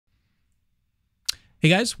Hey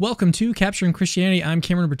guys, welcome to Capturing Christianity. I'm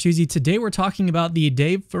Cameron Bertuzzi. Today we're talking about the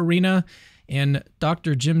Dave Farina and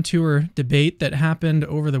Dr. Jim Tour debate that happened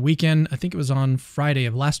over the weekend. I think it was on Friday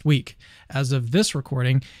of last week as of this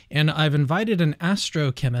recording. And I've invited an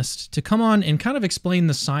astrochemist to come on and kind of explain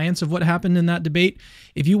the science of what happened in that debate.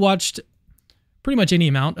 If you watched pretty much any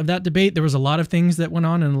amount of that debate, there was a lot of things that went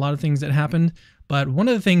on and a lot of things that happened. But one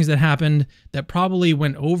of the things that happened that probably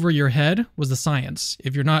went over your head was the science.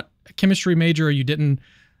 If you're not a chemistry major or you didn't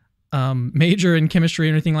major in chemistry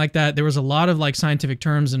or anything like that, there was a lot of like scientific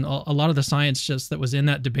terms, and a lot of the science just that was in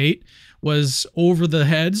that debate was over the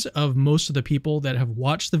heads of most of the people that have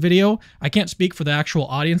watched the video. I can't speak for the actual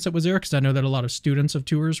audience that was there because I know that a lot of students of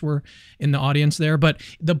tours were in the audience there. But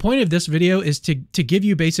the point of this video is to give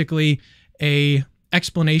you basically a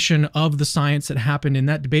explanation of the science that happened in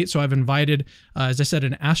that debate. So I've invited, as I said,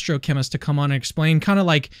 an astrochemist to come on and explain, kind of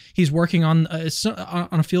like he's working on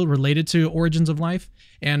a field related to origins of life,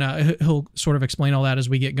 and he'll sort of explain all that as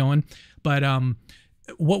we get going. But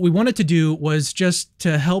what we wanted to do was just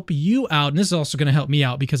to help you out, and this is also going to help me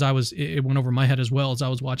out because it went over my head as well as I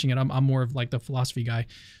was watching it. I'm more of like the philosophy guy.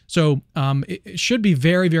 So it should be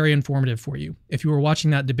very, very informative for you if you were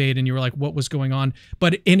watching that debate and you were like, what was going on?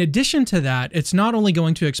 But in addition to that, it's not only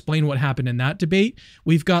going to explain what happened in that debate.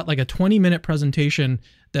 We've got like a 20-minute presentation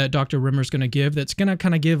that Dr. Rimmer's going to give that's going to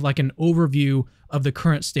kind of give like an overview of the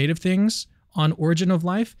current state of things on origin of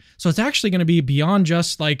life. So it's actually going to be beyond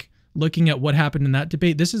just like looking at what happened in that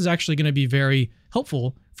debate. This is actually going to be very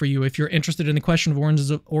helpful for you if you're interested in the question of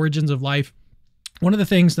origins of life. One of the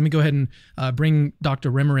things, let me go ahead and bring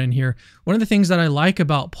Dr. Rimmer in here. One of the things that I like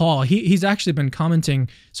about Paul, he's actually been commenting.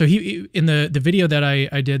 So he in the video that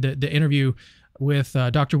I did, the interview with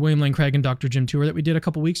Dr. William Lane Craig and Dr. Jim Tour that we did a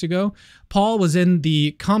couple weeks ago, Paul was in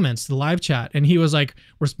the comments, the live chat, and he was like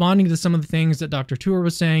responding to some of the things that Dr. Tour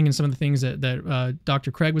was saying and some of the things that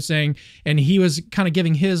Dr. Craig was saying, and he was kind of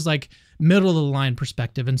giving his like middle of the line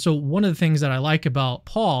perspective. And so one of the things that I like about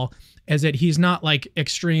Paul is that he's not like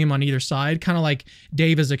extreme on either side, kind of like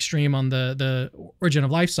Dave is extreme on the origin of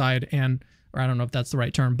life side, or I don't know if that's the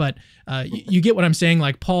right term, but you get what I'm saying.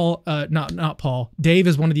 Like Paul, not Paul, Dave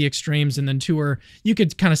is one of the extremes, and then Tour, you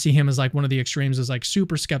could kind of see him as like one of the extremes, is like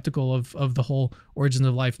super skeptical of the whole origins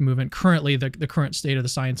of life movement currently, the current state of the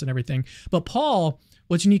science and everything. But Paul,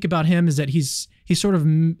 what's unique about him is that he's sort of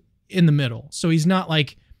in the middle. So he's not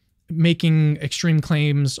like making extreme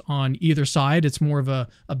claims on either side. It's more of a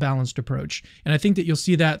balanced approach. And I think that you'll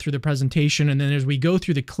see that through the presentation. And then as we go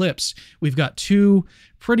through the clips, we've got two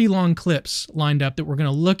pretty long clips lined up that we're going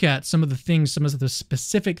to look at some of the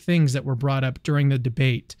specific things that were brought up during the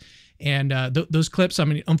debate. And those clips, I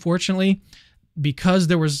mean, unfortunately, because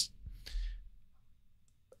there was,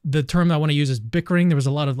 the term I want to use is bickering. There was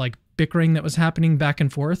a lot of like bickering that was happening back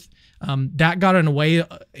and forth. That got in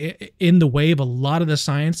the way of a lot of the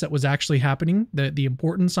science that was actually happening, the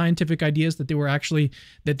important scientific ideas that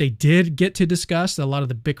they did get to discuss. A lot of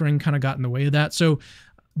the bickering kind of got in the way of that. So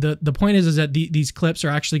the point is that these clips are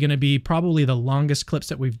actually going to be probably the longest clips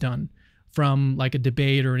that we've done from like a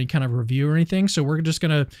debate or any kind of review or anything. So we're just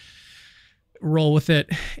going to roll with it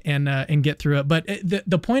and get through it. But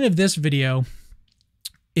the point of this video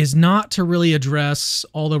is not to really address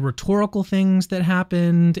all the rhetorical things that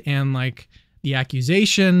happened and like the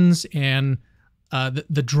accusations and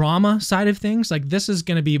the drama side of things. Like this is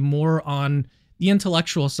going to be more on the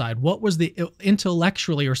intellectual side. What was the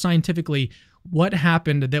intellectually or scientifically, what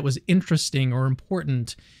happened that was interesting or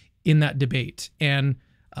important in that debate? And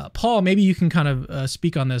Paul, maybe you can kind of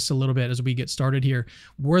speak on this a little bit as we get started here.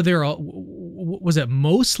 Was it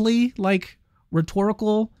mostly like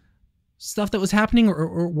rhetorical stuff that was happening,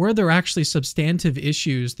 or were there actually substantive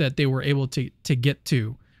issues that they were able to get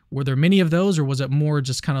to? Were there many of those, or was it more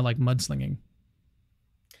just kind of like mudslinging?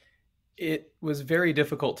 It was very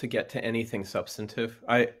difficult to get to anything substantive.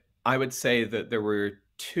 I would say that there were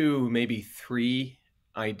two, maybe three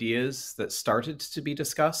ideas that started to be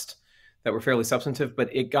discussed that were fairly substantive,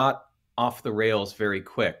 but it got off the rails very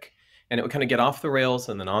quick. And it would kind of get off the rails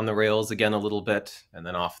and then on the rails again a little bit, and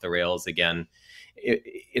then off the rails again.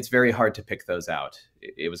 It's very hard to pick those out.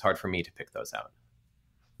 It was hard for me to pick those out.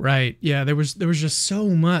 Right. Yeah. There was just so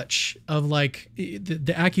much of like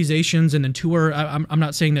the accusations, and then Tour. I'm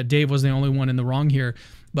not saying that Dave was the only one in the wrong here,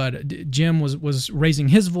 but Jim was raising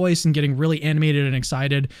his voice and getting really animated and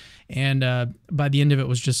excited, and by the end of it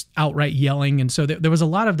was just outright yelling. And so there was a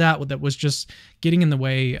lot of that was just getting in the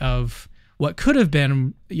way of what could have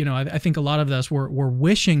been. You know, I think a lot of us were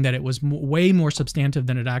wishing that it was way more substantive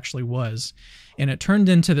than it actually was, and it turned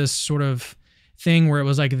into this sort of thing where it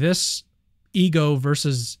was like this ego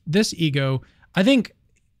versus this ego. I think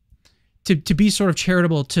to be sort of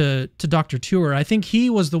charitable to Dr. Tour, I think he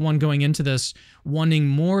was the one going into this wanting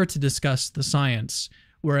more to discuss the science,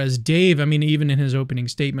 whereas Dave, I mean, even in his opening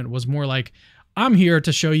statement, was more like, I'm here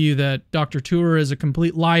to show you that Dr. Tour is a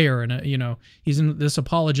complete liar, and he's this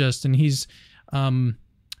apologist, and he's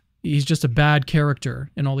just a bad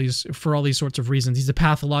character in for all these sorts of reasons. He's a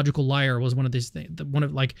pathological liar was one of these things. One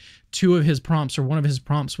of like two of his prompts, or one of his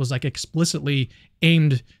prompts, was like explicitly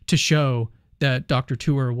aimed to show that Dr.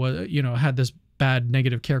 Tour was, had this bad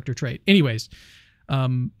negative character trait. Anyways,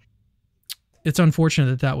 it's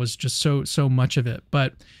unfortunate that was just so much of it.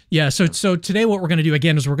 But yeah, so today what we're going to do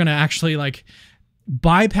again is we're going to actually like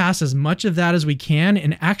bypass as much of that as we can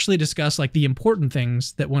and actually discuss like the important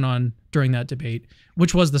things that went on during that debate,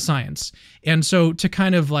 which was the science. And so to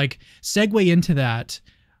kind of like segue into that,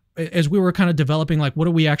 as we were kind of developing, like, what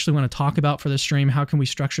do we actually want to talk about for this stream? How can we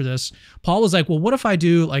structure this? Paul was like, well, what if I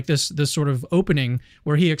do like this sort of opening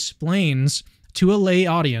where he explains to a lay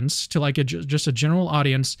audience, to like just a general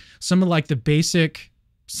audience, some of like the basic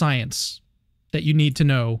science that you need to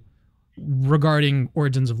know regarding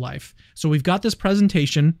origins of life. So we've got this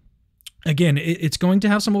presentation. Again, it's going to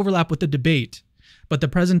have some overlap with the debate, but the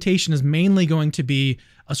presentation is mainly going to be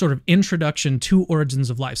a sort of introduction to origins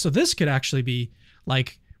of life. So this could actually be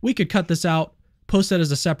like, we could cut this out, post that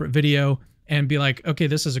as a separate video, and be like, okay,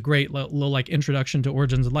 this is a great little like introduction to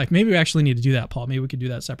origins of life. Maybe we actually need to do that, Paul. Maybe we could do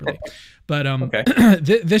that separately. But okay.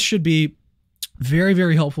 This should be very,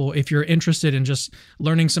 very helpful if you're interested in just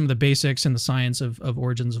learning some of the basics in the science of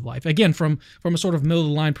origins of life. Again, from a sort of middle of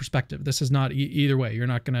the line perspective, this is not either way. You're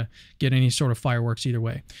not going to get any sort of fireworks either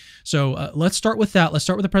way. So let's start with that. Let's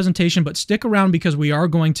start with the presentation, but stick around because we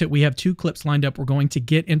have 2 clips lined up. We're going to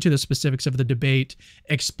get into the specifics of the debate,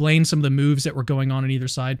 explain some of the moves that were going on either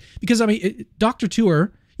side. Because I mean, Dr.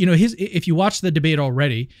 Tour, if you watch the debate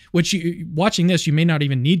already, watching this, you may not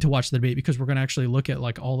even need to watch the debate because we're going to actually look at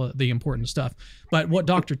like all the important stuff. But what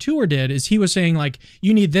Dr. Tour did is he was saying like,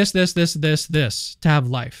 you need this to have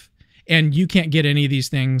life, and you can't get any of these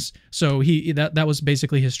things. So that was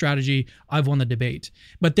basically his strategy. I've won the debate.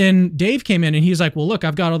 But then Dave came in and he's like, well, look,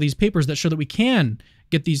 I've got all these papers that show that we can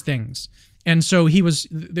get these things. And so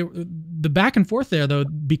the back and forth there, though,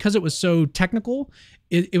 because it was so technical,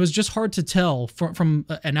 it was just hard to tell from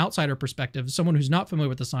an outsider perspective, someone who's not familiar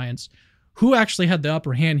with the science, who actually had the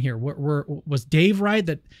upper hand here. Was Dave right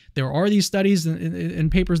that there are these studies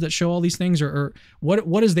and papers that show all these things, or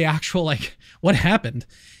what is the actual, like, what happened?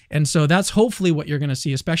 And so that's hopefully what you're going to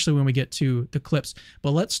see, especially when we get to the clips.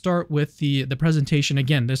 But let's start with the presentation.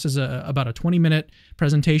 Again, this is about a 20-minute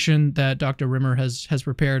presentation that Dr. Rimmer has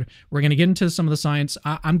prepared. We're going to get into some of the science.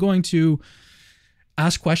 I'm going to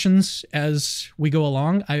ask questions as we go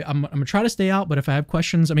along. I'm going to try to stay out, but if I have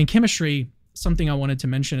questions, I mean, chemistry, something I wanted to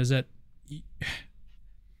mention is that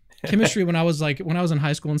chemistry, when I was in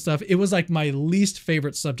high school and stuff, it was like my least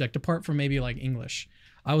favorite subject, apart from maybe like English.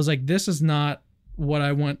 I was like, this is not what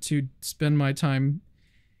I want to spend my time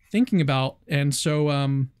thinking about. And so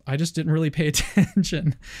I just didn't really pay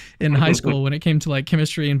attention in high school when it came to like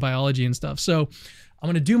chemistry and biology and stuff. So I'm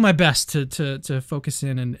going to do my best to focus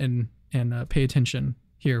in and pay attention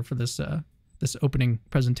here for this opening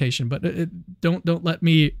presentation. But don't let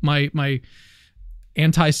my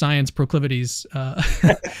anti-science proclivities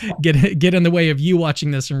get in the way of you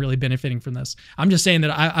watching this and really benefiting from this. I'm just saying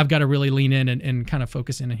that I've got to really lean in and kind of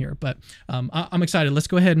focus in here. But I'm excited. Let's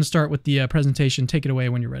go ahead and start with the presentation. Take it away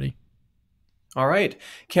when you're ready. All right.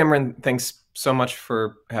 Cameron, thanks so much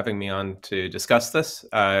for having me on to discuss this.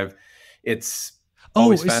 It's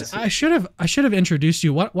always fascinating. I should have introduced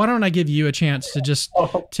you. Why don't I give you a chance to just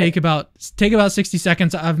take about 60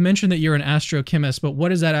 seconds? I've mentioned that you're an astrochemist, but what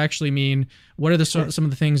does that actually mean? What are some of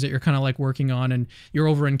the things that you're kind of like working on? And you're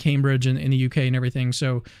over in Cambridge and in the UK and everything.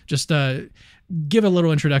 So just give a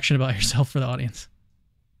little introduction about yourself for the audience.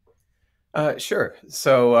 Sure.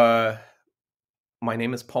 So my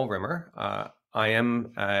name is Paul Rimmer. I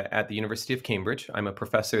am at the University of Cambridge. I'm a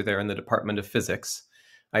professor there in the Department of Physics.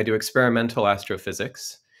 I do experimental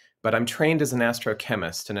astrophysics, but I'm trained as an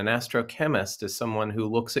astrochemist. And an astrochemist is someone who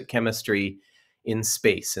looks at chemistry in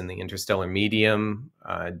space, in the interstellar medium,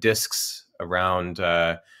 disks around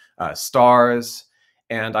stars.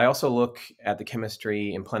 And I also look at the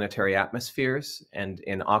chemistry in planetary atmospheres and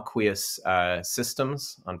in aqueous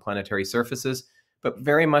systems on planetary surfaces, but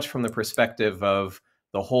very much from the perspective of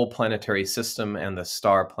the whole planetary system and the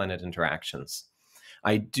star-planet interactions.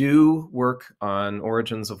 I do work on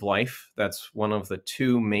origins of life. That's one of the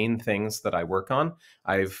 2 main things that I work on.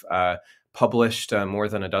 I've published more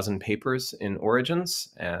than a dozen papers in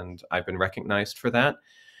origins, and I've been recognized for that.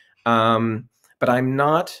 But I'm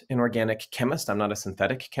not an organic chemist. I'm not a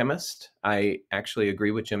synthetic chemist. I actually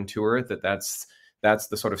agree with Jim Tour that that's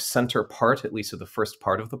the sort of center part, at least of the first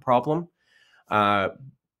part of the problem.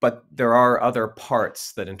 But there are other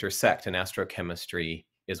parts that intersect, and astrochemistry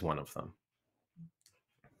is one of them.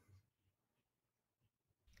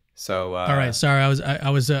 So All right, sorry, I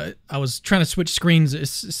was trying to switch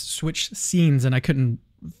scenes, and I couldn't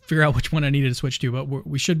figure out which one I needed to switch to. But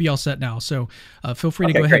we should be all set now. So feel free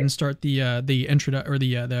to go ahead and start the intro or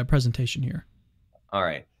the presentation here. All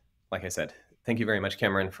right, like I said, thank you very much,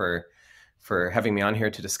 Cameron, for having me on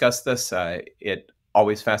here to discuss this. It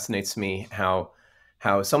always fascinates me how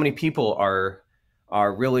so many people are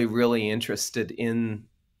really interested in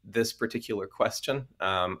this particular question.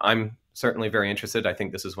 I'm certainly very interested. I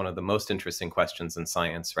think this is one of the most interesting questions in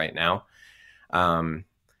science right now.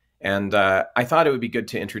 And I thought it would be good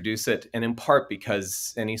to introduce it, and in part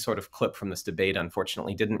because any sort of clip from this debate,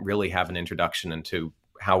 unfortunately, didn't really have an introduction into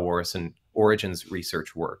how origins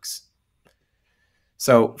research works.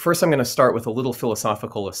 So first, I'm going to start with a little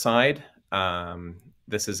philosophical aside.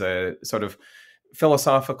 This is a sort of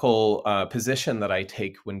philosophical position that I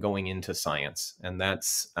take when going into science. And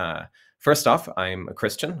that's, first off, I'm a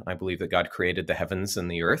Christian. I believe that God created the heavens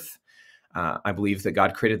and the earth. I believe that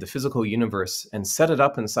God created the physical universe and set it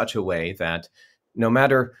up in such a way that no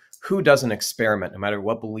matter who does an experiment, no matter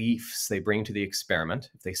what beliefs they bring to the experiment,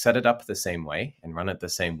 if they set it up the same way and run it the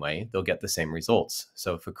same way, they'll get the same results.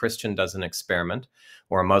 So if a Christian does an experiment,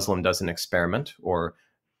 or a Muslim does an experiment, or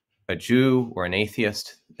a Jew or an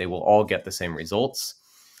atheist, they will all get the same results.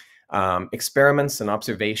 Experiments and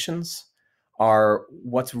observations are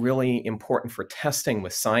what's really important for testing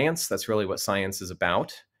with science. That's really what science is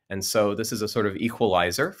about. And so this is a sort of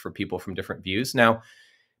equalizer for people from different views. Now,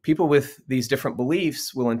 people with these different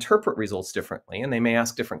beliefs will interpret results differently, and they may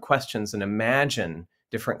ask different questions and imagine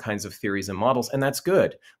different kinds of theories and models, and that's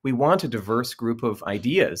good. We want a diverse group of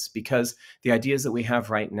ideas because the ideas that we have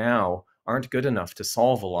right now aren't good enough to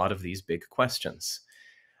solve a lot of these big questions.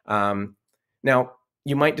 Now,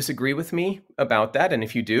 you might disagree with me about that, and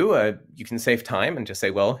if you do, you can save time and just say,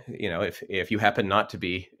 well, you know, if you happen not to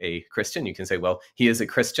be a Christian, you can say, well, he is a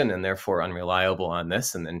Christian and therefore unreliable on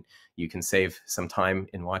this, and then you can save some time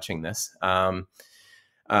in watching this.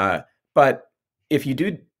 But if you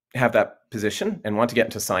do have that position and want to get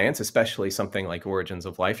into science, especially something like origins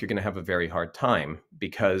of life, you're going to have a very hard time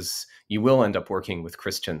because you will end up working with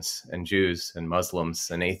Christians and Jews and Muslims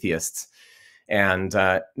and atheists. And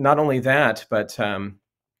not only that, but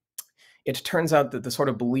it turns out that the sort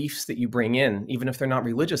of beliefs that you bring in, even if they're not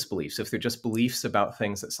religious beliefs, if they're just beliefs about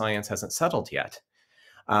things that science hasn't settled yet,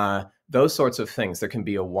 those sorts of things, there can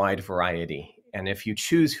be a wide variety. And if you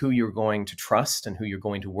choose who you're going to trust and who you're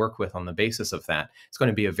going to work with on the basis of that, it's going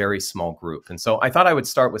to be a very small group. And so I thought I would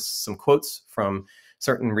start with some quotes from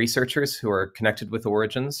certain researchers who are connected with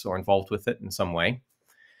origins or involved with it in some way.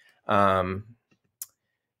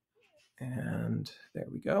 And there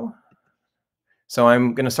we go. So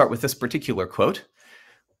I'm going to start with this particular quote.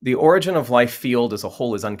 The origin of life field as a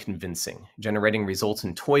whole is unconvincing, generating results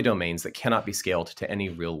in toy domains that cannot be scaled to any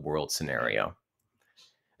real world scenario.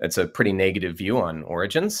 That's a pretty negative view on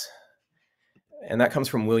origins. And that comes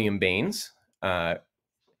from William Baines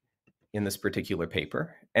in this particular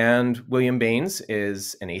paper. And William Baines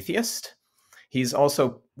is an atheist. He's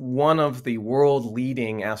also one of the world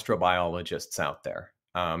leading astrobiologists out there.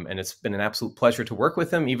 And it's been an absolute pleasure to work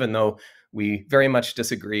with him, even though we very much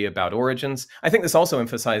disagree about origins. I think this also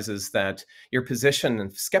emphasizes that your position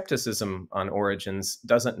and skepticism on origins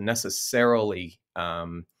doesn't necessarily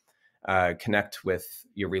connect with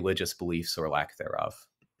your religious beliefs or lack thereof.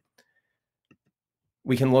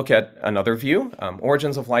 We can look at another view.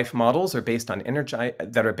 Origins of life models are based on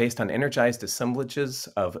energized assemblages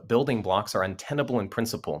of building blocks are untenable in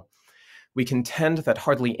principle. We contend that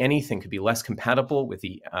hardly anything could be less compatible with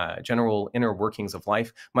the general inner workings of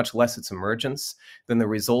life, much less its emergence, than the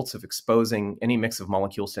results of exposing any mix of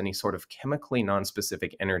molecules to any sort of chemically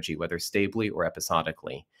nonspecific energy, whether stably or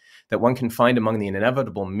episodically. That one can find among the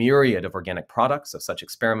inevitable myriad of organic products of such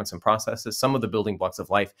experiments and processes, some of the building blocks of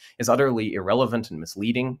life, is utterly irrelevant and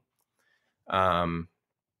misleading. That's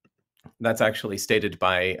actually stated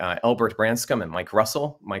by Albert Branscombe and Mike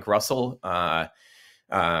Russell. Mike Russell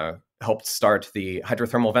helped start the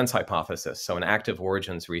hydrothermal vents hypothesis. So an active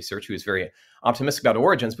origins researcher who's very optimistic about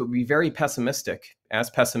origins, but would be very pessimistic as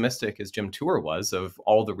Jim Tour was of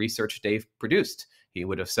all the research Dave produced. He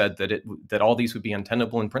would have said that all these would be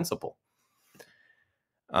untenable in principle.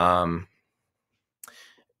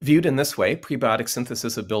 Viewed in this way, prebiotic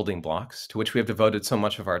synthesis of building blocks, to which we have devoted so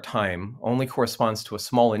much of our time, only corresponds to a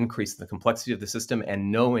small increase in the complexity of the system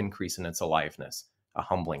and no increase in its aliveness. A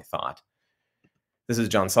humbling thought. This is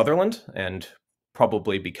John Sutherland, and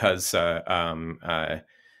probably because I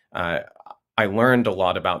learned a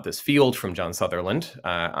lot about this field from John Sutherland,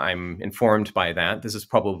 I'm informed by that. This is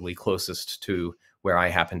probably closest to where I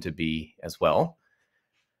happen to be as well.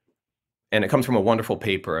 And it comes from a wonderful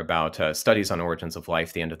paper about studies on origins of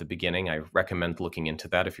life, the end of the beginning. I recommend looking into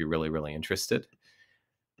that if you're really, really interested.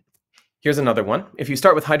 Here's another one. If you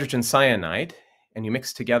start with hydrogen cyanide and you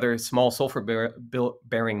mix together small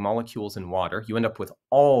sulfur-bearing molecules in water, you end up with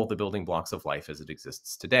all the building blocks of life as it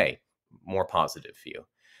exists today. More positive for you.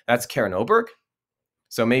 That's Karen Oberg.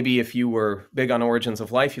 So maybe if you were big on origins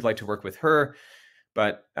of life, you'd like to work with her.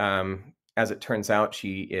 But as it turns out,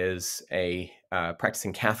 she is a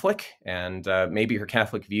practicing Catholic, and maybe her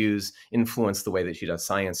Catholic views influence the way that she does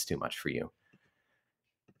science too much for you.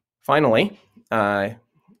 Finally,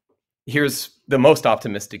 here's the most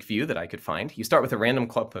optimistic view that I could find. You start with a random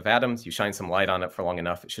clump of atoms, you shine some light on it for long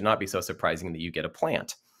enough, it should not be so surprising that you get a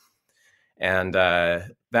plant. And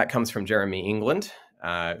that comes from Jeremy England,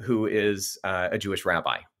 who is a Jewish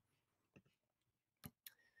rabbi.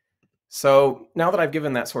 So now that I've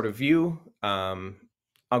given that sort of view,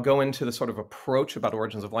 I'll go into the sort of approach about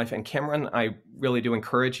origins of life. And Cameron, I really do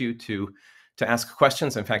encourage you to ask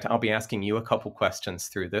questions. In fact, I'll be asking you a couple questions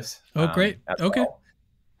through this. Oh, great. Okay. Well.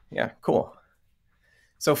 Yeah, cool.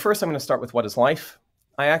 So first, I'm going to start with what is life?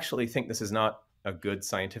 I actually think this is not a good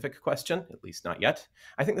scientific question, at least not yet.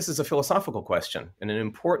 I think this is a philosophical question and an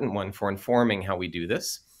important one for informing how we do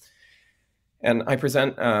this. And I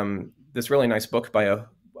present this really nice book by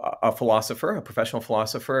a philosopher, a professional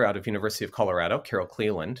philosopher out of University of Colorado, Carol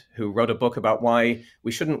Cleland, who wrote a book about why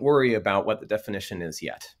we shouldn't worry about what the definition is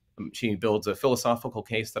yet. She builds a philosophical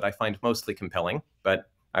case that I find mostly compelling, but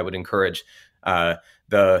I would encourage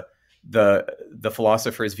the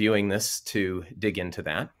philosophers viewing this to dig into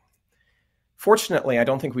that. Fortunately, I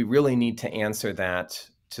don't think we really need to answer that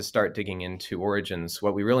to start digging into origins.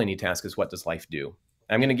 What we really need to ask is, what does life do?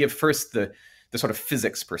 I'm going to give first the sort of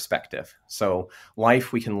physics perspective. So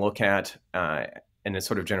life we can look at in a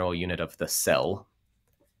sort of general unit of the cell.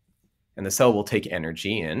 And the cell will take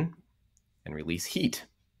energy in and release heat.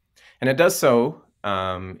 And it does so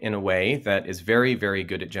in a way that is very, very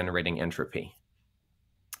good at generating entropy.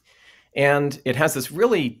 And it has this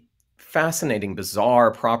really fascinating,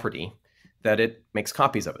 bizarre property that it makes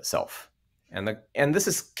copies of itself. And this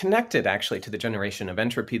is connected actually to the generation of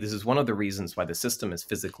entropy. This is one of the reasons why the system is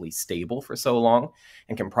physically stable for so long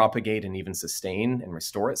and can propagate and even sustain and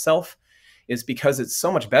restore itself, is because it's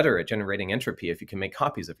so much better at generating entropy if you can make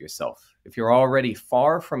copies of yourself. If you're already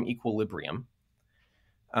far from equilibrium,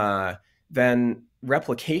 then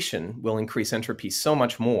replication will increase entropy so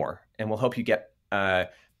much more and will help you get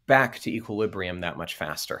back to equilibrium that much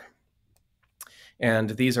faster.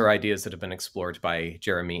 And these are ideas that have been explored by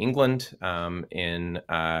Jeremy England in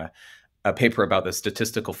a paper about the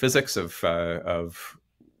statistical physics of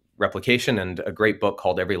replication, and a great book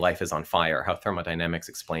called Every Life is on Fire, How Thermodynamics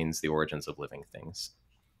Explains the Origins of Living Things.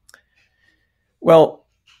 Well,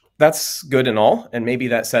 that's good and all. And maybe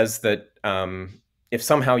that says that if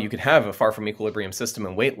somehow you could have a far from equilibrium system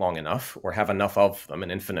and wait long enough, or have enough of them,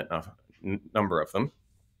 an infinite number of them,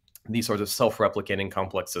 these sorts of self-replicating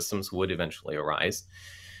complex systems would eventually arise.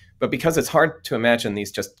 But because it's hard to imagine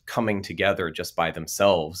these just coming together just by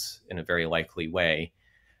themselves in a very likely way,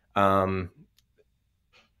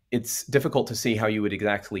 it's difficult to see how you would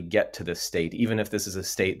exactly get to this state, even if this is a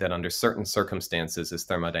state that under certain circumstances is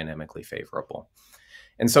thermodynamically favorable.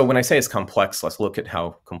 And so when I say it's complex, let's look at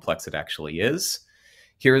how complex it actually is.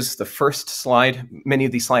 Here's the first slide. Many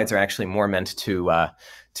of these slides are actually more meant to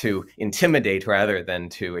intimidate rather than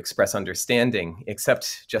to express understanding,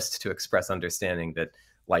 except just to express understanding that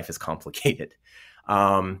life is complicated.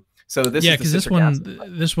 So this yeah, is because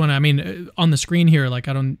this one, I mean, on the screen here, like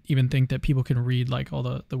I don't even think that people can read like all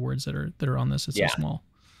the words that are on this. It's so small.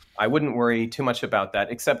 I wouldn't worry too much about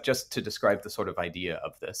that, except just to describe the sort of idea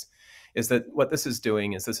of this. Is that what this is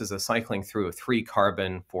doing is this is a cycling through of 3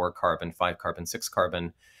 carbon, 4 carbon, 5 carbon, 6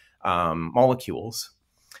 carbon molecules.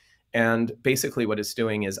 And basically what it's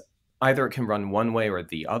doing is either it can run one way or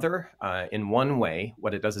the other. In one way,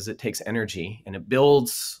 what it does is it takes energy and it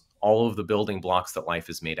builds all of the building blocks that life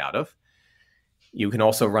is made out of. You can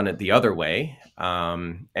also run it the other way,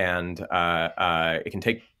 and it can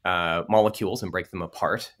take molecules and break them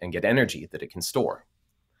apart and get energy that it can store.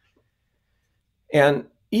 And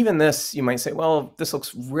even this, you might say, well, this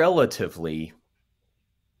looks relatively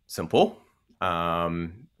simple.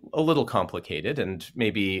 a little complicated and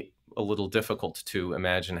maybe a little difficult to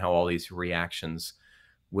imagine how all these reactions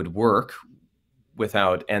would work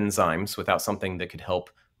without enzymes, without something that could help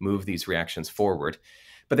move these reactions forward.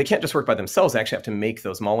 But they can't just work by themselves. They actually have to make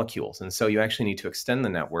those molecules. And so you actually need to extend the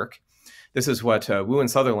network. This is what Wu and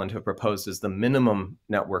Sutherland have proposed as the minimum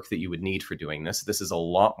network that you would need for doing this. This is a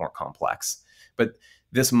lot more complex, but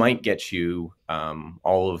this might get you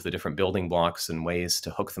all of the different building blocks and ways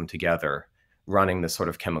to hook them together, running this sort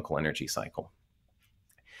of chemical energy cycle.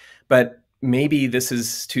 But maybe this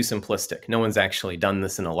is too simplistic. No one's actually done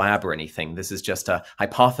this in a lab or anything. This is just a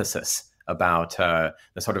hypothesis about the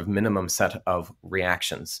sort of minimum set of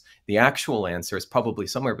reactions. The actual answer is probably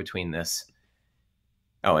somewhere between this.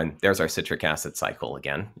 Oh, and there's our citric acid cycle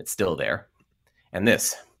again. It's still there. And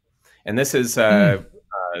this is the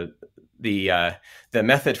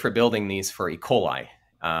method for building these for E. coli,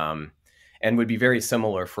 and would be very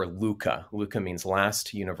similar for LUCA. LUCA means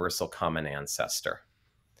last universal common ancestor.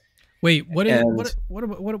 Wait, what am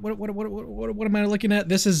I looking at?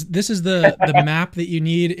 This is the map that you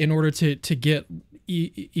need in order to get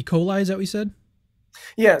E. coli. Is that what you said?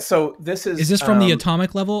 Yeah. So this is. Is this from the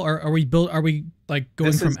atomic level, or are we like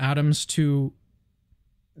going from atoms to?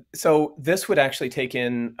 So this would actually take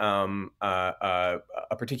in a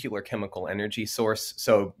particular chemical energy source.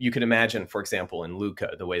 So you could imagine, for example, in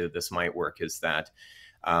LUCA, the way that this might work is that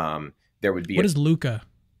there would be. What is LUCA?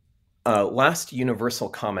 Last universal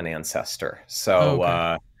common ancestor. So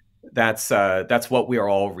okay. That's what we are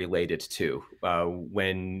all related to.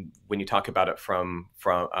 When you talk about it from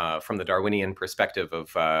the Darwinian perspective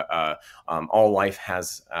of all life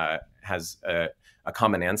has a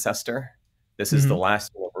common ancestor. This is the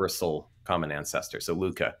last universal common ancestor. So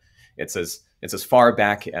LUCA, it's as far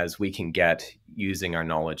back as we can get using our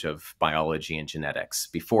knowledge of biology and genetics.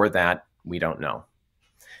 Before that, we don't know.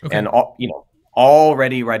 Okay. And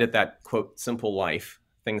already right at that, quote, simple life,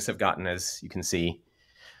 things have gotten, as you can see,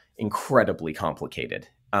 incredibly complicated.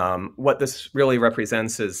 What this really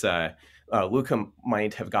represents is LUCA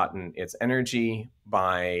might have gotten its energy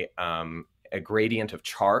by a gradient of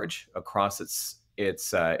charge across its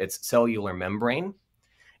cellular membrane.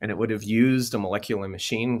 And it would have used a molecular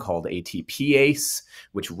machine called ATPase,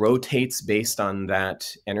 which rotates based on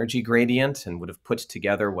that energy gradient, and would have put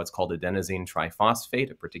together what's called adenosine triphosphate,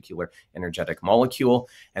 a particular energetic molecule.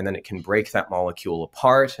 And then it can break that molecule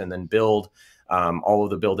apart and then build all of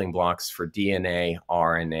the building blocks for DNA,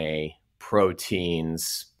 RNA,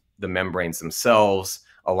 proteins, the membranes themselves,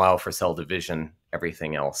 allow for cell division,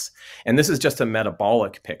 everything else. And this is just a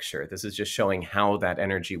metabolic picture. This is just showing how that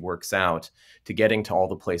energy works out to getting to all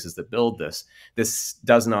the places that build this. This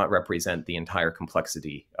does not represent the entire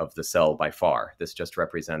complexity of the cell by far. This just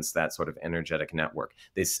represents that sort of energetic network,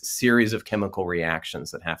 this series of chemical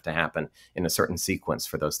reactions that have to happen in a certain sequence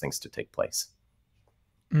for those things to take place.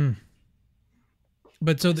 Mm.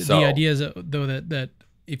 But the idea is, though, that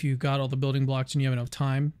if you got all the building blocks and you have enough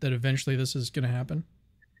time, that eventually this is going to happen?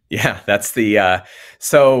 Yeah, that's the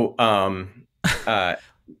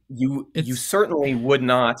you certainly would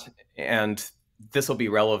not, and this will be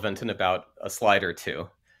relevant in about a slide or two,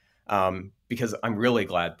 because I'm really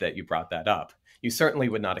glad that you brought that up. You certainly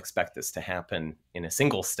would not expect this to happen in a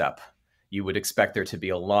single step. You would expect there to be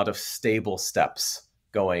a lot of stable steps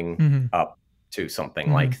going up to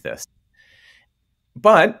something like this.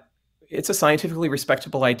 But it's a scientifically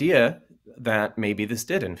respectable idea that maybe this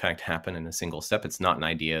did in fact happen in a single step. It's not an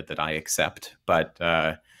idea that I accept, but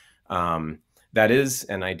that is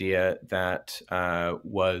an idea that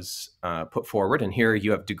was put forward. And here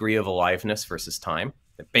you have degree of aliveness versus time.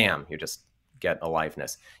 Bam, you just get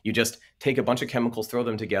aliveness. You just take a bunch of chemicals, throw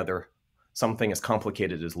them together. Something as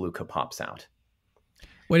complicated as LUCA pops out.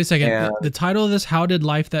 Wait a second. And the title of this, How Did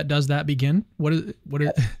Life That Does That Begin? What is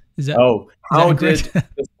that? Oh, how did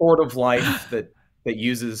the sort of life that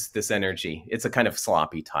uses this energy? It's a kind of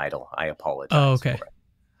sloppy title. I apologize. Oh, okay. For it.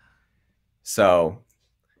 So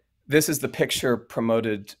this is the picture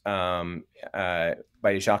promoted by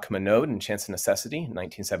Jacques Monod in Chance and Necessity in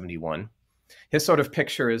 1971. His sort of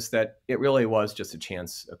picture is that it really was just a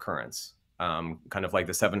chance occurrence, kind of like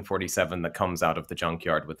the 747 that comes out of the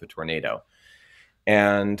junkyard with the tornado.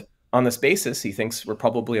 And on this basis, he thinks we're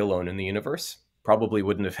probably alone in the universe. Probably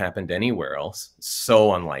wouldn't have happened anywhere else.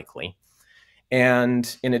 So unlikely.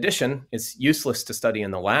 And in addition, it's useless to study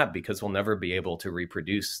in the lab because we'll never be able to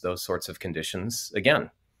reproduce those sorts of conditions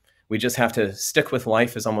again. We just have to stick with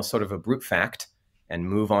life as almost sort of a brute fact and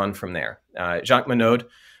move on from there. Jacques Monod,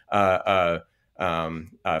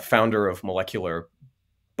 founder of molecular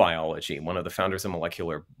biology, one of the founders of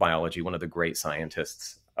molecular biology, one of the great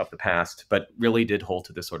scientists of the past, but really did hold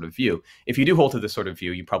to this sort of view. If you do hold to this sort of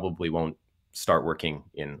view, you probably won't start working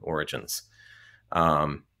in origins.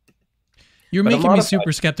 You're But a making me modified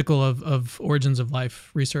super skeptical of origins of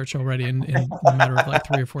life research already in a matter of like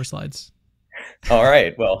 3 or 4 slides. All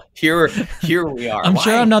right. Well, here we are. I'm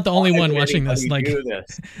sure I'm not the only Why one would watching this. anybody Like, do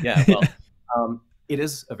this? Yeah. Well, it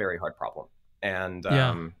is a very hard problem, and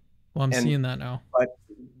yeah. Well, I'm and seeing that now. but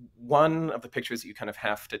one of the pictures that you kind of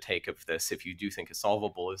have to take of this, if you do think is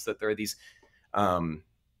solvable, is that there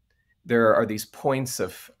are these points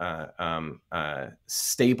of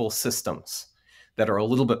stable systems that are a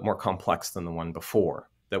little bit more complex than the one before,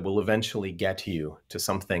 that will eventually get you to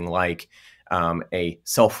something like a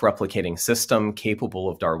self-replicating system capable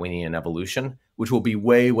of Darwinian evolution, which will be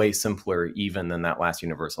way, way simpler even than that last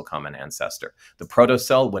universal common ancestor. The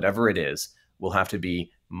protocell, whatever it is, will have to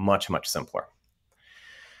be much, much simpler.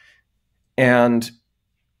 And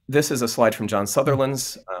this is a slide from John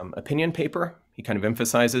Sutherland's opinion paper. He kind of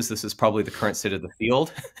emphasizes this is probably the current state of the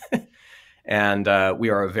field. And we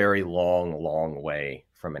are a very long, long way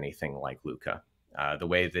from anything like Luca. The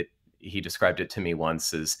way that he described it to me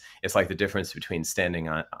once is it's like the difference between standing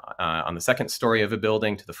on the second story of a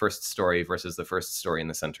building to the first story versus the first story in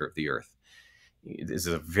the center of the earth. This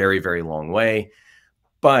is a very, very long way.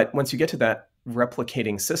 But once you get to that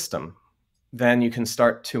replicating system, then you can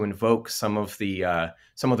start to invoke some of the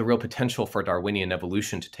real potential for Darwinian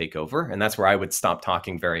evolution to take over, and that's where I would stop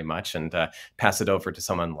talking very much and pass it over to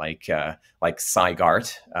someone like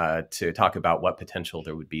Sygart to talk about what potential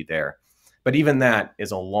there would be there. But even that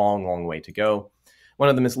is a long, long way to go. One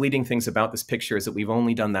of the misleading things about this picture is that we've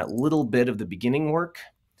only done that little bit of the beginning work.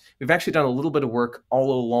 We've actually done a little bit of work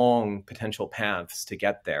all along potential paths to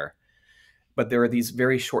get there. But there are these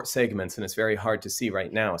very short segments, and it's very hard to see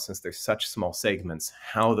right now, since there's such small segments,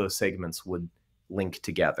 how those segments would link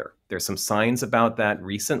together. There's some signs about that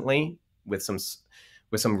recently with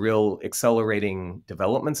some real accelerating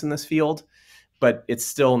developments in this field, but it's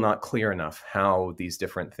still not clear enough how these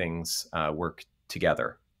different things work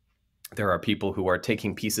together. There are people who are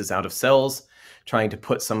taking pieces out of cells, trying to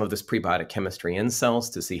put some of this prebiotic chemistry in cells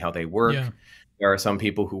to see how they work. Yeah. There are some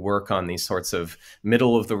people who work on these sorts of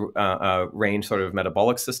middle of the range sort of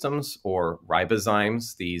metabolic systems, or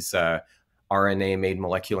ribozymes, these RNA-made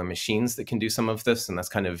molecular machines that can do some of this, and that's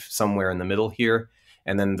kind of somewhere in the middle here.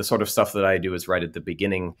 And then the sort of stuff that I do is right at the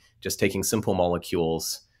beginning, just taking simple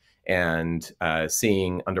molecules and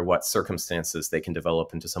seeing under what circumstances they can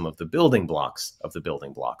develop into some of the building blocks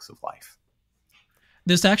of life.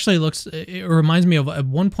 This actually it reminds me of at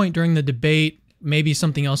one point during the debate, maybe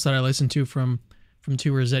something else that I listened to from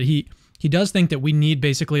Tour, is that he does think that we need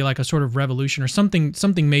basically like a sort of revolution or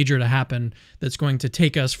something major to happen that's going to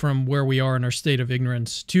take us from where we are in our state of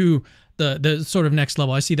ignorance to the sort of next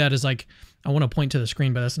level. I see that as like, I want to point to the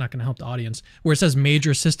screen, but that's not going to help the audience, where it says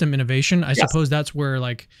major system innovation. I suppose that's where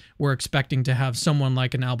like we're expecting to have someone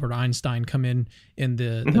like an Albert Einstein come in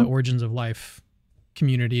the origins of life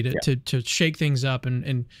community to shake things up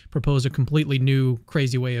and propose a completely new,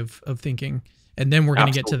 crazy way of thinking. And then we're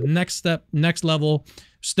going to get to the next step, next level.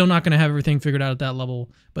 Still not going to have everything figured out at that level,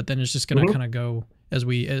 but then it's just going to kind of go as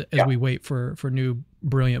we wait for new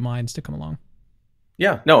brilliant minds to come along.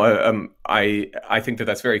 Yeah, no, I think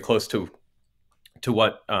that's very close to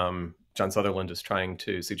what John Sutherland is trying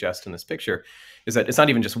to suggest in this picture, is that it's not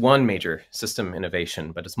even just one major system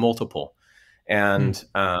innovation, but it's multiple. And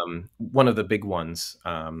one of the big ones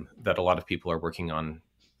that a lot of people are working on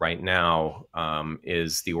right now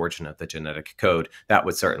is the origin of the genetic code. That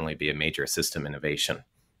would certainly be a major system innovation.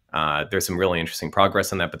 There's some really interesting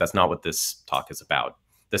progress in that, but that's not what this talk is about.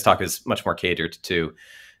 This talk is much more catered to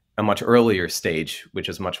a much earlier stage, which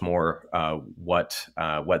is much more what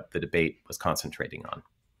the debate was concentrating on.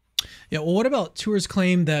 Yeah, well, what about Tour's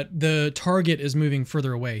claim that the target is moving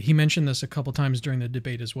further away? He mentioned this a couple times during the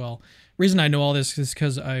debate as well. Reason I know all this is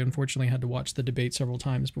because I unfortunately had to watch the debate several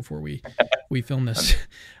times before we filmed this.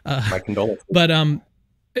 My condolences. But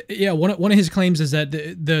yeah, one of his claims is that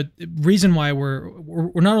the reason why we're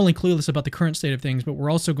not only clueless about the current state of things, but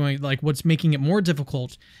we're also going, like, what's making it more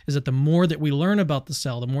difficult is that the more that we learn about the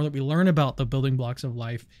cell, the more that we learn about the building blocks of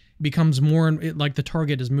life, it becomes more like the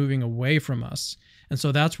target is moving away from us. And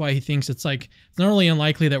so that's why he thinks it's like, it's not only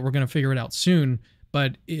unlikely that we're going to figure it out soon,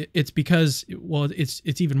 but it's because, well, it's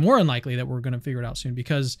even more unlikely that we're going to figure it out soon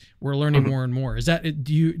because we're learning more and more. Is that,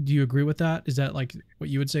 do you agree with that? Is that like what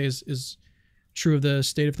you would say is true of the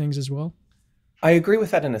state of things as well? I agree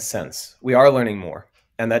with that in a sense. We are learning more,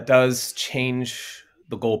 and that does change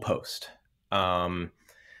the goalpost.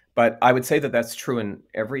 But I would say that that's true in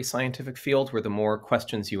every scientific field, where the more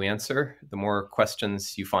questions you answer, the more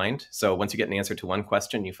questions you find. So once you get an answer to one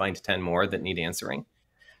question, you find 10 more that need answering.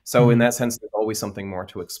 So in Hmm. that sense, there's always something more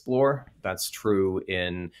to explore. That's true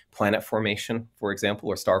in planet formation, for example,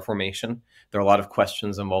 or star formation. There are a lot of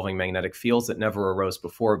questions involving magnetic fields that never arose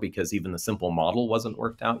before because even the simple model wasn't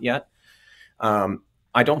worked out yet.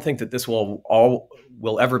 I don't think that this will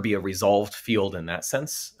ever be a resolved field in that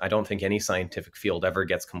sense. I don't think any scientific field ever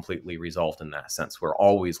gets completely resolved in that sense. We're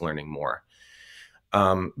always learning more.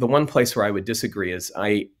 The one place where I would disagree is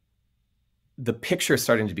the picture is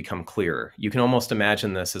starting to become clearer. You can almost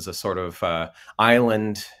imagine this as a sort of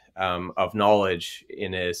island of knowledge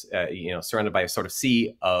surrounded by a sort of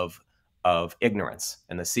sea of ignorance,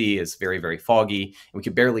 and the sea is very, very foggy, and we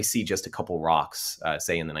could barely see just a couple rocks,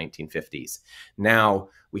 say in the 1950s. Now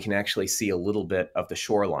we can actually see a little bit of the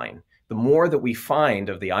shoreline. The more that we find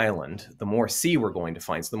of the island, the more sea we're going to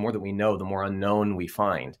find. So the more that we know, the more unknown we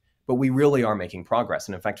find. But we really are making progress.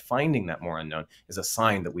 And in fact, finding that more unknown is a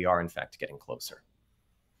sign that we are, in fact, getting closer.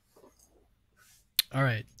 All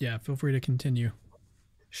right. Yeah. Feel free to continue.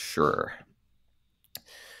 Sure.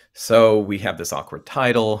 So we have this awkward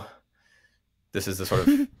title. This is the sort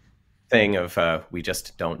of thing of we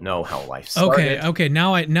just don't know how life started. Okay.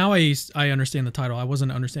 Now I understand the title. I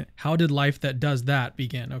wasn't understanding. How did life that does that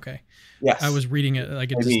begin? Okay. Yes. I was reading it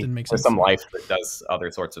like it Maybe just didn't make sense. There's some life that does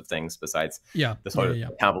other sorts of things besides the sort of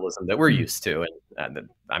metabolism that we're used to, and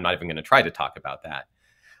I'm not even going to try to talk about that.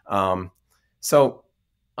 So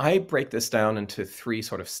I break this down into three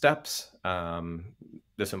sort of steps.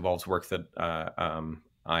 This involves work that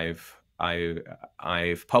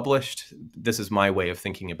I've published. This is my way of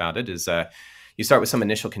thinking about it. Is you start with some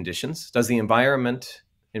initial conditions. Does the environment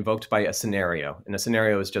invoked by a scenario, and a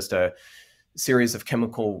scenario is just a series of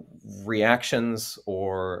chemical reactions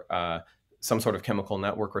or some sort of chemical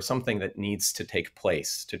network or something that needs to take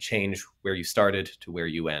place to change where you started to where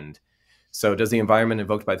you end. So does the environment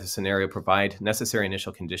invoked by the scenario provide necessary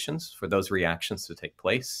initial conditions for those reactions to take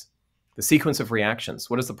place? The sequence of reactions,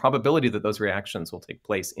 what is the probability that those reactions will take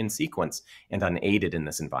place in sequence and unaided in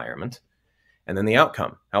this environment? And then the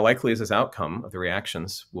outcome, how likely is this outcome of the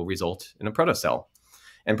reactions will result in a protocell?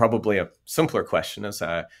 And probably a simpler question is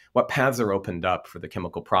what paths are opened up for the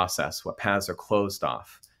chemical process? What paths are closed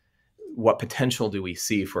off? What potential do we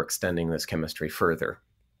see for extending this chemistry further?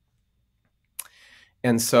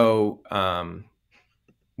 And so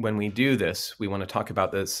when we do this, we want to talk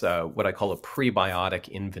about this, what I call a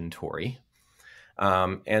prebiotic inventory.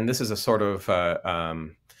 And this is a sort of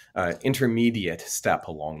intermediate step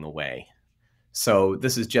along the way. So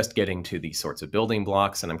this is just getting to these sorts of building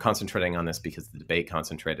blocks, and I'm concentrating on this because the debate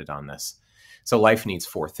concentrated on this. So life needs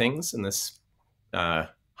four things in this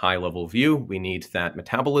high-level view. We need that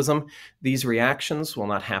metabolism. These reactions will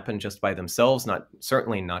not happen just by themselves,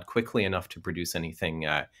 certainly not quickly enough to produce anything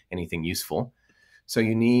useful. So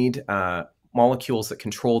you need molecules that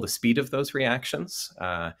control the speed of those reactions.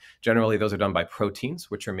 Generally, those are done by proteins,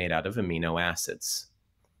 which are made out of amino acids.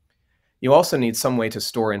 You also need some way to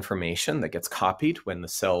store information that gets copied when the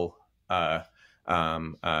cell divides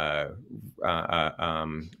and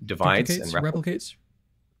replicates.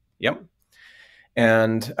 Yep.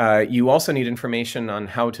 And you also need information on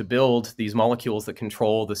how to build these molecules that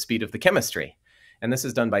control the speed of the chemistry. And this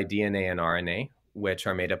is done by DNA and RNA, which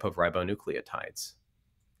are made up of ribonucleotides.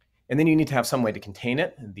 And then you need to have some way to contain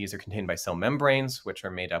it. These are contained by cell membranes, which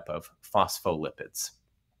are made up of phospholipids.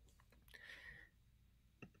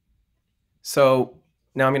 So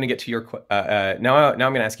now I'm going to get to your now I'm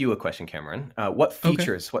going to ask you a question, Cameron. What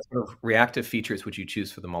features, what sort of reactive features would you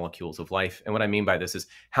choose for the molecules of life? And what I mean by this is,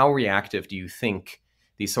 how reactive do you think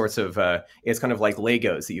these sorts of it's kind of like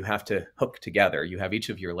Legos that you have to hook together. You have each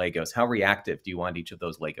of your Legos. How reactive do you want each of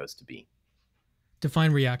those Legos to be?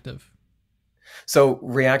 Define reactive. So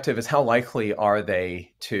reactive is how likely are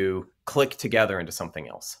they to click together into something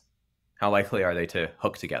else? How likely are they to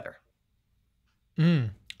hook together?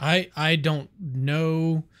 I don't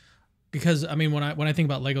know, because I mean when I think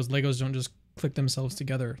about Legos don't just click themselves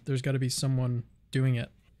together. There's got to be someone doing it.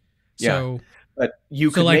 Yeah, so, but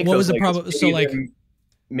you could like, make what those was the Legos, problem? So like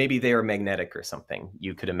maybe they are magnetic or something.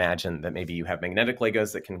 You could imagine that maybe you have magnetic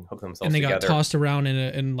Legos that can hook themselves and they together. got tossed around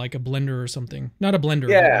in like a blender or something. Not a blender,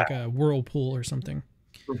 Yeah. but like a whirlpool or something.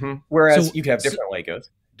 Mm-hmm. Whereas you could have different Legos,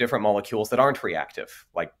 different molecules that aren't reactive,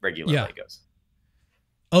 like regular Legos.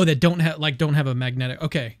 Oh, that don't have a magnetic.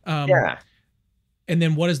 Okay. Yeah. And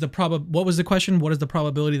then what was the question? What is the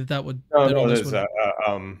probability that would?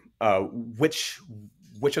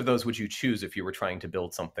 Which of those would you choose if you were trying to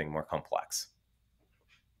build something more complex?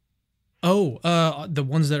 Oh, the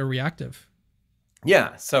ones that are reactive.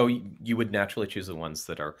 Yeah, so you would naturally choose the ones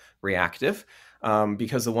that are reactive,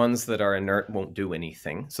 because the ones that are inert won't do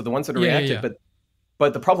anything. So the ones that are Yeah, yeah, reactive, yeah.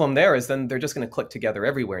 but the problem there is then they're just going to click together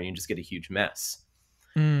everywhere, and you just get a huge mess.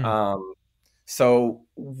 Mm. Um, so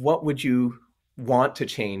what would you want to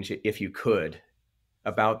change if you could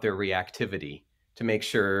about their reactivity to make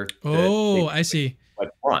sure that they Oh, do I see. what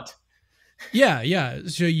you want? Yeah, yeah.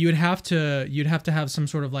 So you'd have to have some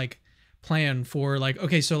sort of like plan for like,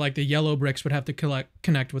 okay, so like the yellow bricks would have to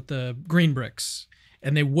connect with the green bricks,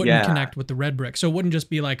 and they wouldn't Yeah, connect with the red bricks. So it wouldn't just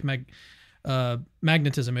be like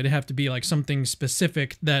magnetism. It'd have to be like something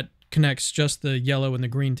specific that connects just the yellow and the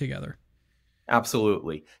green together.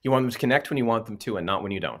 absolutely. You want them to connect when you want them to and not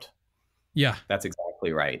when you don't. Yeah. That's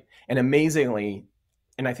exactly right. And amazingly,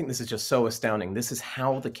 and I think this is just so astounding, this is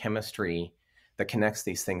how the chemistry that connects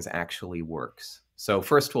these things actually works. So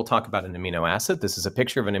first we'll talk about an amino acid. This is a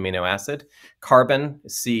picture of an amino acid. Carbon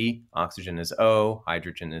is C, oxygen is O,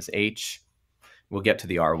 hydrogen is H. We'll get to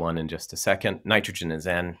the R1 in just a second. Nitrogen is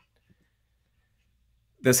N.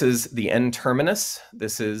 This is the N terminus.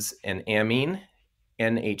 This is an amine,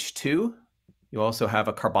 NH2. You also have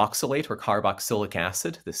a carboxylate or carboxylic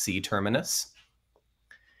acid, the C terminus.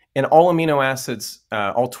 And all amino acids,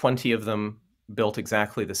 all 20 of them built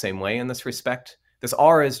exactly the same way in this respect. This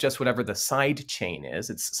R is just whatever the side chain is.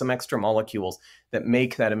 It's some extra molecules that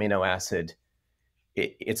make that amino acid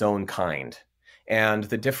its own kind. And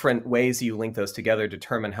the different ways you link those together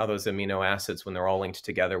determine how those amino acids, when they're all linked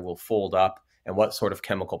together, will fold up and what sort of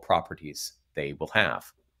chemical properties they will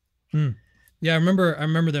have. Hmm. Yeah, I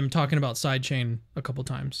remember them talking about sidechain a couple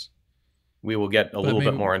times. We will get a But little bit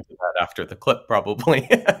maybe more into that after the clip, probably.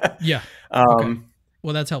 yeah. Okay. um,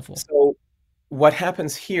 Well, that's helpful. so what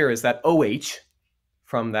happens here is that OH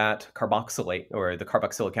from that carboxylate or the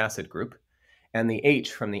carboxylic acid group and the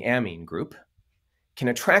H from the amine group can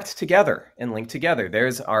attract together and link together.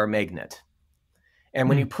 There's our magnet. And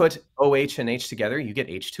when Hmm. you put OH and H together, you get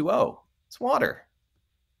H2O. It's water.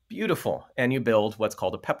 Beautiful. And you build what's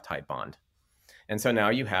called a peptide bond. And so now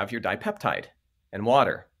you have your dipeptide and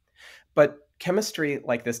water. But chemistry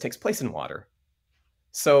like this takes place in water.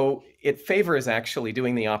 So it favors actually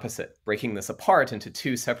doing the opposite, breaking this apart into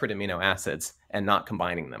two separate amino acids and not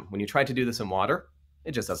combining them. When you try to do this in water,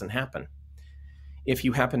 it just doesn't happen. If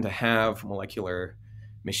you happen to have a molecular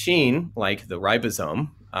machine like the ribosome,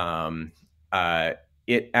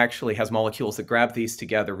 it actually has molecules that grab these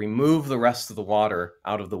together, remove the rest of the water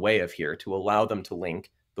out of the way of here to allow them to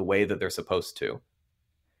link the way that they're supposed to,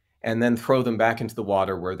 and then throw them back into the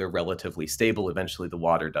water where they're relatively stable. Eventually, the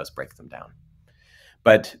water does break them down.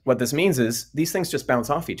 But what this means is these things just bounce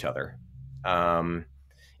off each other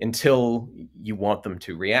until you want them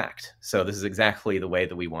to react. So this is exactly the way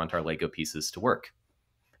that we want our Lego pieces to work.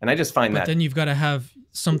 And I just find But that then you've got to have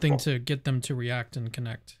something cool. to get them to react and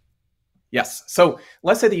connect. Yes. So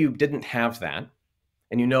let's say that you didn't have that,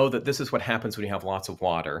 and you know that this is what happens when you have lots of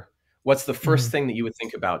water. What's the Hmm. first thing that you would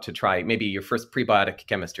think about to try? Maybe your first prebiotic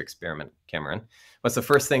chemistry experiment, Cameron. What's the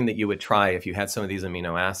first thing that you would try if you had some of these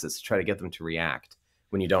amino acids to try to get them to react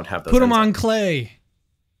when you don't have those Put them enzymes? on clay.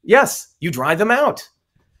 Yes, you dry them out.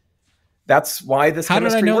 That's why this How did I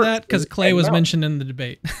chemistry know works. that? Because clay was mentioned in the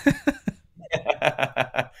debate.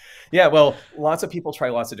 Yeah, well, lots of people try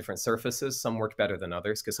lots of different surfaces. Some work better than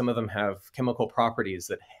others because some of them have chemical properties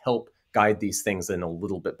that help guide these things in a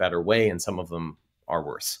little bit better way, and some of them are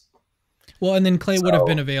worse. Well, and then clay would have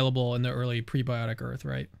been So, available in the early prebiotic Earth,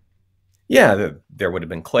 right? yeah, there would have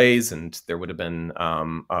been clays, and there would have been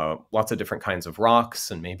lots of different kinds of rocks,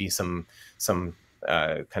 and maybe some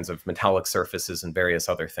kinds of metallic surfaces and various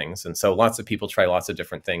other things. And so lots of people try lots of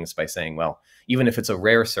different things by saying, well, even if it's a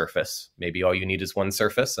rare surface, maybe all you need is one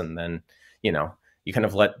surface, and then you kind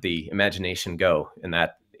of let the imagination go in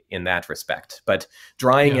that respect. But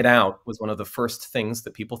drying Yeah. it out was one of the first things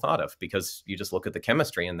that people thought of, because you just look at the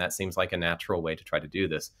chemistry and that seems like a natural way to try to do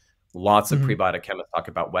this. Lots of Hmm. prebiotic chemists talk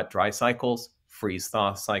about wet dry cycles, freeze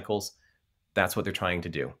thaw cycles. That's what they're trying to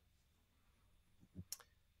do.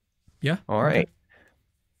 Yeah. All Okay. right.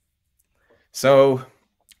 So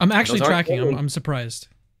I'm actually those aren't tracking. the I'm surprised.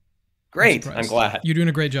 I'm great. I'm surprised. glad. You're doing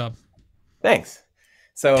a great job. Thanks.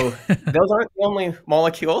 So those aren't the only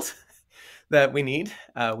molecules that we need.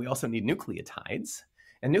 We also need nucleotides.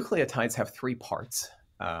 And nucleotides have three parts.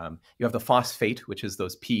 You have the phosphate, which is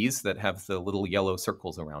those P's that have the little yellow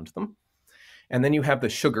circles around them. And then you have the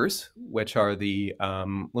sugars, which are the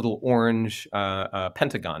little orange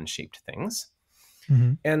pentagon-shaped things.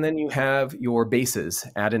 Hmm. And then you have your bases,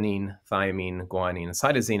 adenine, thymine, guanine, and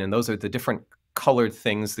cytosine. And those are the different colored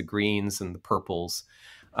things, the greens and the purples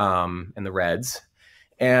and the reds.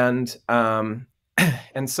 And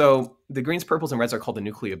and so the greens, purples, and reds are called the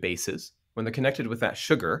nucleobases. When they're connected with that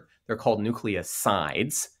sugar, they're called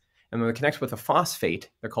nucleosides. And when they're connected with a phosphate,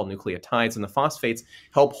 they're called nucleotides. And the phosphates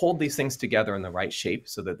help hold these things together in the right shape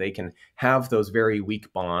so that they can have those very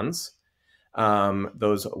weak bonds,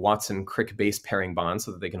 those Watson-Crick base pairing bonds,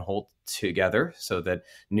 so that they can hold together so that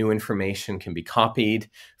new information can be copied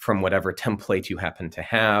from whatever template you happen to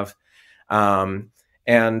have.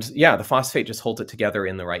 And yeah, the phosphate just holds it together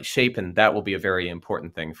in the right shape, and that will be a very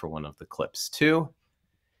important thing for one of the clips too.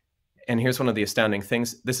 And here's one of the astounding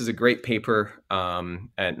things. This is a great paper at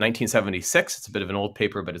 1976. It's a bit of an old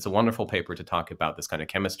paper, but it's a wonderful paper to talk about this kind of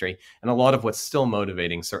chemistry and a lot of what's still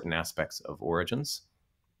motivating certain aspects of origins.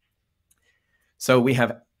 So we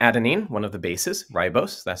have adenine, one of the bases,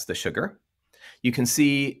 ribose, that's the sugar. You can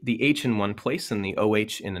see the H in one place and the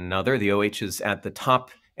OH in another. The OH is at the top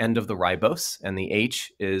end of the ribose, and the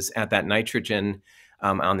H is at that nitrogen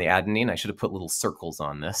on the adenine. I should have put little circles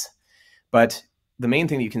on this. But the main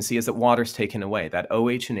thing that you can see is that water's taken away. That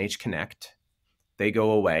OH and H connect, they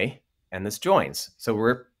go away, and this joins. So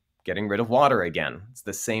we're getting rid of water again. It's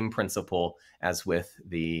the same principle as with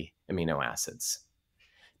the amino acids.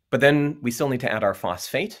 But then we still need to add our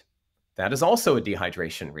phosphate. That is also a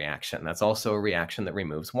dehydration reaction. That's also a reaction that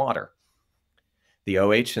removes water. The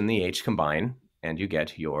OH and the H combine, and you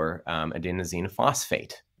get your adenosine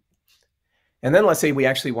phosphate. And then let's say we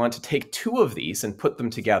actually want to take two of these and put them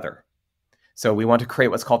together. So we want to create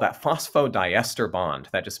what's called that phosphodiester bond.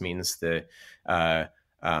 That just means the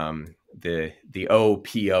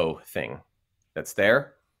OPO thing that's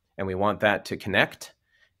there. And we want that to connect.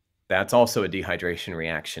 That's also a dehydration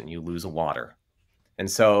reaction. You lose water. And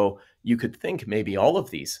so you could think maybe all of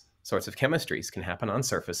these sorts of chemistries can happen on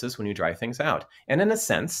surfaces when you dry things out. And in a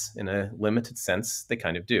sense, in a limited sense, they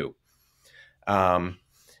kind of do.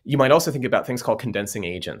 You might also think about things called condensing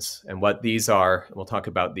agents. And what these are, we'll talk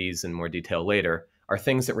about these in more detail later, are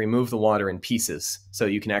things that remove the water in pieces. So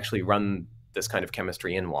you can actually run this kind of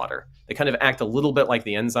chemistry in water. They kind of act a little bit like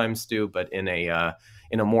the enzymes do, but in a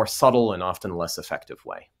more subtle and often less effective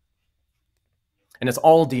way. And it's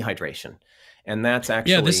all dehydration. And that's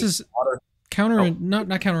actually this is not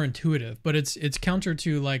counterintuitive, but it's counter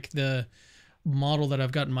to like the model that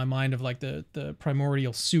I've got in my mind of like the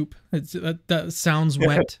primordial soup. That sounds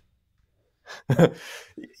wet.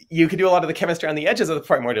 You could do a lot of the chemistry on the edges of the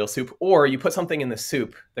primordial soup, or you put something in the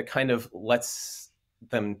soup that kind of lets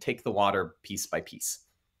them take the water piece by piece.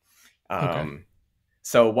 Okay.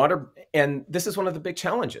 So water, and this is one of the big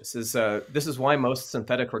challenges, is this is why most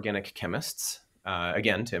synthetic organic chemists,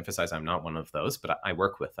 again, to emphasize, I'm not one of those, but I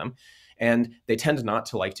work with them. And they tend not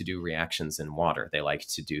to like to do reactions in water. They like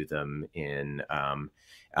to do them in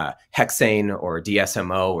hexane or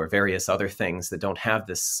DSMO or various other things that don't have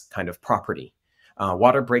this kind of property.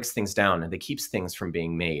 Water breaks things down and it keeps things from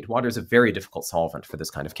being made. Water is a very difficult solvent for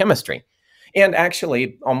this kind of chemistry. And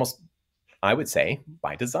actually, almost, I would say,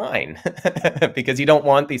 by design, because you don't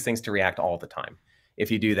want these things to react all the time.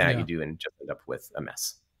 If you do that, you do and just end up with a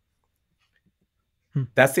mess.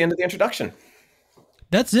 That's the end of the introduction.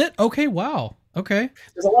 That's it? Okay, wow. Okay.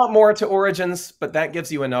 There's a lot more to origins, but that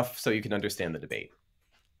gives you enough so you can understand the debate.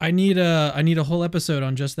 I need a whole episode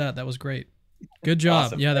on just that. That was great. Good job.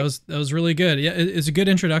 Awesome. Yeah, that was really good. Yeah, it's a good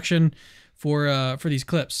introduction for these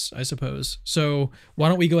clips, I suppose. So why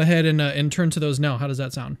don't we go ahead and turn to those now? How does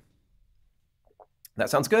that sound? That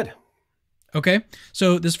sounds good. Okay.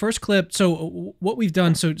 So this first clip, so what we've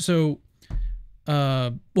done,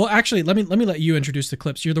 well, actually, let me let you introduce the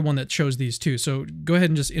clips. You're the one that chose these two. So go ahead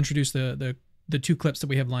and just introduce the two clips that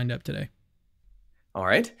we have lined up today. All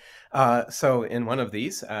right. So in one of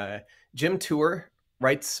these, Jim Tour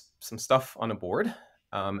writes some stuff on a board,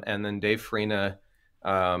 and then Dave Farina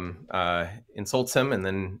insults him, and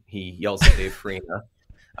then he yells at Dave Farina.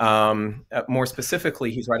 More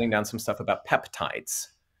specifically, he's writing down some stuff about peptides.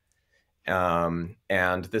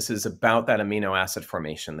 And this is about that amino acid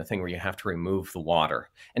formation, the thing where you have to remove the water.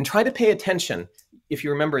 And try to pay attention, if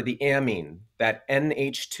you remember the amine, that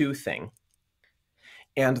NH2 thing,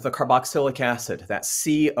 and the carboxylic acid, that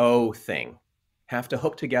CO thing, have to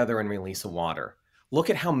hook together and release water. Look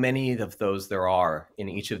at how many of those there are in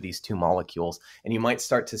each of these two molecules, and you might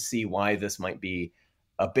start to see why this might be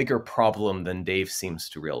a bigger problem than Dave seems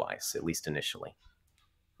to realize, at least initially.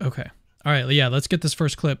 Okay. All right, yeah, let's get this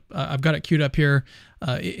first clip. I've got it queued up here.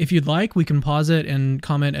 If you'd like, we can pause it and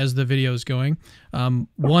comment as the video is going.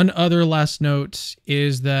 One other last note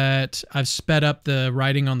is that I've sped up the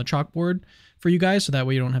writing on the chalkboard for you guys, so that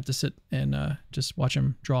way you don't have to sit and just watch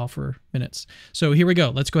them draw for minutes. So here we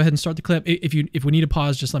go. Let's go ahead and start the clip. If we need a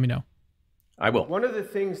pause, just let me know. I will. One of the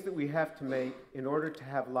things that we have to make in order to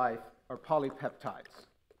have life are polypeptides.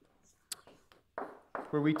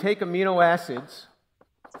 where we take amino acids,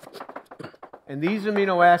 and these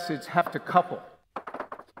amino acids have to couple.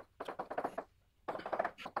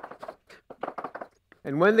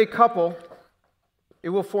 And when they couple, it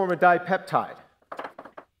will form a dipeptide.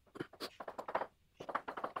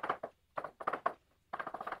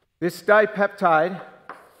 This dipeptide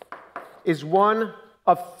is one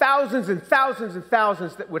of thousands and thousands and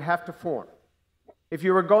thousands that would have to form. If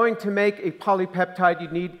you were going to make a polypeptide,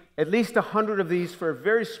 you'd need at least 100 of these for a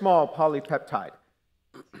very small polypeptide.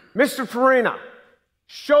 Mr. Farina,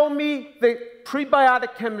 show me the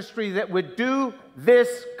prebiotic chemistry that would do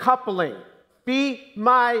this coupling. Be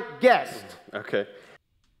my guest. Okay.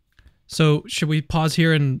 So should we pause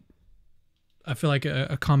here? And I feel like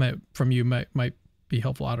a comment from you might be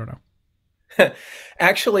helpful. I don't know.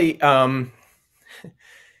 Actually,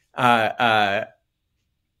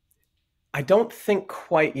 I don't think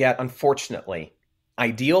quite yet, unfortunately.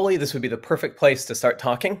 Ideally, this would be the perfect place to start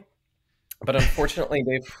talking. But unfortunately,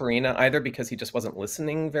 Dave Farina, either because he just wasn't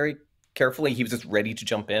listening very carefully, he was just ready to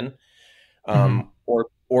jump in,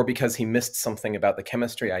 or because he missed something about the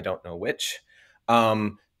chemistry, I don't know which,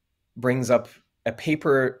 brings up a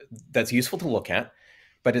paper that's useful to look at,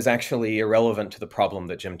 but is actually irrelevant to the problem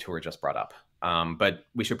that Jim Tour just brought up. But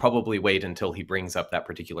we should probably wait until he brings up that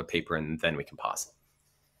particular paper, and then we can pause.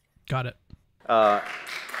 Got it.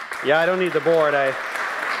 Yeah, I don't need the board.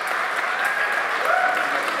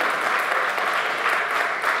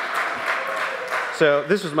 So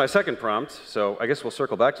this was my second prompt, so I guess we'll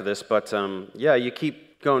circle back to this. But yeah, you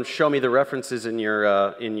keep going, show me the references in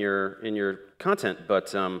your content.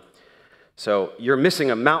 But so you're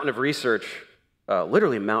missing a mountain of research,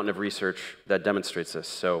 literally a mountain of research that demonstrates this.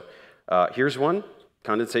 So here's one.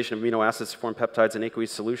 Condensation of amino acids to form peptides in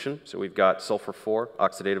aqueous solution. So we've got sulfur-4,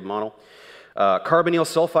 oxidative monool. Carbonyl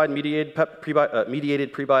sulfide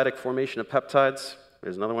mediated prebiotic formation of peptides.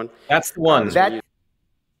 There's another one. That's the one.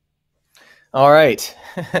 All right.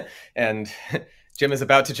 And Jim is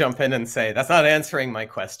about to jump in and say, that's not answering my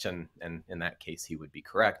question. And in that case, he would be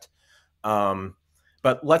correct.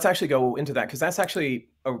 But let's actually go into that, because that's actually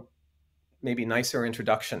a maybe nicer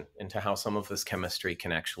introduction into how some of this chemistry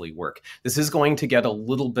can actually work. This is going to get a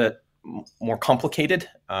little bit more complicated.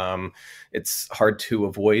 It's hard to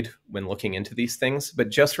avoid when looking into these things, but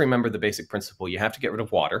just remember the basic principle. You have to get rid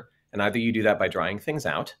of water, and either you do that by drying things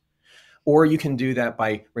out, or you can do that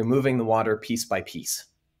by removing the water piece by piece.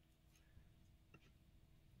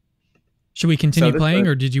 Should we continue playing,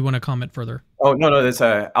 or did you want to comment further? Oh, no,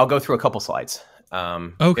 I'll go through a couple slides.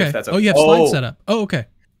 Okay. If that's okay. Oh, you have slides set up. Oh, okay.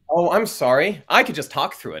 Oh, I'm sorry. I could just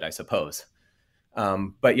talk through it, I suppose.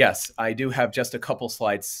 But yes, I do have just a couple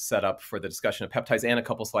slides set up for the discussion of peptides and a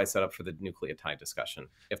couple slides set up for the nucleotide discussion,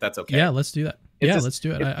 if that's okay. Yeah, let's do that. Let's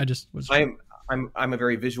do it. I just was. I'm a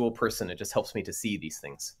very visual person. It just helps me to see these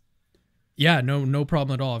things. Yeah, no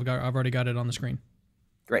problem at all. I've already got it on the screen.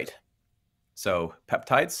 Great. So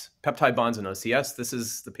peptides, peptide bonds in OCS. This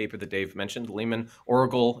is the paper that Dave mentioned. Lehman,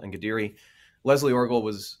 Orgel, and Gadiri. Leslie Orgel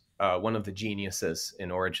was one of the geniuses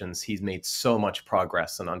in Origins. He's made so much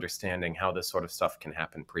progress in understanding how this sort of stuff can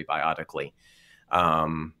happen prebiotically.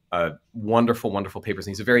 Wonderful, wonderful papers.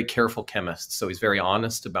 And he's a very careful chemist, so he's very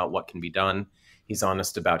honest about what can be done. He's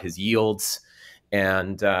honest about his yields.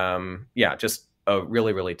 And yeah, just a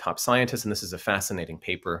really, really top scientist. And this is a fascinating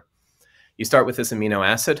paper. You start with this amino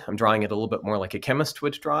acid. I'm drawing it a little bit more like a chemist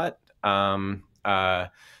would draw it.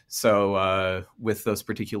 So with those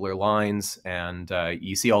particular lines, and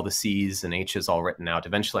you see all the C's and H's all written out.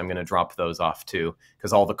 Eventually, I'm going to drop those off too,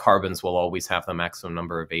 because all the carbons will always have the maximum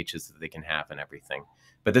number of H's that they can have and everything.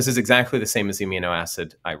 But this is exactly the same as the amino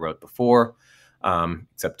acid I wrote before,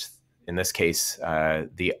 except in this case,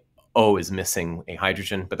 the O is missing a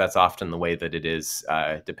hydrogen, but that's often the way that it is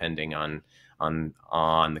depending on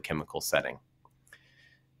the chemical setting.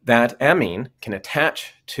 That amine can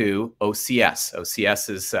attach to OCS. OCS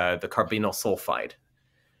is the carbonyl sulfide.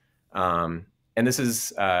 And this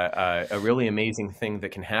is a really amazing thing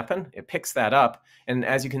that can happen. It picks that up. And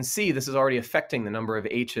as you can see, this is already affecting the number of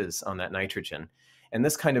H's on that nitrogen. And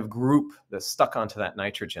this kind of group that's stuck onto that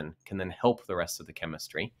nitrogen can then help the rest of the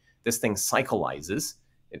chemistry. This thing cyclizes.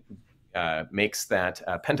 It makes that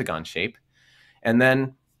pentagon shape. And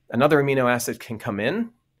then another amino acid can come in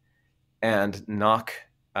and knock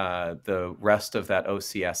the rest of that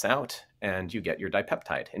OCS out, and you get your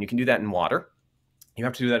dipeptide. And you can do that in water. You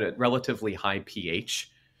have to do that at relatively high pH,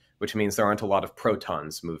 which means there aren't a lot of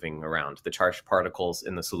protons moving around. The charged particles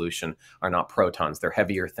in the solution are not protons. They're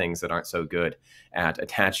heavier things that aren't so good at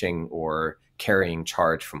attaching or carrying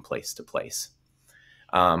charge from place to place.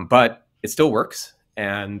 But it still works.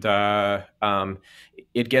 And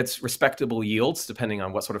it gets respectable yields depending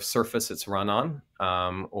on what sort of surface it's run on,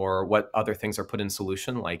 or what other things are put in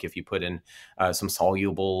solution. Like if you put in some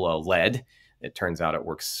soluble lead, it turns out it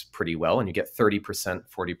works pretty well, and you get 30%,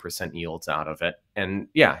 40% yields out of it. And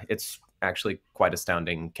yeah, it's actually quite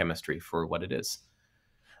astounding chemistry for what it is.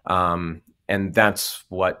 And that's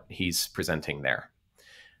what he's presenting there.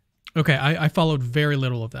 Okay, I followed very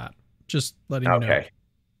little of that. Just letting you know.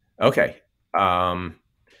 Okay.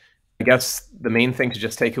 I guess the main thing to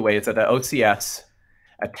just take away is that the OCS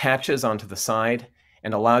attaches onto the side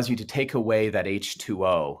and allows you to take away that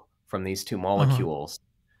H2O from these two molecules,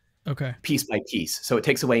 piece by piece. So it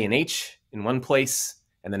takes away an H in one place,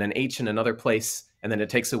 and then an H in another place, and then it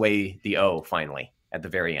takes away the O finally at the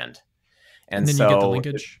very end. And then so, you get the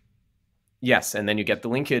linkage? Yes, and then you get the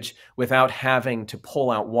linkage without having to pull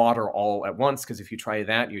out water all at once, because if you try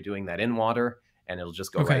that, you're doing that in water, and it'll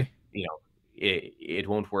just go right, it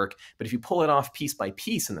won't work. But if you pull it off piece by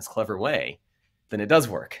piece in this clever way, then it does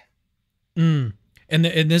work. And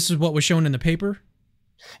this is what was shown in the paper?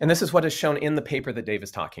 And this is what is shown in the paper that Dave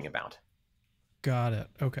is talking about. Got it.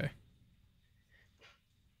 Okay.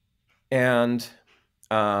 And,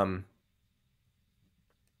 but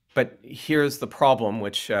here's the problem,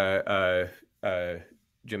 which Jim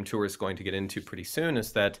Tour is going to get into pretty soon,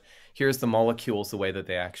 is that here's the molecules, the way that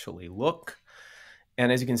they actually look. And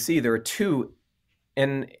as you can see, there are three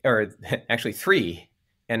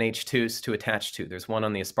NH2s to attach to. There's one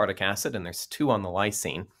on the aspartic acid, and there's two on the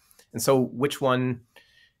lysine. And so which one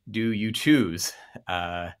do you choose?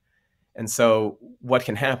 And so what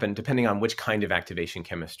can happen, depending on which kind of activation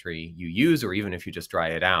chemistry you use, or even if you just dry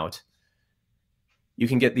it out, you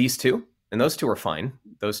can get these two, and those two are fine.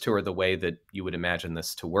 Those two are the way that you would imagine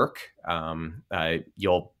this to work.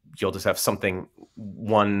 You'll just have something,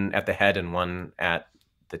 one at the head and one at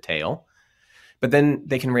the tail. But then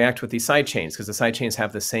they can react with these side chains, because the side chains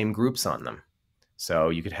have the same groups on them. So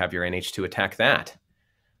you could have your NH2 attack that,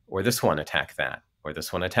 or this one attack that, or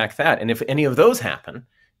this one attack that. And if any of those happen,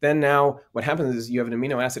 then now what happens is you have an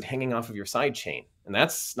amino acid hanging off of your side chain, and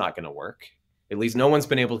that's not going to work. At least no one's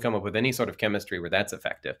been able to come up with any sort of chemistry where that's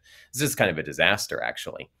effective. This is kind of a disaster,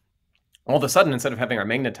 actually. All of a sudden, instead of having our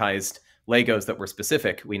magnetized Legos that were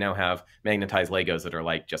specific, we now have magnetized Legos that are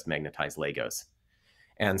like just magnetized Legos.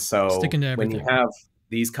 And so when you have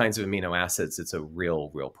these kinds of amino acids, it's a real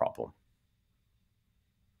problem.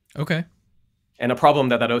 Okay. And a problem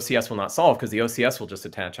that OCS will not solve, because the OCS will just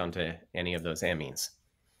attach onto any of those amines.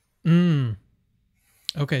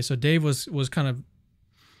 Okay, so Dave was kind of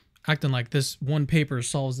acting like this one paper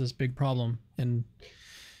solves this big problem, and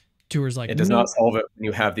Tour's like, it does not solve it when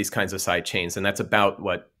you have these kinds of side chains, and that's about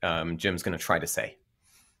what Jim's going to try to say.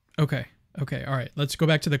 Okay. All right, let's go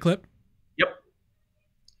back to the clip. Yep.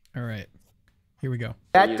 All right, here we go.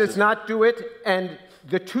 That does not do it, and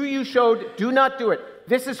the two you showed do not do it.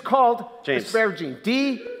 This is called asparagine,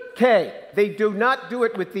 DK. They do not do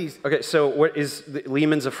it with these. Okay, so what is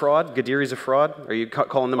Lehman's a fraud? Gadiri's a fraud? Are you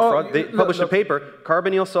calling them fraud? They published a paper,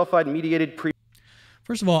 carbonyl sulfide mediated pre.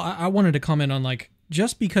 First of all, I wanted to comment on, like,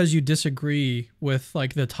 just because you disagree with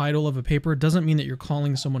like the title of a paper doesn't mean that you're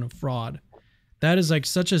calling someone a fraud. That is like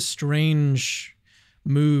such a strange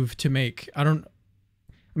move to make. I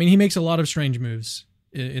mean, he makes a lot of strange moves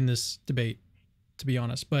in this debate, to be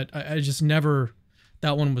honest, but I just never,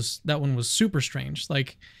 that one was super strange.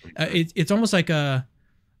 Like it's almost like a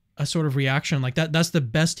sort of reaction like that. That's the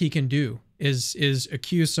best he can do is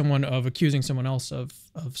accuse someone of accusing someone else of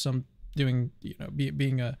some doing,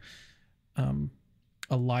 being a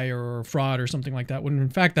liar or a fraud or something like that, when in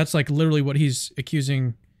fact that's like literally what he's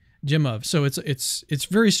accusing Jim of. So it's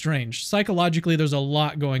very strange. Psychologically, there's a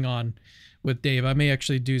lot going on with Dave. I may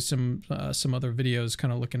actually do some other videos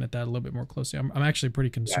kind of looking at that a little bit more closely. I'm actually pretty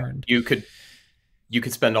concerned. Yeah, you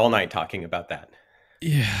could spend all night talking about that.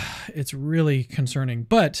 Yeah, it's really concerning.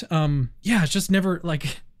 But yeah, it's just never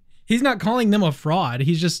like, he's not calling them a fraud.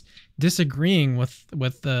 He's just disagreeing with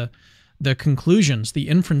the conclusions, the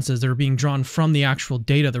inferences that are being drawn from the actual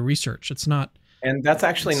data, the research. It's not. And that's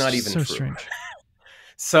actually not even true. Strange.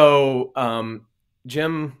 So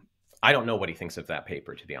Jim, I don't know what he thinks of that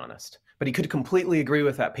paper, to be honest, but he could completely agree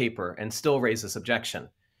with that paper and still raise this objection,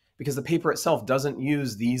 because the paper itself doesn't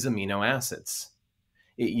use these amino acids.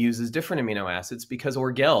 It uses different amino acids because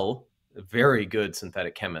Orgel, a very good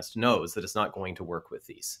synthetic chemist, knows that it's not going to work with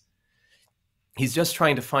these. He's just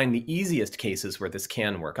trying to find the easiest cases where this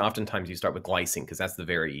can work. Oftentimes you start with glycine because that's the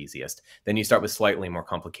very easiest. Then you start with slightly more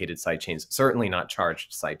complicated side chains, certainly not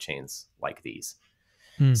charged side chains like these.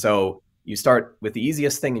 So you start with the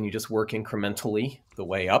easiest thing and you just work incrementally the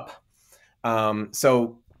way up.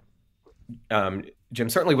 So Jim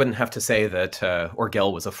certainly wouldn't have to say that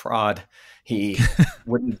Orgel was a fraud. He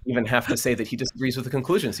wouldn't even have to say that he disagrees with the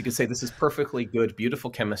conclusions. He could say this is perfectly good, beautiful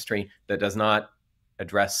chemistry that does not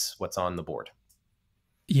address what's on the board.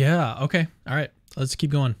 Yeah. Okay. All right. Let's keep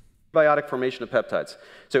going. Biotic formation of peptides.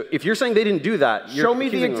 So if you're saying they didn't do that, you're Show me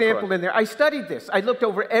the example in there. I studied this. I looked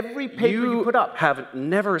over every paper you put up. You have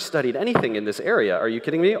never studied anything in this area. Are you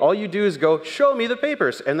kidding me? All you do is go, show me the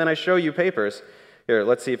papers, and then I show you papers. Here,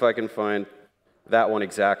 let's see if I can find that one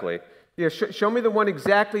exactly. Yeah, show me the one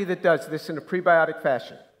exactly that does this in a prebiotic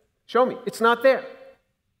fashion. Show me. It's not there.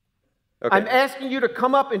 Okay. I'm asking you to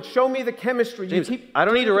come up and show me the chemistry. James, I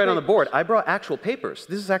don't need to write on the board. I brought actual papers.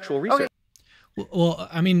 This is actual research. Okay. Well,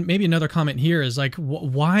 I mean, maybe another comment here is like,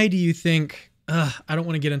 why do you think, I don't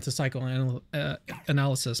want to get into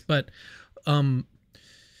psychoanalysis, but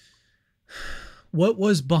what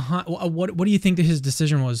was behind, what do you think that his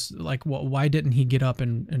decision was? Like, why didn't he get up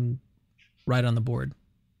and write on the board?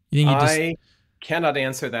 You think I cannot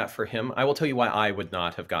answer that for him. I will tell you why I would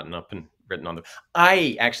not have gotten up and written on the,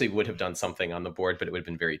 I actually would have done something on the board, but it would have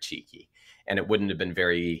been very cheeky and it wouldn't have been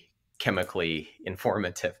very chemically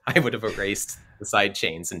informative. I would have erased the side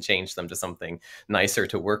chains and changed them to something nicer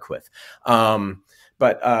to work with.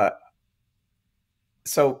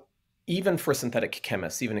 So even for synthetic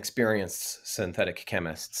chemists, even experienced synthetic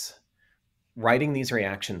chemists, writing these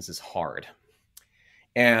reactions is hard.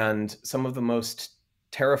 And some of the most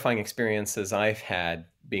terrifying experiences I've had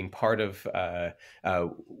being part of,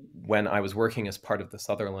 when I was working as part of the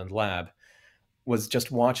Sutherland lab, was just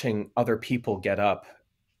watching other people get up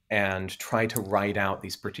and try to write out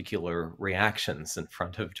these particular reactions in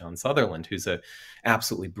front of John Sutherland, who's an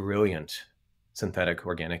absolutely brilliant synthetic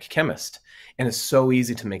organic chemist. And it's so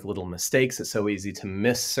easy to make little mistakes. It's so easy to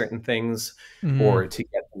miss certain things or to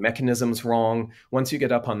get the mechanisms wrong. Once you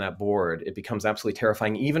get up on that board, it becomes absolutely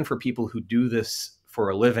terrifying, even for people who do this for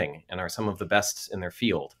a living and are some of the best in their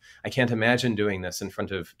field. I can't imagine doing this in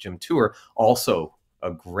front of Jim Tuer, also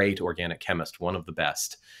a great organic chemist, one of the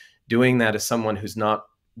best. Doing that as someone who's not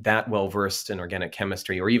that well versed in organic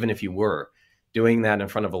chemistry, or even if you were, doing that in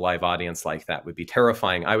front of a live audience like that would be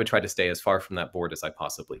terrifying. I would try to stay as far from that board as I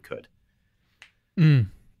possibly could.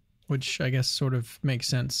 Which I guess sort of makes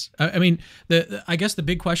sense. I mean, I guess the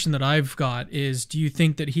big question that I've got is, do you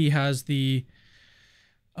think that he has the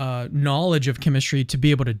knowledge of chemistry to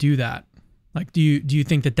be able to do that? Like, do you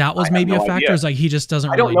think that was maybe a factor? Is like he just doesn't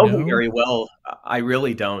really know? I don't know him very well. I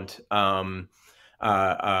really don't.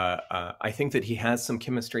 I think that he has some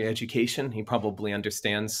chemistry education. He probably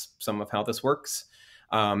understands some of how this works.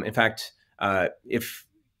 In fact, if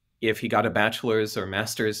he got a bachelor's or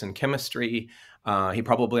master's in chemistry, he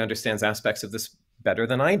probably understands aspects of this better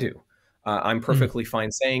than I do. I'm perfectly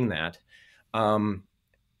fine saying that.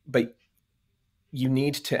 But you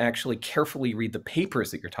need to actually carefully read the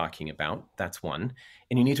papers that you're talking about. That's one.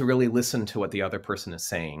 And you need to really listen to what the other person is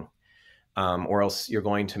saying. Or else you're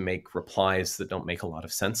going to make replies that don't make a lot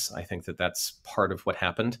of sense. I think that that's part of what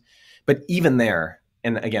happened. But even there,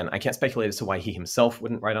 and again, I can't speculate as to why he himself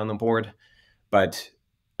wouldn't write on the board, but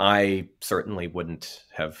I certainly wouldn't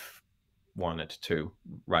have wanted to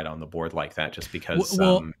write on the board like that, just because it's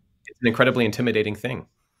an incredibly intimidating thing.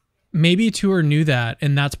 Maybe Tuer knew that,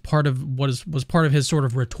 and that's part of what was part of his sort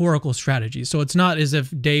of rhetorical strategy. So it's not as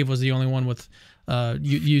if Dave was the only one with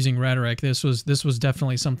using rhetoric. This was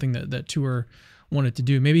definitely something that Tuer wanted to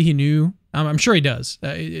do. Maybe he knew. I'm sure he does.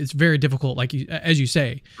 It's very difficult, like as you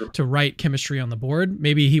say, to write chemistry on the board.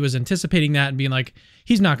 Maybe he was anticipating that and being like,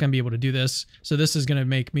 he's not going to be able to do this, so this is going to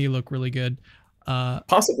make me look really good.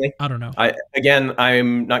 Possibly. I don't know.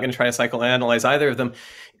 I'm not going to try to psychoanalyze either of them.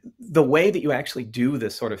 The way that you actually do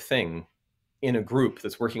this sort of thing in a group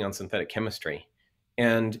that's working on synthetic chemistry,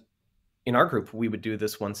 and in our group, we would do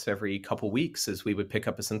this once every couple weeks, is we would pick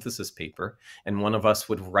up a synthesis paper and one of us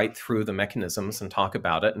would write through the mechanisms and talk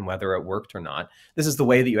about it and whether it worked or not. This is the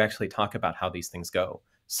way that you actually talk about how these things go.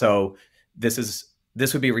 So this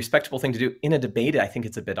would be a respectable thing to do. In a debate, I think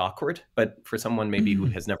it's a bit awkward, but for someone maybe who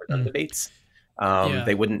has never done debates,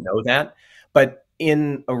 they wouldn't know that. But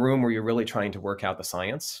in a room where you're really trying to work out the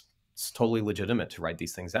science, it's totally legitimate to write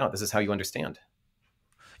these things out. This is how you understand.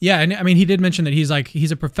 Yeah, and I mean, he did mention that he's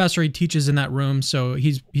a professor. He teaches in that room, so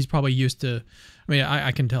he's probably used to. I mean,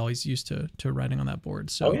 I can tell he's used to writing on that board.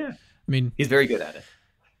 So, I mean, he's very good at it.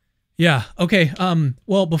 Yeah. Okay.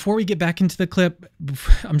 Well, before we get back into the clip,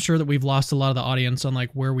 I'm sure that we've lost a lot of the audience on like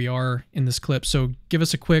where we are in this clip. So, give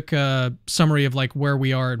us a quick summary of like where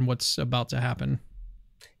we are and what's about to happen.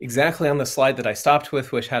 Exactly on the slide that I stopped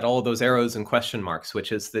with, which had all of those arrows and question marks,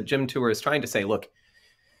 which is that Jim Tuer is trying to say, look,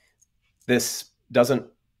 this doesn't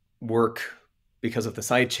work because of the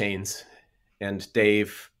side chains. and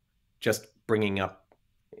Dave just bringing up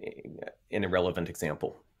an irrelevant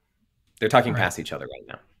example. They're talking past each other right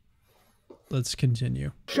now. Let's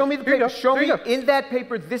continue. Show me the paper. Show me in that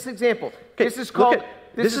paper this example. Okay, this is called.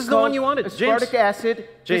 This is the one you wanted, aspartic acid.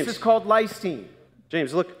 James. This is called lysine.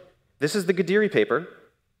 James, look. This is the Gadiri paper.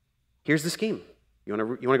 Here's the scheme. You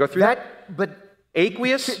want to go through that? But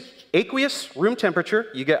aqueous room temperature,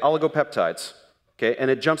 you get oligopeptides. Okay,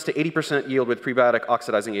 and it jumps to 80% yield with prebiotic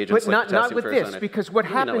oxidizing agents. But not with this, because what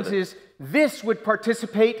happens is this would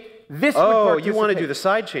participate. This would participate. Oh, participate. you want to do the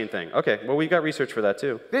side chain thing? Okay, well we've got research for that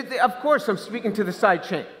too. Of course, I'm speaking to the side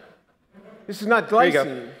chain. This is not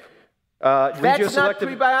glycine. That's not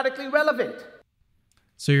prebiotically relevant.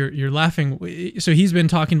 So you're laughing. So he's been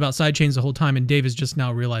talking about side chains the whole time, and Dave is just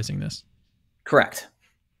now realizing this. Correct.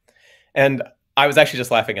 And I was actually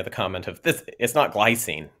just laughing at the comment of this. It's not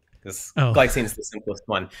glycine, because glycine is the simplest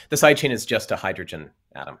one. The side chain is just a hydrogen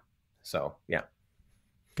atom. So yeah.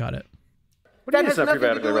 Got it. But that has nothing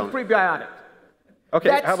to do with prebiotic.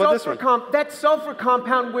 Okay, how about this one? That sulfur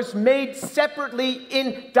compound was made separately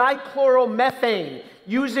in dichloromethane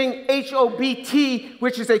using HOBT,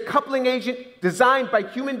 which is a coupling agent designed by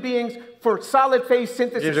human beings for solid phase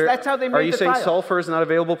synthesis. That's how they made the Are you saying sulfur is not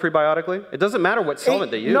available prebiotically? It doesn't matter what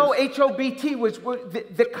solvent they use. No, HOBT was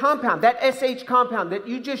the compound, that SH compound that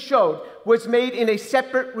you just showed was made in a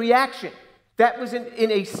separate reaction. That was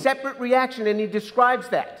in a separate reaction, and he describes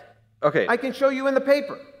that. Okay. I can show you in the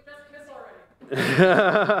paper.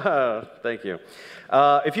 Thank you.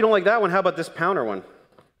 If you don't like that one, how about this Powner one?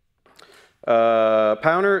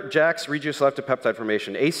 Powner jacks regioselective peptide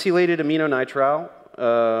formation. Acylated aminonitrile.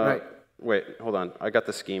 Right. Wait, hold on. I got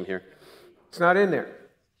the scheme here. It's not in there.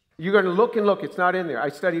 You're going to look and look. It's not in there. I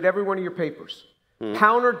studied every one of your papers.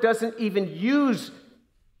 Powner doesn't even use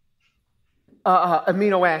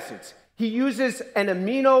amino acids. He uses an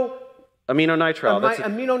aminonitrile. That's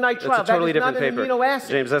a totally different paper. Amino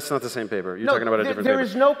acid. James, that's not the same paper. You're talking about a different there paper. There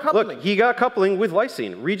is no coupling. Look, he got coupling with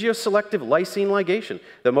lysine, regioselective lysine ligation,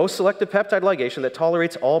 the most selective peptide ligation that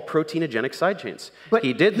tolerates all proteinogenic side chains. But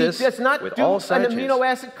he did this does not with do all side an amino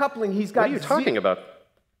acid coupling. He's got. What are you talking about?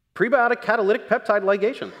 Prebiotic catalytic peptide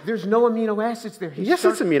ligation. There's no amino acids there. Yes,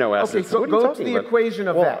 it's amino acids. Okay, so go to the equation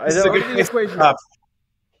of that. This is a good place to stop.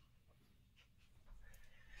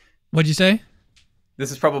 What'd you say?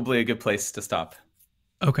 This is probably a good place to stop.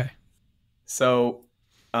 Okay. So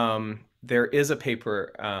there is a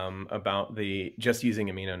paper about just using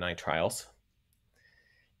aminonitriles.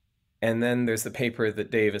 And then there's the paper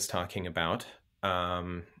that Dave is talking about.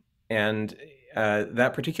 And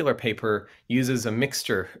that particular paper uses a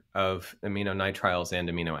mixture of aminonitriles and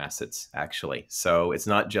amino acids, actually. So it's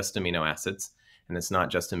not just amino acids, and it's not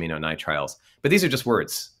just aminonitriles. But these are just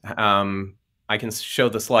words. I can show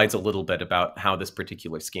the slides a little bit about how this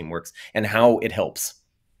particular scheme works and how it helps.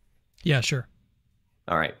 Yeah, sure.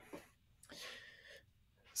 All right.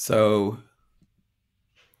 So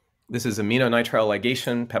this is aminonitrile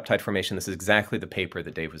ligation, peptide formation. This is exactly the paper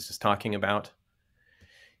that Dave was just talking about.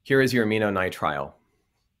 Here is your aminonitrile.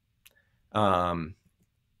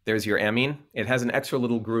 There's your amine. It has an extra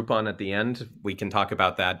little group on at the end. We can talk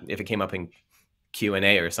about that. If it came up in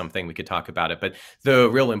Q&A or something, we could talk about it. But the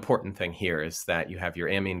real important thing here is that you have your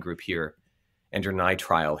amine group here and your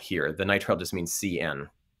nitrile here. The nitrile just means CN.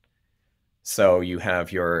 So you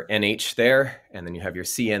have your NH there, and then you have your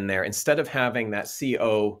CN there. Instead of having that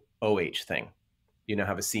COOH thing, you now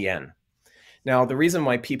have a CN. Now, the reason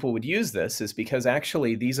why people would use this is because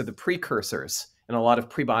actually these are the precursors in a lot of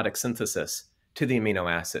prebiotic synthesis to the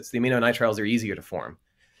amino acids. The aminonitriles are easier to form.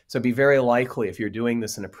 So it'd be very likely if you're doing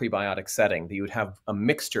this in a prebiotic setting that you would have a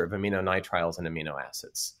mixture of aminonitriles and amino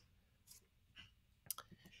acids.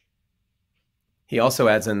 He also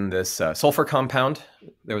adds in this sulfur compound.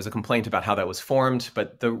 There was a complaint about how that was formed,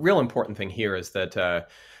 but the real important thing here is that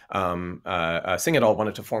Singh et al.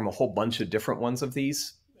 Wanted to form a whole bunch of different ones of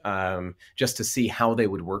these just to see how they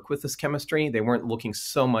would work with this chemistry. They weren't looking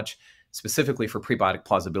so much specifically for prebiotic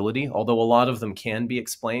plausibility, although a lot of them can be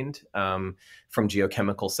explained from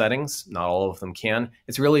geochemical settings. Not all of them can.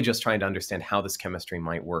 It's really just trying to understand how this chemistry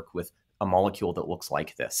might work with a molecule that looks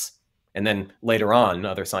like this. And then later on,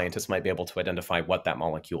 other scientists might be able to identify what that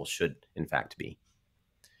molecule should, in fact, be.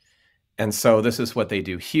 And so this is what they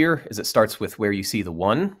do here, is it starts with where you see the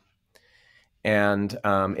 1, and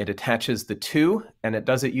it attaches the 2, and it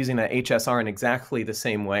does it using that HSR in exactly the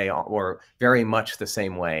same way, or very much the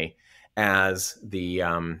same way as the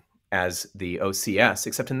OCS,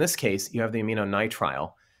 except in this case, you have the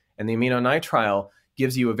aminonitrile. And the aminonitrile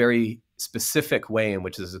gives you a very specific way in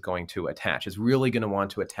which this is going to attach. It's really going to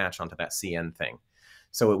want to attach onto that CN thing.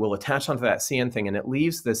 So it will attach onto that CN thing, and it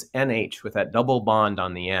leaves this NH with that double bond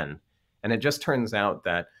on the N. And it just turns out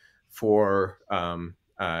that for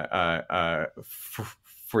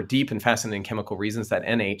deep and fascinating chemical reasons, that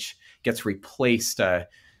NH gets replaced. It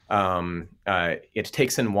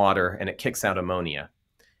takes in water and it kicks out ammonia.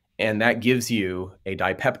 And that gives you a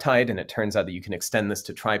dipeptide, and it turns out that you can extend this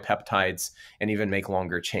to tripeptides and even make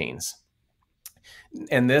longer chains.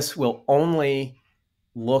 And this will only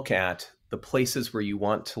look at the places where you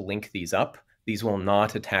want to link these up. These will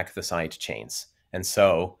not attack the side chains. And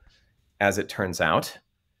so, as it turns out,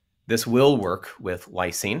 this will work with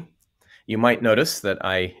lysine. You might notice that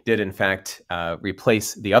I did, in fact,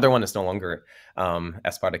 replace the other one. It's no longer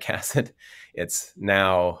aspartic acid. It's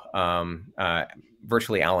now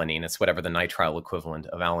virtually alanine. It's whatever the nitrile equivalent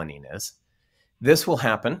of alanine is. This will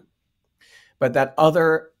happen, but that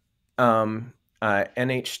other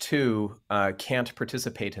NH2 can't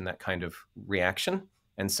participate in that kind of reaction.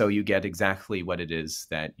 And so you get exactly what it is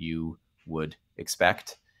that you would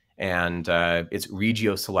expect. And it's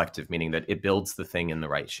regioselective, meaning that it builds the thing in the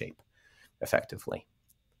right shape effectively.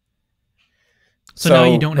 So now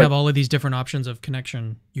you don't have all of these different options of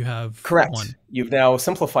connection. You have correct. One. You've now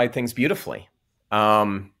simplified things beautifully.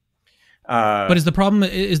 But is the problem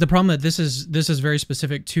that this is very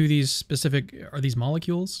specific to these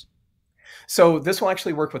molecules? So this will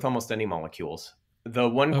actually work with almost any molecules. The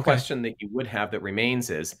one question that you would have that remains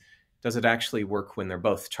is, does it actually work when they're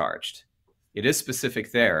both charged? It is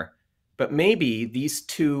specific there, but maybe these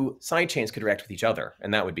two side chains could react with each other,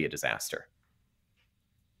 and that would be a disaster.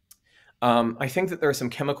 I think that there are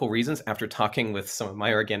some chemical reasons, after talking with some of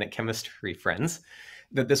my organic chemistry friends,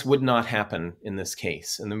 that this would not happen in this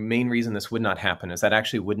case. And the main reason this would not happen is that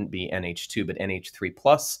actually wouldn't be NH2, but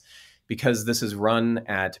NH3+, because this is run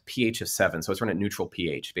at pH of 7. So it's run at neutral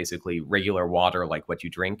pH, basically regular water like what you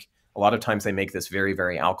drink. A lot of times they make this very,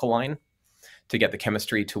 very alkaline to get the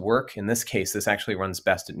chemistry to work. In this case, this actually runs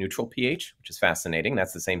best at neutral pH, which is fascinating.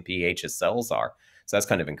 That's the same pH as cells are. So that's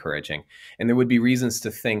kind of encouraging. And there would be reasons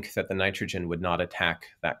to think that the nitrogen would not attack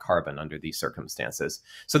that carbon under these circumstances.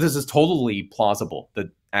 So this is totally plausible that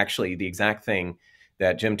actually the exact thing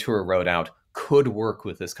that Jim Tour wrote out could work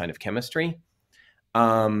with this kind of chemistry.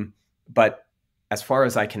 But as far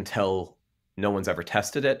as I can tell, no one's ever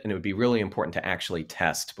tested it. And it would be really important to actually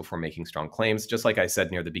test before making strong claims. Just like I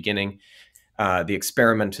said near the beginning, the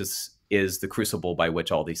experiment is the crucible by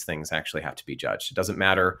which all these things actually have to be judged. It doesn't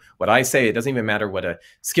matter what I say. It doesn't even matter what a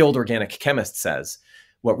skilled organic chemist says.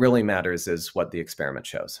 What really matters is what the experiment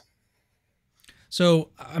shows. So,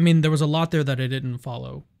 I mean, there was a lot there that I didn't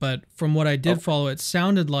follow, but from what I did follow, it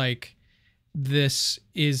sounded like this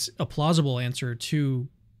is a plausible answer to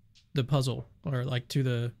the puzzle, or like to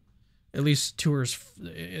the, at least Tour's,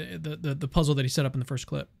 the puzzle that he set up in the first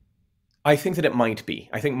clip. I think that it might be.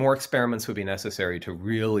 I think more experiments would be necessary to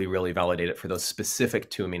really, really validate it for those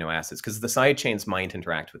specific 2 amino acids, because the side chains might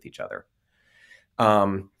interact with each other.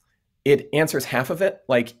 It answers half of it.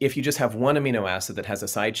 Like if you just have one amino acid that has a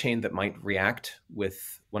side chain that might react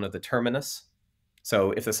with one of the terminus.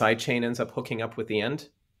 So if the side chain ends up hooking up with the end,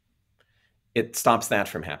 it stops that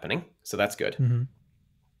from happening. So that's good. Mm-hmm.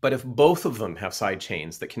 But if both of them have side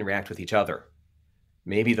chains that can react with each other,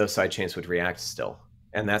 maybe those side chains would react still.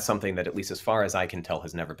 And that's something that, at least as far as I can tell,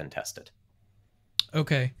 has never been tested.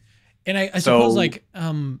 Okay. And I suppose, like,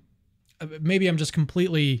 maybe I'm just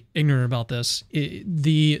completely ignorant about this.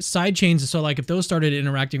 The side chains, so like if those started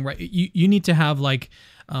interacting, right, you need to have like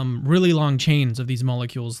really long chains of these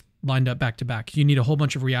molecules lined up back to back. You need a whole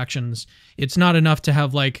bunch of reactions. It's not enough to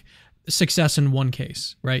have like success in one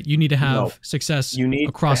case, right? You need to have success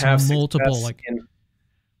across multiple, like in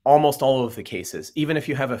almost all of the cases. Even if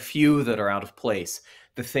you have a few that are out of place,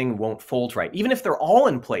 the thing won't fold right. Even if they're all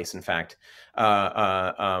in place, in fact,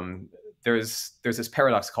 there's this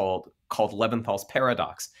paradox called Leventhal's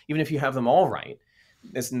paradox. Even if you have them all right,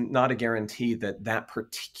 it's not a guarantee that that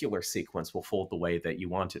particular sequence will fold the way that you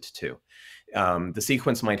want it to. The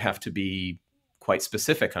sequence might have to be quite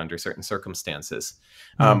specific under certain circumstances.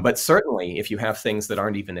 But certainly if you have things that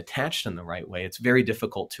aren't even attached in the right way, it's very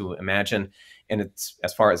difficult to imagine. And it's,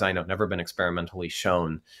 as far as I know, never been experimentally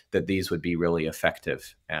shown that these would be really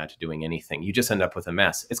effective at doing anything. You just end up with a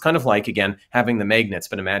mess. It's kind of like, again, having the magnets,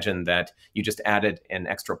 but imagine that you just added an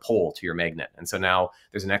extra pole to your magnet. And so now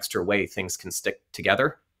there's an extra way things can stick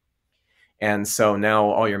together. And so now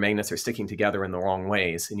all your magnets are sticking together in the wrong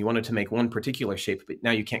ways. And you wanted to make one particular shape, but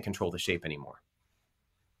now you can't control the shape anymore.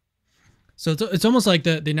 So it's almost like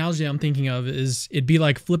the analogy I'm thinking of is it'd be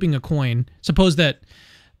like flipping a coin. Suppose that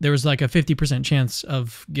there was like a 50% chance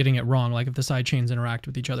of getting it wrong. Like if the side chains interact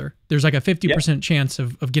with each other, there's like a 50% chance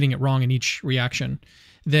of getting it wrong in each reaction.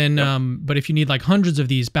 Then, but if you need like hundreds of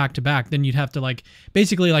these back to back, then you'd have to like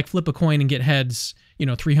basically like flip a coin and get heads,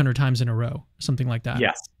 300 times in a row, something like that.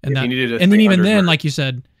 Yes. And then even then, like you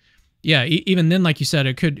said, even then, like you said,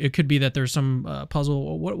 it could be that there's some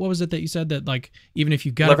puzzle. What was it that you said that like even if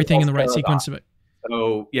you got everything in the right sequence of it?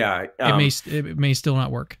 So yeah, it may still not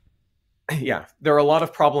work. Yeah, there are a lot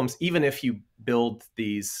of problems. Even if you build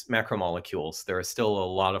these macromolecules, there are still a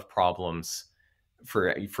lot of problems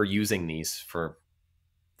for using these for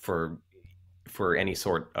any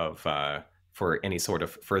sort of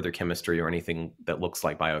further chemistry or anything that looks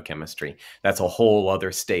like biochemistry. That's a whole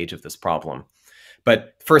other stage of this problem.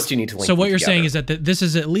 But first, you need to link. So what you're saying is that this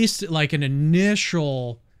is at least like an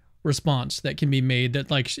initial response that can be made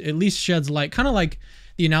that like at least sheds light, kind of like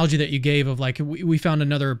the analogy that you gave of like we found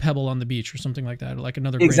another pebble on the beach or something like that, or like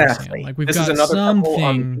another grain of sand. Like we've got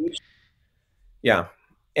something. Yeah,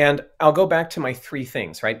 and I'll go back to my three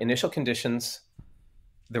things, right? Initial conditions,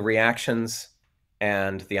 the reactions,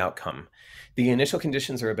 and the outcome. The initial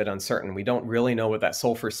conditions are a bit uncertain. We don't really know what that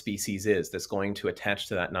sulfur species is that's going to attach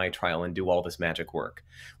to that nitrile and do all this magic work.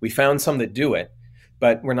 We found some that do it,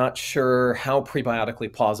 but we're not sure how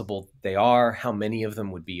prebiotically plausible they are, how many of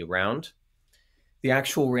them would be around. The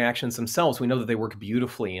actual reactions themselves, we know that they work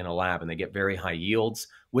beautifully in a lab and they get very high yields.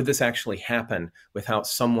 Would this actually happen without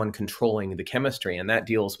someone controlling the chemistry? And that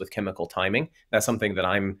deals with chemical timing. That's something that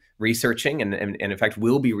I'm researching and in fact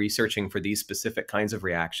will be researching for these specific kinds of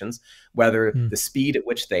reactions, whether the speed at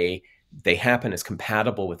which they happen is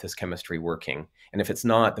compatible with this chemistry working. And if it's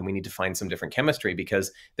not, then we need to find some different chemistry,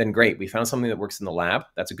 because then great, we found something that works in the lab.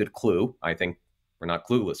 That's a good clue. I think we're not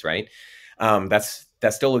clueless, right?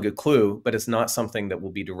 That's still a good clue, but it's not something that will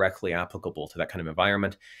be directly applicable to that kind of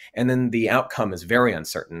environment. And then the outcome is very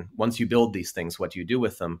uncertain. Once you build these things, what do you do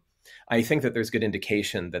with them? I think that there's good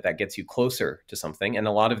indication that that gets you closer to something. And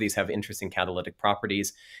a lot of these have interesting catalytic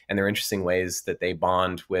properties, and there are interesting ways that they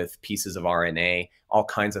bond with pieces of RNA, all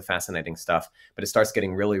kinds of fascinating stuff. But it starts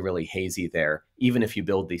getting really, really hazy there. Even if you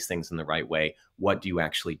build these things in the right way, what do you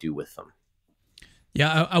actually do with them?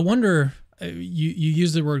 Yeah, I wonder... You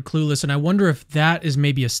use the word clueless, and I wonder if that is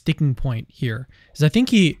maybe a sticking point here. Because I think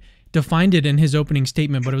he defined it in his opening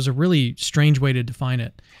statement, but it was a really strange way to define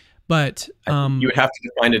it. But you would have to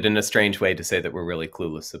define it in a strange way to say that we're really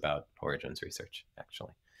clueless about origins research, actually.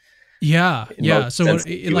 Yeah, yeah. So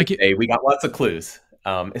like we got lots of clues.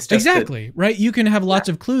 It's just exactly right. You can have lots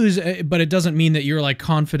of clues, but it doesn't mean that you're like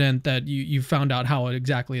confident that you found out how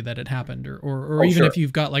exactly that it happened, or even if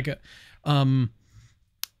you've got like a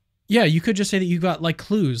yeah, you could just say that you got like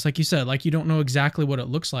clues, like you said, like you don't know exactly what it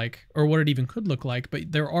looks like or what it even could look like, but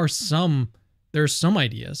there's some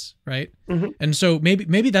ideas, right? And so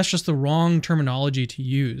maybe that's just the wrong terminology to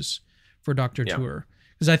use for Dr. Tuer,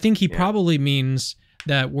 because I think he probably means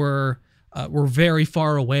that we're very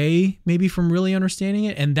far away, maybe from really understanding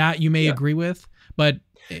it, and that you may agree with, but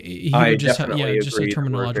he would just just say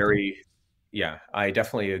terminology. I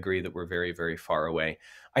definitely agree that we're very, very far away.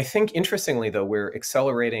 I think, interestingly, though, we're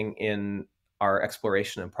accelerating in our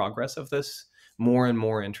exploration and progress of this. More and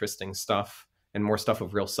more interesting stuff and more stuff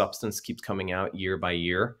of real substance keeps coming out year by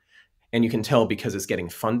year. And you can tell because it's getting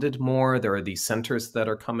funded more. There are these centers that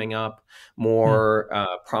are coming up. More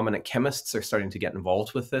prominent chemists are starting to get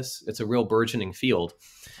involved with this. It's a real burgeoning field.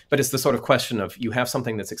 But it's the sort of question of you have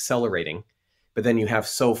something that's accelerating, but then you have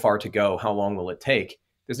so far to go. How long will it take?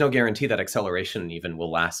 There's no guarantee that acceleration even will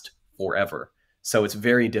last forever. So it's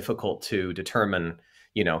very difficult to determine,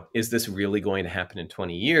 is this really going to happen in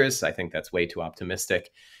 20 years? I think that's way too optimistic.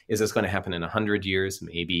 Is this going to happen in 100 years?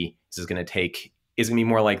 Maybe. Is it going to be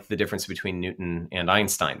more like the difference between Newton and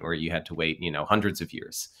Einstein, where you had to wait, hundreds of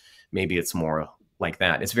years? Maybe it's more like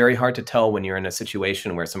that. It's very hard to tell when you're in a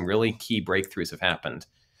situation where some really key breakthroughs have happened.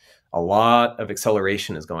 A lot of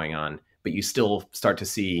acceleration is going on, but you still start to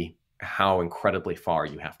see how incredibly far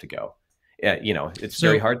you have to go. It's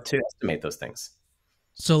very hard to estimate those things.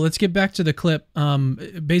 So let's get back to the clip.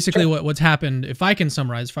 Basically, what's happened, if I can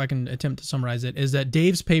attempt to summarize it, is that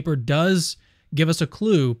Dave's paper does give us a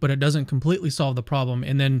clue, but it doesn't completely solve the problem.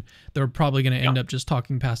 And then they're probably going to end up just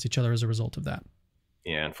talking past each other as a result of that.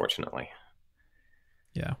 Yeah, unfortunately.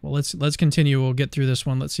 Yeah, well, let's continue. We'll get through this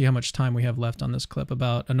one. Let's see how much time we have left on this clip.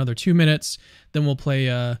 About another 2 minutes. Then we'll play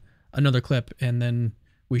another clip, and then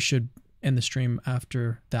we should end the stream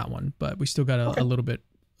after that one. But we still got a little bit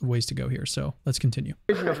ways to go here. So let's continue.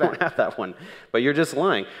 I don't have that one, but you're just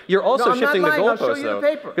lying. You're also shifting the goalposts, though.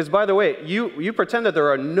 Because by the way, you pretend that there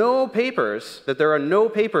are no papers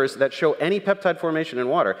that show any peptide formation in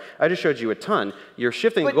water. I just showed you a ton. You're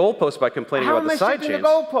shifting the goalposts by complaining about the side chains. How am I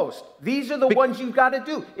shifting the goalpost? These are the ones you've got to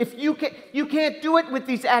do. If you can't do it with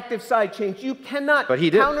these active side chains. You cannot. But he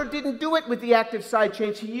did. Counter didn't do it with the active side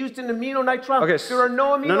chains. He used an aminonitrile. Okay, there are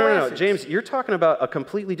no amino acids. No, James, you're talking about a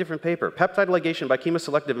completely different paper. Peptide ligation by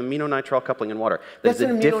chemoselective aminonitrile coupling in water. That's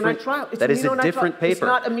an aminonitrile. That is a different paper. It's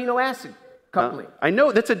not amino acid coupling. I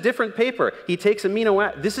know, that's a different paper. He takes amino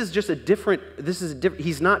acid. This is just a different,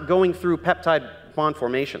 he's not going through peptide bond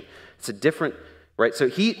formation. It's a different, right? So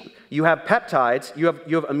you have peptides, you have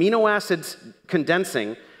amino acids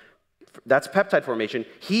condensing. That's peptide formation.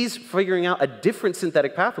 He's figuring out a different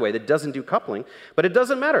synthetic pathway that doesn't do coupling, but it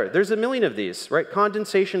doesn't matter. There's a million of these, right?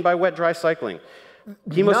 Condensation by wet-dry cycling.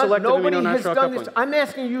 Chemoselective aminonitrile coupling. I'm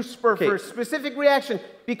asking you, Spur, for a specific reaction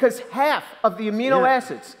because half of the amino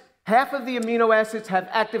acids have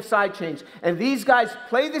active side chains. And these guys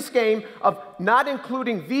play this game of not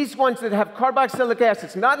including these ones that have carboxylic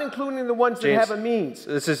acids, not including the ones that have amines.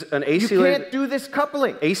 This is an acylated... You can't do this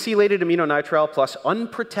coupling. Acylated aminonitrile plus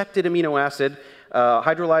unprotected amino acid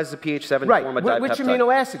hydrolyzes the pH 7 to form a dipeptide. Which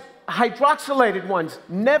amino acid? Hydroxylated ones.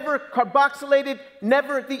 Never carboxylated,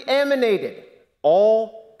 never the aminated.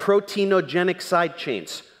 All proteinogenic side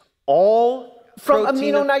chains. All from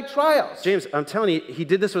aminonitriles. James, I'm telling you, he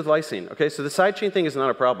did this with lysine, okay? So the side chain thing is not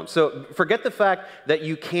a problem. So forget the fact that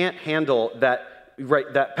you can't handle that, right,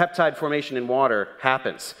 that peptide formation in water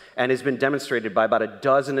happens and has been demonstrated by about a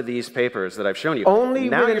dozen of these papers that I've shown you. Only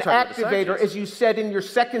with an activator, as you said in your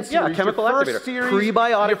second series. Yeah, chemical activator.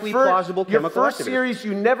 Prebiotically plausible chemical activator. Your first series,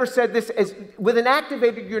 you never said this. With an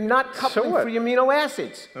activator, you're not coupling for your amino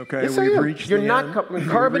acids. Okay, yes, we've reached the end. You're not coupling.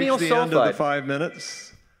 Carbonyl sulfide. End of the 5 minutes.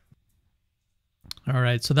 All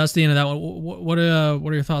right, so that's the end of that one. What are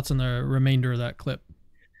your thoughts on the remainder of that clip?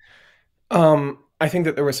 I think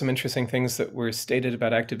that there were some interesting things that were stated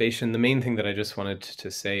about activation. The main thing that I just wanted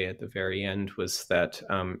to say at the very end was that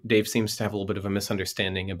Dave seems to have a little bit of a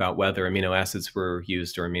misunderstanding about whether amino acids were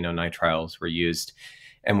used or aminonitriles were used.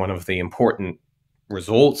 And one of the important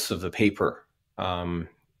results of the paper,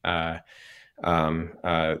 the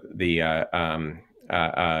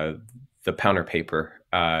Pounder paper,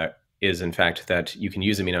 is in fact that you can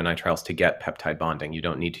use aminonitriles to get peptide bonding. You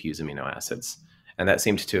don't need to use amino acids. And that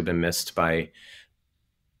seemed to have been missed by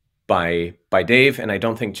Dave, and I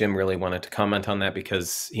don't think Jim really wanted to comment on that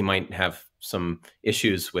because he might have some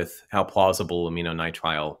issues with how plausible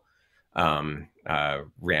aminonitrile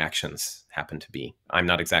reactions happen to be. I'm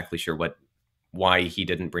not exactly sure why he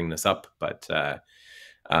didn't bring this up, but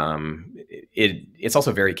it's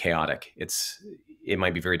also very chaotic. It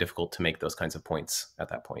might be very difficult to make those kinds of points at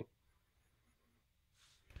that point.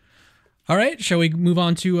 All right, shall we move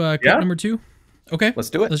on to clip number 2? Okay, let's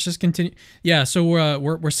do it. Let's just continue. Yeah, so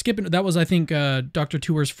we're skipping. That was, I think, Dr.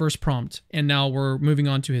 Tuer's first prompt, and now we're moving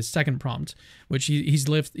on to his second prompt, which he's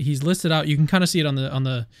listed out. You can kind of see it on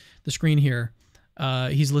the screen here.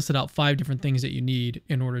 He's listed out 5 different things that you need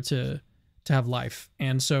in order to have life,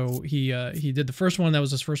 and so he did the first one. That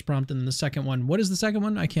was his first prompt, and then the second one. What is the second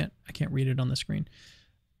one? I can't read it on the screen.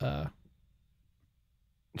 It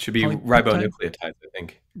should be ribonucleotides, I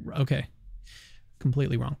think. Okay,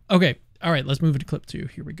 completely wrong. Okay. All right, let's move into clip 2.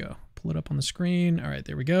 Here we go. Pull it up on the screen. All right,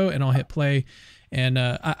 there we go. And I'll hit play. And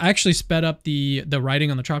I actually sped up the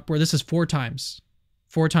writing on the chalkboard. This is 4 times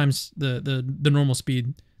the normal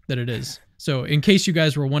speed that it is. So in case you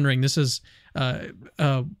guys were wondering, this is what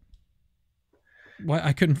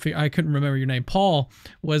I couldn't remember your name. Paul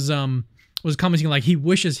was commenting like he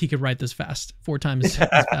wishes he could write this fast, 4 times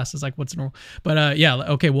as fast as like what's normal. But yeah,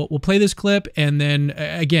 okay, we'll play this clip, and then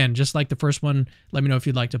again, just like the first one, let me know if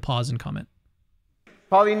you'd like to pause and comment.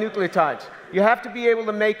 Polynucleotides. You have to be able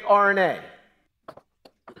to make RNA.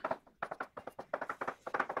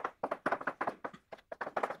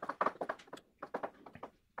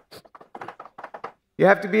 You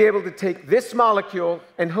have to be able to take this molecule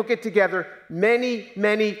and hook it together many,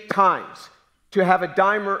 many times to have a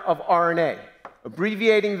dimer of RNA,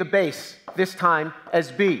 abbreviating the base, this time as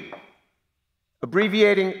B,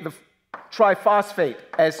 abbreviating the triphosphate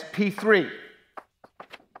as P3.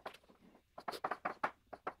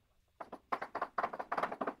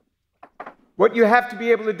 What you have to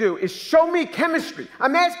be able to do is show me chemistry.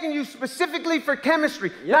 I'm asking you specifically for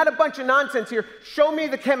chemistry, not a bunch of nonsense here. Show me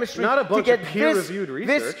the chemistry not a bunch to get of peer-reviewed research.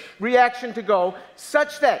 This reaction to go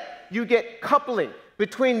such that you get coupling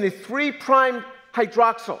between the 3'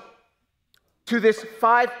 hydroxyl to this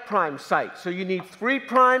 5' site. So you need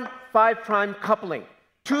 3', 5' coupling.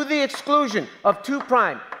 to the exclusion of 2',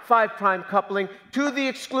 5' coupling, to the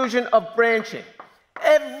exclusion of branching.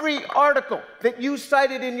 Every article that you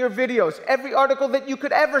cited in your videos, every article that you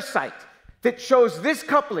could ever cite that shows this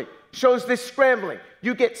coupling, shows this scrambling,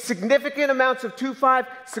 you get significant amounts of 2',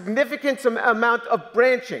 significant amount of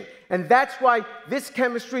branching. And that's why this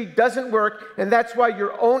chemistry doesn't work, and that's why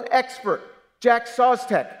your own expert, Jack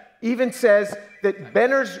Sostek, even says that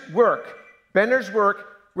Benner's work,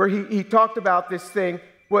 where he talked about this thing,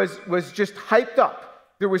 was just hyped up.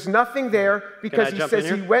 There was nothing there because he says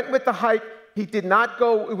he went with the hype. He did not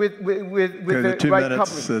go with the right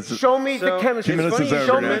coupling. Show me the chemistry.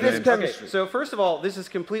 Show me this chemistry. Okay, so first of all, this is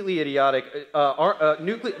completely idiotic.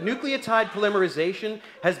 Nucleotide polymerization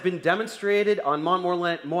has been demonstrated on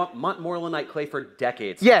Montmorillonite clay for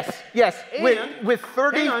decades. Yes, with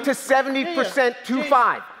 30 to 70%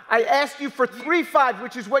 2'. I asked you for 3',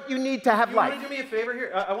 which is what you need to have life. You want to do me a favor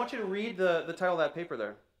here? I want you to read the title of that paper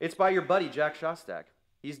there. It's by your buddy, Jack Sostek.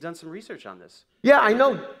 He's done some research on this. Yeah, I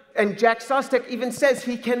know. And Jack Sostek even says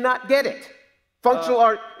he cannot get it. Functional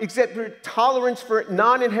art, except for tolerance for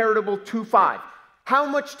non-inheritable 2'. How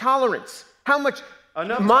much tolerance? How much?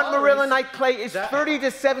 Montmorillonite clay is 30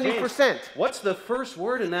 to 70%. James, what's the first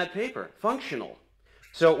word in that paper? Functional.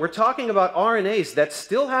 So we're talking about RNAs that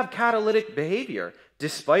still have catalytic behavior,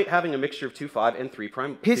 despite having a mixture of 2', and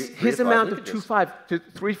 3'. His amount of 2', to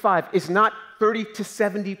 3', is not 30 to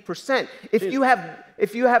 70%. If you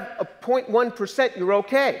have a 0.1%, you're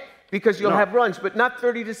okay because you'll have runs, but not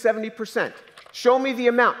 30 to 70%. Show me the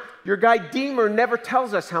amount. Your guy Deemer never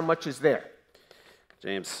tells us how much is there.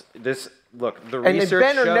 James, look, the and research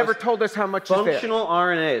Benner shows never told us how much is there. Functional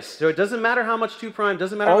RNAs. So it doesn't matter how much 2',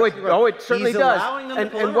 doesn't matter how much 3'. Oh, it certainly does.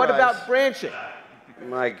 And what about branching?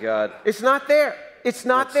 My God. It's not there. It's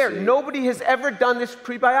not there. Nobody has ever done this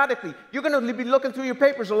prebiotically. You're going to be looking through your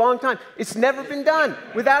papers a long time. It's never been done.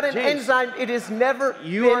 Without an enzyme, it has never been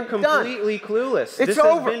done. You are completely clueless. It's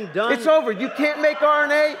over. It's over. You can't make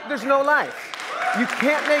RNA. There's no life. You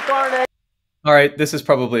can't make RNA. All right, this is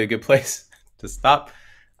probably a good place to stop.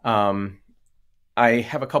 I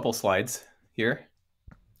have a couple slides here.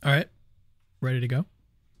 All right, ready to go.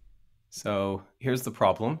 So here's the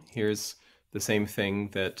problem. Here's the same thing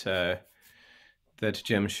that that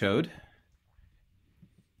Jim showed.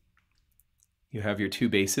 You have your 2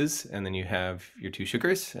 bases, and then you have your 2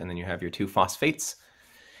 sugars, and then you have your 2 phosphates,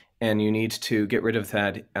 and you need to get rid of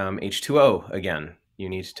that H2O again. You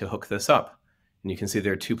need to hook this up, and you can see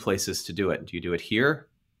there are 2 places to do it. Do you do it here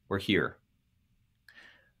or here?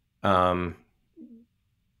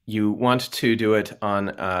 You want to do it on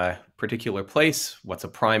a particular place. What's a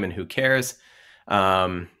prime and who cares?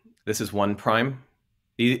 This is 1'.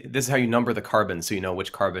 This is how you number the carbon, so you know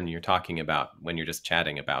which carbon you're talking about when you're just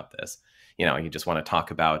chatting about this. You know, you just want to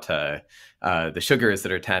talk about the sugars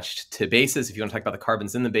that are attached to bases. If you want to talk about the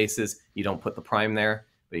carbons in the bases, you don't put the prime there.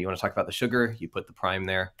 But you want to talk about the sugar, you put the prime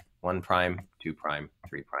there. 1', 2', 3',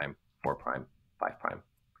 4', 5'.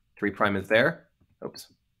 3' is there. Oops.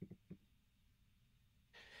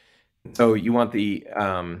 So you want the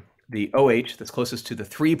OH that's closest to the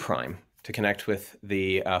 3' to connect with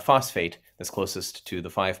the phosphate that's closest to the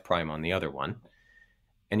 5' on the other one.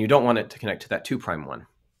 And you don't want it to connect to that 2' one.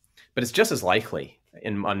 But it's just as likely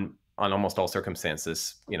on almost all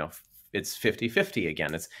circumstances, you know, it's 50-50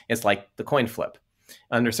 again. It's like the coin flip.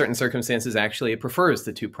 Under certain circumstances, actually, it prefers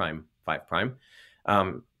the 2', 5'.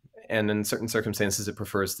 And in certain circumstances, it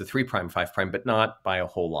prefers the 3', 5', but not by a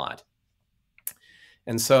whole lot.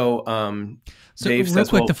 And so, Dave real says,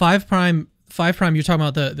 quick, well, the 5', you're talking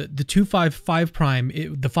about the 2',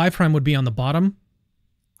 5', the 5' would be on the bottom.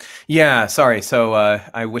 Yeah, sorry. So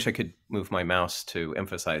I wish I could move my mouse to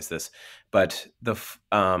emphasize this, but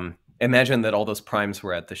imagine that all those primes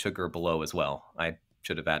were at the sugar below as well. I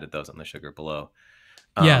should have added those on the sugar below.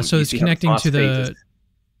 Yeah, so it's connecting to the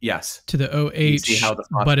to the OH,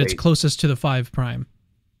 but it's closest to the 5'.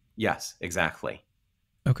 Yes, exactly.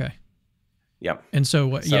 Okay. Yep. And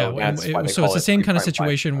so it's the same kind of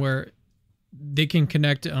situation where they can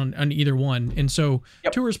connect on either one. And so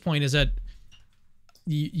Tour's point is that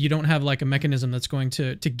you don't have like a mechanism that's going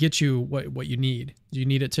to get you what you need. You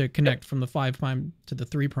need it to connect from the 5' to the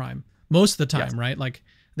 3' most of the time, right? Like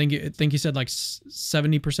I think you said like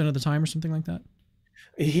 70% of the time or something like that.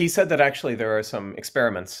 He said that actually there are some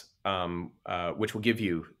experiments which will give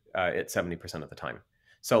you it 70% of the time.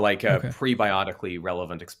 So like prebiotically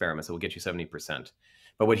relevant experiments that will get you 70%.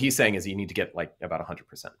 But what he's saying is you need to get like about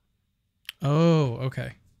 100%. Oh,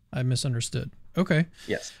 okay. I misunderstood. Okay.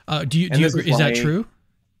 Yes. Do you agree? Is that true?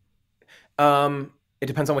 It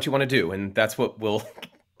depends on what you want to do, and that's what we'll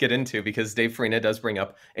get into because Dave Farina does bring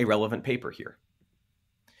up a relevant paper here.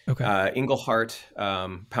 Okay. Engelhart,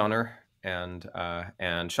 Pauner, and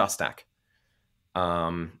Shostak.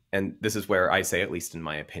 And this is where I say, at least in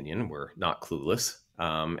my opinion, we're not clueless.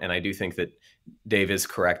 And I do think that Dave is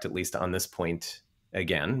correct, at least on this point.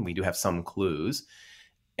 Again, we do have some clues.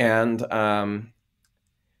 And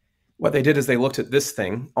what they did is they looked at this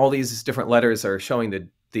thing. All these different letters are showing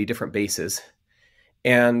the different bases.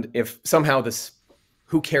 And if somehow this,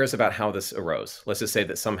 who cares about how this arose? Let's just say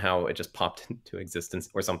that somehow it just popped into existence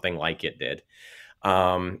or something like it did.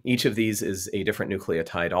 Each of these is a different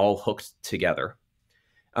nucleotide all hooked together.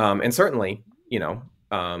 And certainly,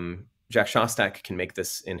 Jack Shostak can make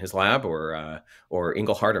this in his lab, or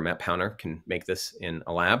Engelhart or Matt Pauner can make this in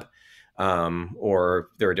a lab. Or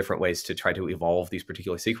there are different ways to try to evolve these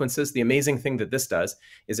particular sequences. The amazing thing that this does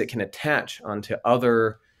is it can attach onto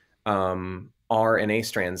other RNA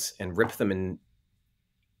strands and rip them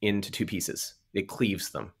into two pieces. It cleaves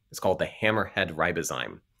them. It's called the hammerhead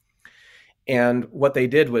ribozyme. And what they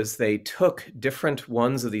did was they took different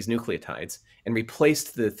ones of these nucleotides and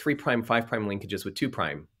replaced the 3' 5' linkages with 2'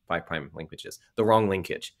 5' linkages, the wrong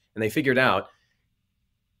linkage. And they figured out,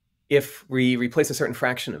 if we replace a certain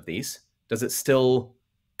fraction of these, does it still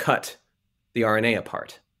cut the RNA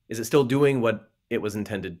apart? Is it still doing what it was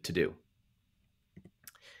intended to do?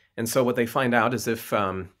 And so what they find out is if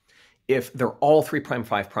they're all 3'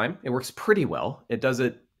 5', it works pretty well. It does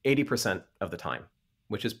it 80% of the time,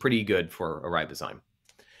 which is pretty good for a ribozyme.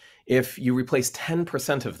 If you replace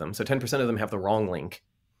 10% of them, so 10% of them have the wrong link,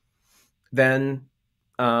 then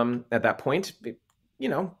at that point,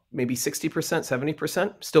 maybe 60%,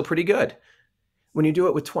 70%, still pretty good. When you do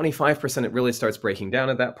it with 25%, it really starts breaking down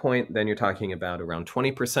at that point. Then you're talking about around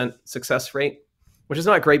 20% success rate, which is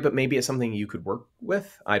not great, but maybe it's something you could work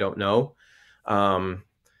with. I don't know. Once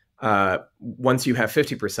you have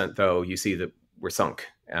 50%, though, you see that we're sunk.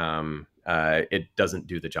 It doesn't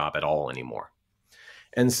do the job at all anymore.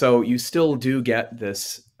 And so you still do get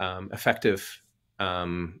this effective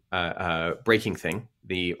breaking thing.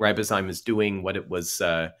 The ribozyme is doing what it was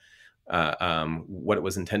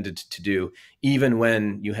intended to do, even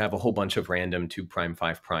when you have a whole bunch of random 2'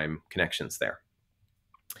 5' connections there.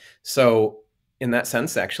 So in that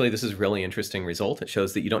sense, actually, this is a really interesting result. It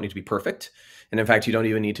shows that you don't need to be perfect. And in fact, you don't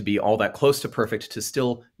even need to be all that close to perfect to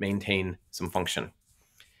still maintain some function.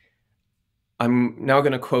 I'm now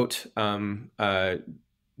going to quote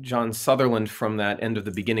John Sutherland from that end of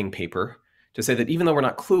the beginning paper to say that even though we're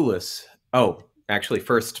not clueless, actually,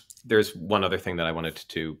 first, there's one other thing that I wanted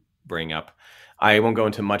to bring up. I won't go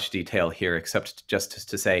into much detail here, except just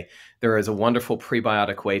to say there is a wonderful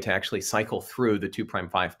prebiotic way to actually cycle through the 2'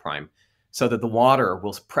 5' so that the water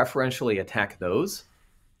will preferentially attack those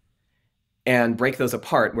and break those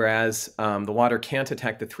apart, whereas the water can't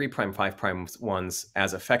attack the 3' 5' ones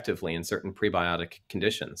as effectively in certain prebiotic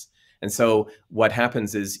conditions. And so what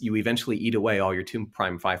happens is you eventually eat away all your 2'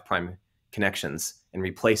 5' connections and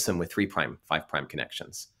replace them with 3' 5'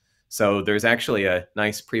 connections. So there's actually a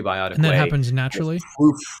nice prebiotic and that way happens naturally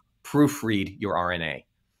to proofread your RNA.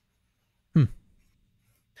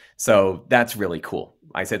 So that's really cool.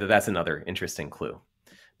 I say that that's another interesting clue.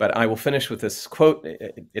 But I will finish with this quote.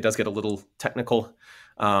 It does get a little technical,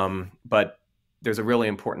 but there's a really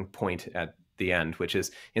important point at the end, which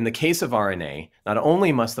is, in the case of RNA, not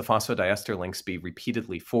only must the phosphodiester links be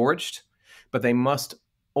repeatedly forged, but they must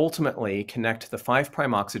ultimately connect the 5'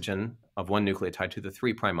 oxygen of one nucleotide to the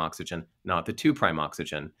 3' oxygen, not the 2'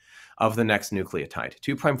 oxygen of the next nucleotide.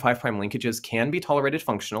 2' 5' linkages can be tolerated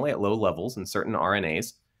functionally at low levels in certain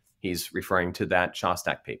RNAs. He's referring to that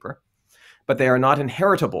Shostak paper. But they are not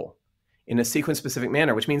inheritable in a sequence-specific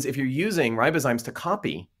manner, which means if you're using ribozymes to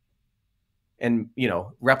copy and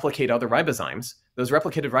replicate other ribozymes, those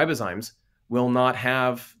replicated ribozymes will not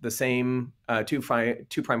have the same 2'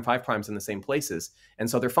 5' in the same places, and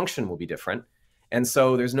so their function will be different. And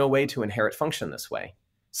so there's no way to inherit function this way.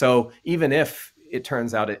 So even if it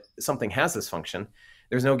turns out something has this function,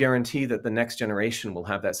 there's no guarantee that the next generation will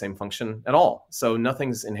have that same function at all. So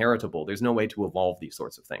nothing's inheritable. There's no way to evolve these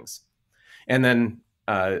sorts of things. And then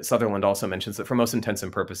Sutherland also mentions that for most intents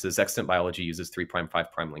and purposes, extant biology uses 3' 5'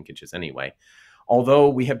 linkages anyway. Although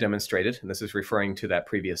we have demonstrated, and this is referring to that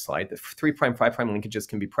previous slide, that 3' 5' linkages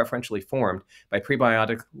can be preferentially formed by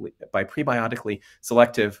prebiotically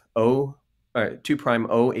selective 2' O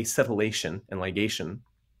acetylation and ligation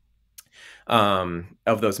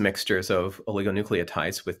of those mixtures of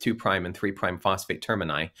oligonucleotides with 2' and 3' phosphate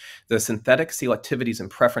termini. The synthetic selectivities and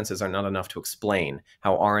preferences are not enough to explain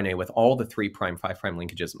how RNA with all the 3' 5'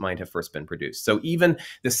 linkages might have first been produced. So even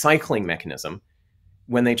the cycling mechanism,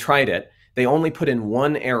 when they tried it, they only put in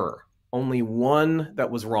one error only one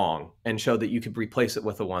that was wrong and showed that you could replace it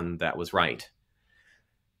with the one that was right.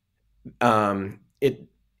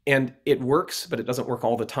 It works, but it doesn't work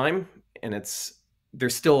all the time, and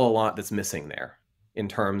there's still a lot that's missing there in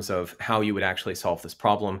terms of how you would actually solve this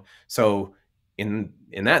problem. So in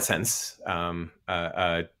that sense,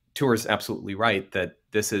 Tour's absolutely right that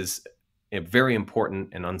this is a very important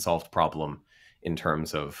and unsolved problem in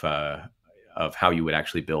terms of how you would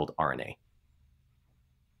actually build RNA.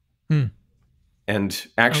 And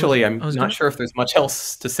actually, I'm not sure if there's much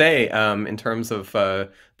else to say in terms of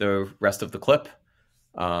the rest of the clip.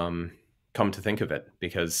 Come to think of it,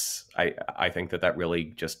 because I think that really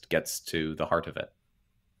just gets to the heart of it.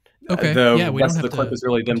 Okay. The rest of the clip is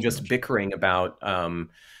really them just bickering about.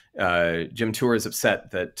 Jim Tour is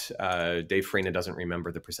upset that Dave Farina doesn't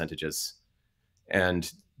remember the percentages,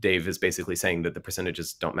 and Dave is basically saying that the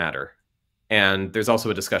percentages don't matter. And there's also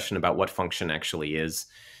a discussion about what function actually is,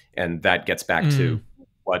 and that gets back to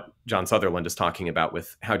what John Sutherland is talking about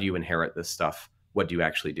with how do you inherit this stuff? What do you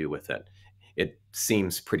actually do with it? It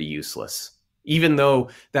seems pretty useless, even though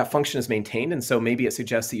that function is maintained. And so maybe it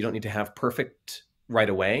suggests that you don't need to have perfect right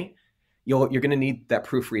away. You're going to need that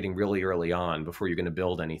proofreading really early on before you're going to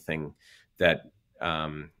build anything that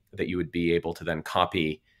that you would be able to then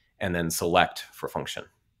copy and then select for function.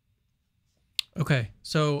 Okay,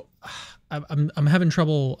 so I'm having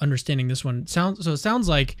trouble understanding this one. It sounds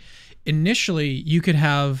like initially you could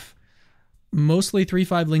have mostly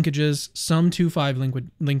 3-5 linkages, some 2-5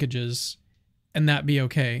 linkages, and that be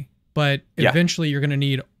okay. But eventually you're going to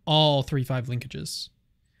need all 3-5 linkages.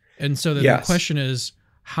 And so the question is,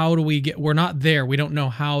 how do we get, we're not there. We don't know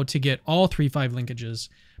how to get all 3-5 linkages,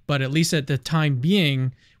 but at least at the time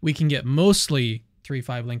being, we can get mostly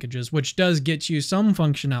 3-5 linkages, which does get you some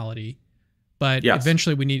functionality. But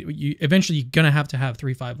eventually eventually you're going to have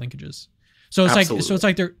 3-5 linkages. So it's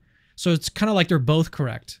it's kind of like they're both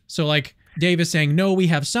correct. So like Dave is saying, no, we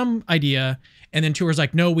have some idea. And then Tour's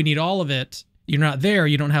like, no, we need all of it. You're not there.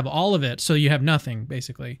 You don't have all of it. So you have nothing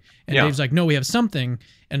basically. And Dave's like, no, we have something.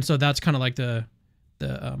 And so that's kind of like them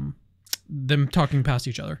talking past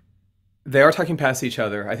each other. They are talking past each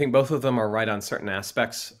other. I think both of them are right on certain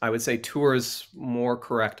aspects. I would say Tour's more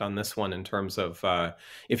correct on this one in terms of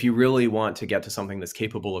if you really want to get to something that's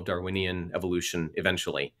capable of Darwinian evolution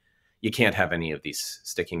eventually, you can't have any of these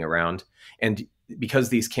sticking around. And because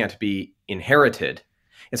these can't be inherited,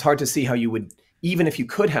 it's hard to see how you would, even if you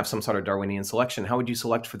could have some sort of Darwinian selection, how would you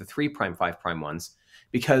select for the 3', 5' ones?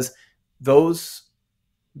 Because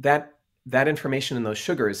that information in those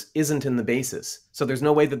sugars isn't in the bases. So there's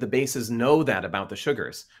no way that the bases know that about the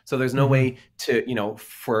sugars. So there's no way to,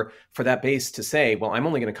 for that base to say, well, I'm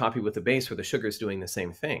only going to copy with the base where the sugar's doing the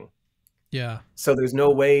same thing. Yeah. So there's no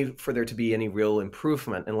way for there to be any real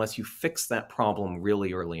improvement unless you fix that problem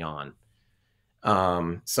really early on.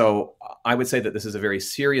 So I would say that this is a very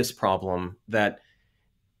serious problem, that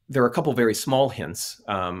there are a couple very small hints.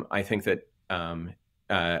 I think that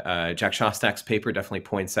Jack Shostak's paper definitely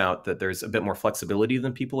points out that there's a bit more flexibility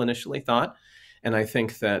than people initially thought. And I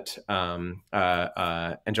think that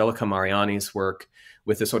Angelica Mariani's work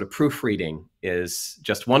with this sort of proofreading is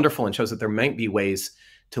just wonderful and shows that there might be ways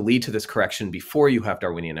to lead to this correction before you have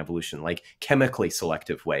Darwinian evolution, like chemically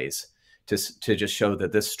selective ways to just show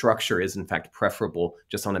that this structure is in fact preferable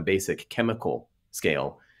just on a basic chemical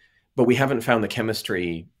scale. But we haven't found the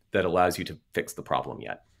chemistry that allows you to fix the problem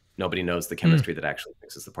yet. Nobody knows the chemistry that actually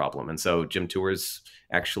fixes the problem. And so Jim Tour's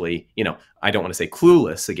actually, I don't want to say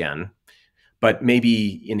clueless again, but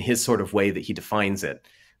maybe in his sort of way that he defines it,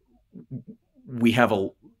 we have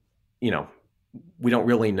we don't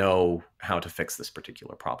really know how to fix this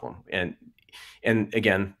particular problem. And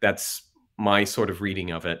again, that's my sort of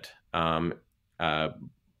reading of it,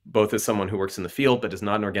 both as someone who works in the field, but is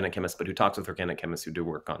not an organic chemist, but who talks with organic chemists who do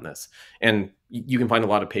work on this. And you can find a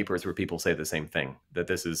lot of papers where people say the same thing, that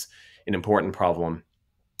this is an important problem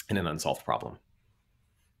and an unsolved problem.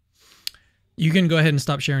 You can go ahead and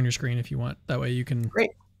stop sharing your screen if you want. That way you can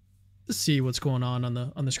see what's going on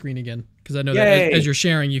the screen again. Because I know that as you're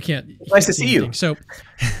sharing, you can't. Nice to see you. So,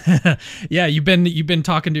 yeah, you've been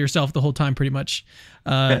talking to yourself the whole time, pretty much.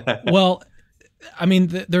 Well, I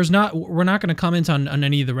mean, we're not going to comment on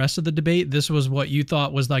any of the rest of the debate. This was what you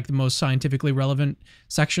thought was like the most scientifically relevant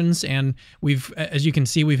sections. And as you can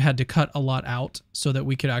see, we've had to cut a lot out so that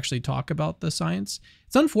we could actually talk about the science.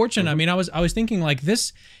 It's unfortunate. I mean, I was thinking like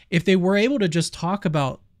this, if they were able to just talk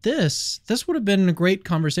about this would have been a great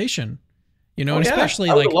conversation, and especially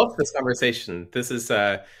I would love this conversation. This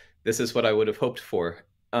is what I would have hoped for.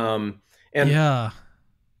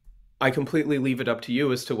 I completely leave it up to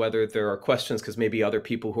you as to whether there are questions, because maybe other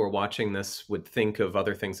people who are watching this would think of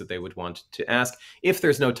other things that they would want to ask. If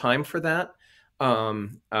there's no time for that,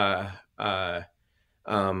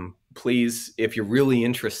 please, if you're really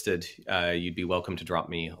interested, you'd be welcome to drop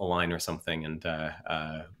me a line or something, and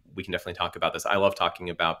we can definitely talk about this. I love talking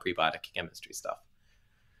about prebiotic chemistry stuff.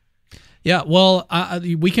 Yeah, well,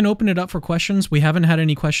 we can open it up for questions. We haven't had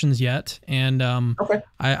any questions yet, and Okay.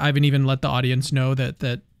 I haven't even let the audience know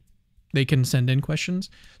that they can send in questions.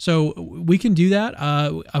 So we can do that.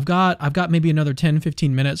 I've got maybe another 10,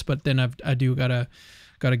 15 minutes, but then I do gotta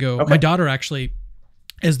go. Okay. My daughter actually,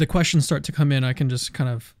 as the questions start to come in, I can just kind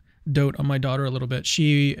of dote on my daughter a little bit.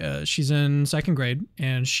 She's in 2nd grade,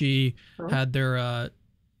 and she had their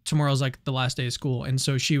tomorrow's like the last day of school, and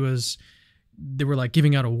so they were like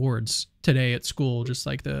giving out awards today at school, just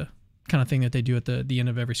like the kind of thing that they do at the end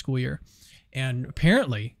of every school year. And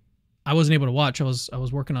apparently I wasn't able to watch. I was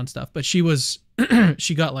working on stuff, but she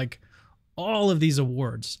got like all of these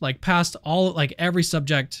awards, like passed all, like every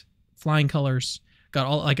subject, flying colors, got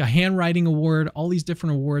all, like a handwriting award, all these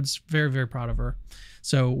different awards. Very, very proud of her.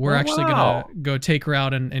 So we're actually gonna go take her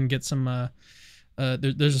out and get some,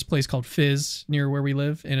 there's this place called Fizz near where we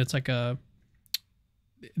live. And it's like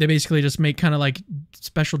they basically just make kind of like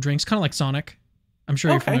special drinks, kind of like Sonic. I'm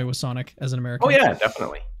sure you're familiar with Sonic as an American. Oh yeah,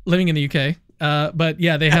 definitely. Living in the UK. But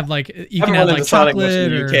yeah, they have like, you can add add like chocolate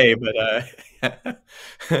in the UK, but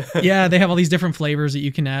yeah, they have all these different flavors that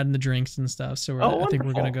you can add in the drinks and stuff. So I think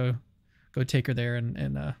we're wonderful. gonna go take her there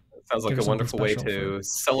and sounds like a wonderful way to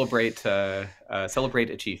celebrate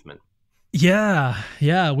achievement. Yeah,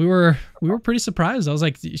 we were pretty surprised. I was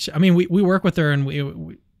like, I mean, we work with her, and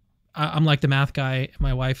I'm like the math guy.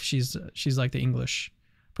 My wife, she's like the English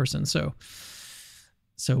person. So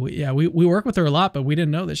we work with her a lot, but we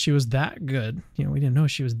didn't know that she was that good. You know, we didn't know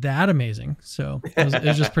she was that amazing. So it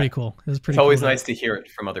was just pretty cool. It was pretty. It's always nice to hear it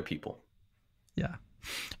from other people. Yeah.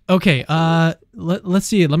 Okay. Let's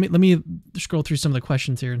see. Let me scroll through some of the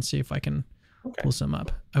questions here and see if I can pull some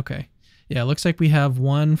up. Okay. Yeah. It looks like we have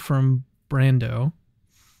one from Brando.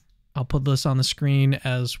 I'll put this on the screen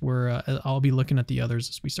as I'll be looking at the others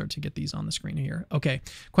as we start to get these on the screen here. Okay.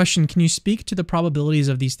 Question. Can you speak to the probabilities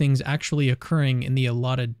of these things actually occurring in the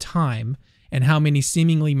allotted time, and how many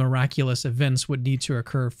seemingly miraculous events would need to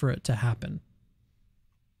occur for it to happen?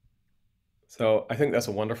 So I think that's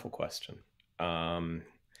a wonderful question.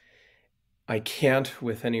 I can't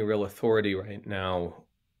with any real authority right now.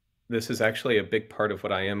 This is actually a big part of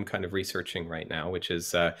what I am kind of researching right now, which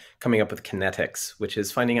is coming up with kinetics, which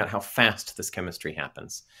is finding out how fast this chemistry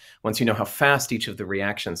happens. Once you know how fast each of the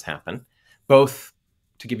reactions happen, both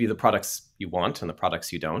to give you the products you want and the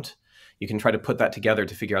products you don't, you can try to put that together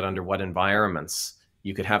to figure out under what environments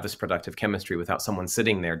you could have this productive chemistry without someone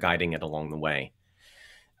sitting there guiding it along the way.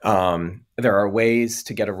 There are ways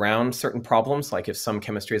to get around certain problems, like if some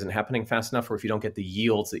chemistry isn't happening fast enough, or if you don't get the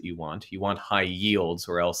yields that you want high yields,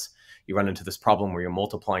 or else you run into this problem where you're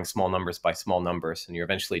multiplying small numbers by small numbers, and you're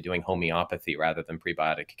eventually doing homeopathy rather than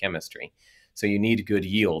prebiotic chemistry. So you need good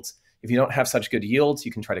yields. If you don't have such good yields,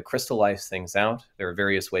 you can try to crystallize things out. There are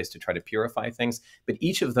various ways to try to purify things, but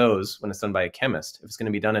each of those, when it's done by a chemist, if it's going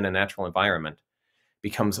to be done in a natural environment,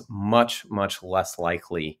 becomes much, much less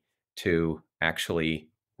likely to actually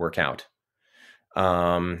work out.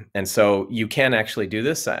 And so you can actually do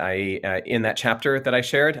this. In that chapter that I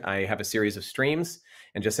shared, I have a series of streams,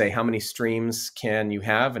 and just say how many streams can you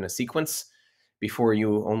have in a sequence before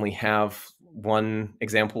you only have one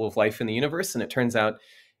example of life in the universe. And it turns out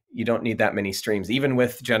you don't need that many streams, even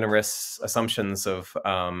with generous assumptions of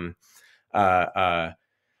how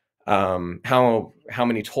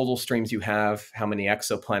many total streams you have, how many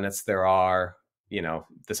exoplanets there are. You know,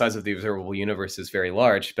 the size of the observable universe is very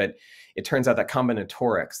large, but it turns out that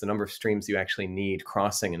combinatorics, the number of streams you actually need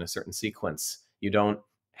crossing in a certain sequence, you don't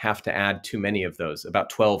have to add too many of those, about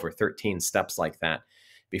 12 or 13 steps like that,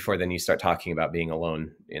 before then you start talking about being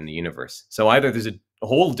alone in the universe. So either there's a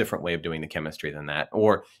whole different way of doing the chemistry than that,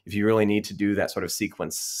 or if you really need to do that sort of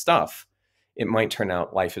sequence stuff, it might turn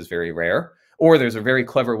out life is very rare, or there's a very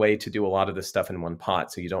clever way to do a lot of this stuff in one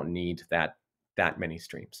pot, so you don't need that many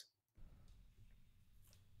streams.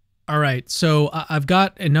 All right, so I've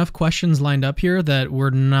got enough questions lined up here that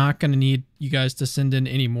we're not going to need you guys to send in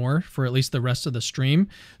any more for at least the rest of the stream.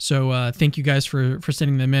 So thank you guys for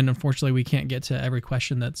sending them in. Unfortunately, we can't get to every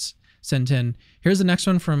question that's sent in. Here's the next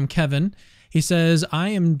one from Kevin. He says, I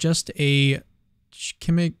am just a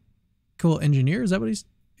chemical engineer. Is that what he's...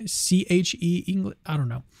 C-H-E English? I don't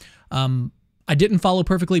know. I didn't follow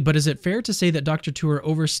perfectly, but is it fair to say that Dr. Tour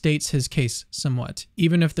overstates his case somewhat,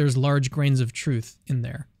 even if there's large grains of truth in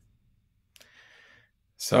there?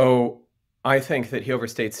 So I think that he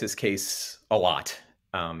overstates his case a lot,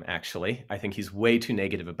 actually. I think he's way too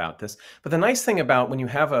negative about this. But the nice thing about when you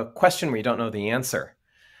have a question where you don't know the answer,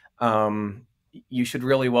 you should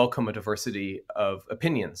really welcome a diversity of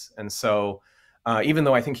opinions. And so even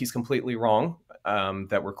though I think he's completely wrong,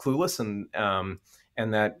 that we're clueless, and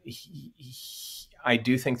that I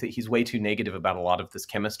do think that he's way too negative about a lot of this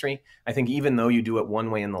chemistry. I think even though you do it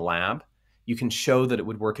one way in the lab, you can show that it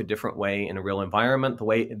would work a different way in a real environment.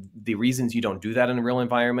 The reasons you don't do that in a real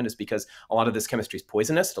environment is because a lot of this chemistry is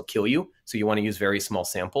poisonous. It'll kill you. So you want to use very small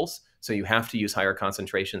samples. So you have to use higher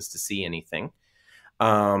concentrations to see anything.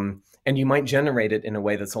 And you might generate it in a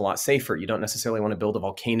way that's a lot safer. You don't necessarily want to build a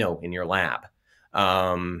volcano in your lab.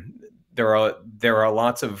 There are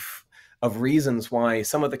lots of reasons why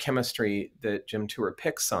some of the chemistry that Jim Tour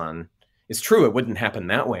picks on is true. It wouldn't happen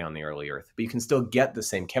that way on the early Earth, but you can still get the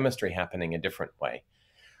same chemistry happening a different way.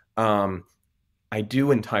 I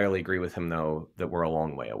do entirely agree with him, though, that we're a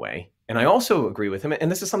long way away. And I also agree with him, and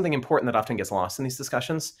this is something important that often gets lost in these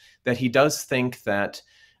discussions, that he does think that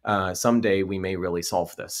someday we may really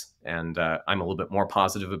solve this. And I'm a little bit more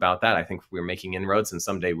positive about that. I think we're making inroads, and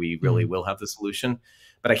someday we really will have the solution.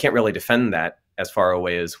 But I can't really defend that as far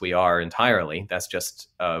away as we are entirely. That's just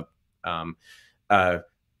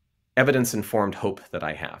evidence-informed hope that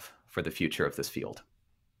I have for the future of this field.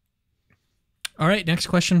 All right, next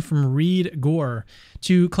question from Reed Gore.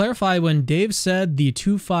 To clarify, when Dave said the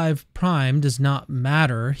 2,5 prime does not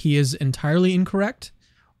matter, he is entirely incorrect?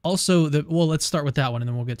 Also, well, let's start with that one, and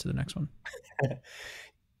then we'll get to the next one.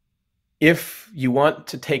 If you want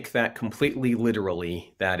to take that completely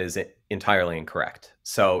literally, that is entirely incorrect.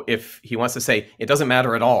 So if he wants to say it doesn't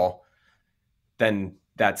matter at all, then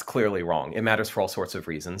that's clearly wrong. It matters for all sorts of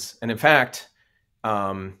reasons. And in fact,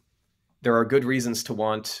 there are good reasons to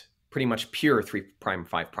want pretty much pure 3',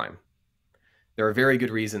 5'. There are very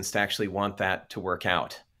good reasons to actually want that to work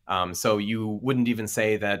out. So you wouldn't even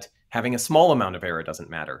say that having a small amount of error doesn't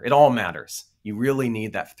matter. It all matters. You really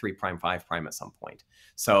need that 3', 5' at some point.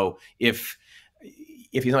 So if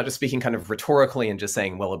he's not just speaking kind of rhetorically and just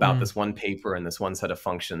saying, well, about this one paper and this one set of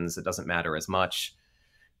functions, it doesn't matter as much,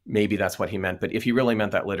 maybe that's what he meant. But if he really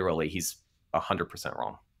meant that literally, he's 100%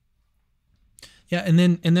 wrong. Yeah, and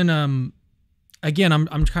then again,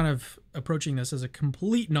 I'm kind of approaching this as a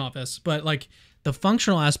complete novice, but like the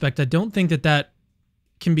functional aspect, I don't think that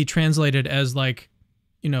can be translated as like,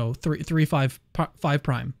 3, 5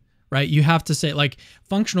 prime, right? You have to say like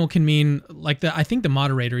functional can mean like I think the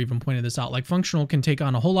moderator even pointed this out, like functional can take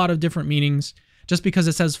on a whole lot of different meanings just because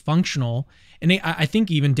it says functional. And I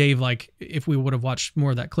think even Dave, like if we would have watched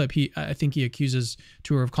more of that clip, I think he accuses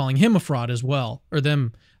Tour of calling him a fraud as well, or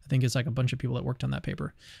them. I think it's like a bunch of people that worked on that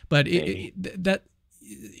paper. But that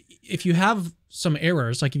if you have some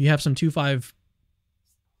errors, like if you have some 2, 5,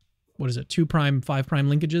 5'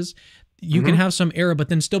 linkages, you can have some error, but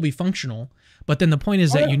then still be functional. But then the point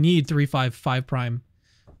is that you need 3', 5', 5',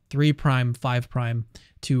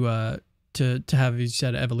 5' to have, you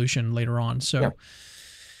said, evolution later on. So,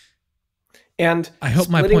 and I hope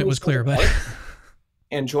my point was clear. But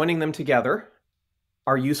and joining them together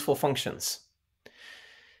are useful functions.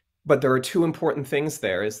 But there are two important things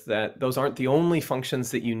there: is that those aren't the only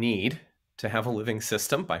functions that you need to have a living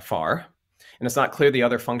system by far. And it's not clear the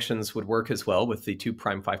other functions would work as well with the 2',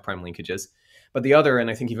 5' linkages. But the other, and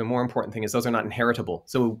I think even more important thing, is those are not inheritable.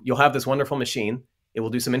 So you'll have this wonderful machine. It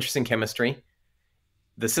will do some interesting chemistry.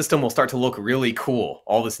 The system will start to look really cool.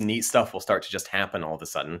 All this neat stuff will start to just happen all of a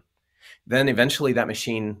sudden. Then eventually that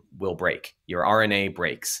machine will break. Your RNA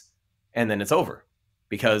breaks. And then it's over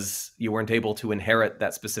because you weren't able to inherit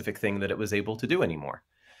that specific thing that it was able to do anymore.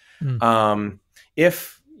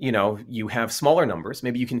 If you have smaller numbers,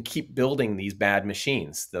 maybe you can keep building these bad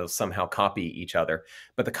machines. They'll somehow copy each other.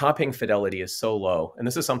 But the copying fidelity is so low. And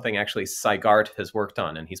this is something actually Seigart has worked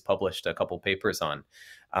on, and he's published a couple papers on.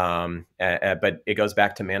 But it goes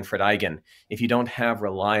back to Manfred Eigen. If you don't have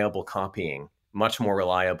reliable copying, much more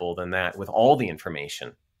reliable than that with all the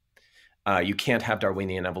information, you can't have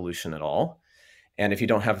Darwinian evolution at all. And if you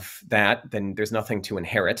don't have that, then there's nothing to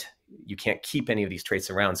inherit. You can't keep any of these traits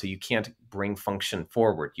around, so you can't bring function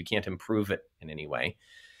forward. You can't improve it in any way.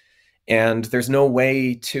 And there's no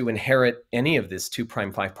way to inherit any of this 2',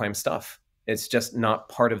 5' stuff. It's just not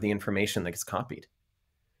part of the information that gets copied.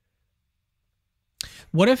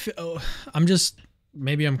 What if,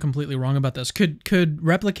 maybe I'm completely wrong about this. Could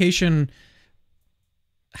replication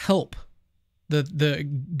help the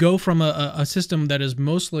go from a system that is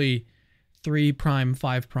mostly 3',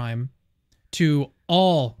 5' to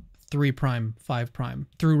all 3', 5'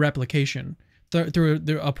 through replication, through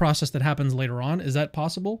a process that happens later on? Is that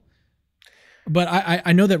possible? But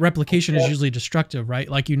I know that replication is usually destructive, right?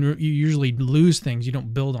 Like you usually lose things you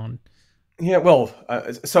don't build on. Yeah, well,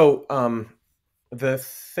 the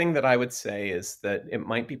thing that I would say is that it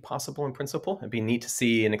might be possible in principle. It'd be neat to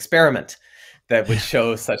see an experiment that would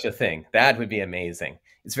show such a thing. That would be amazing.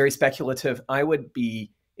 It's very speculative. I would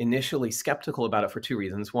be initially skeptical about it for two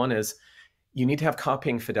reasons. One is you need to have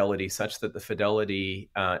copying fidelity such that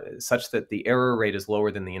the error rate is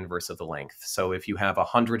lower than the inverse of the length. So if you have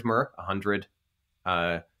 100 100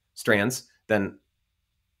 strands, then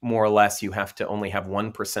more or less you have to only have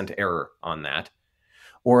 1% error on that.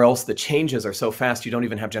 Or else the changes are so fast you don't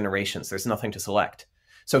even have generations. There's nothing to select.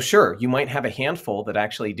 So sure, you might have a handful that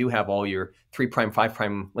actually do have all your 3', 5'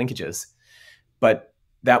 linkages, but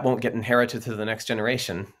that won't get inherited to the next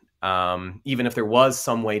generation, even if there was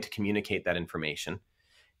some way to communicate that information.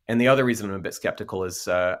 And the other reason I'm a bit skeptical is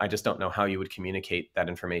I just don't know how you would communicate that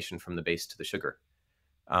information from the base to the sugar.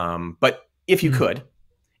 But if you could,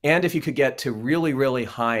 and if you could get to really, really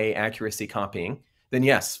high accuracy copying, then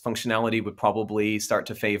yes, functionality would probably start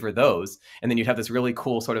to favor those. And then you'd have this really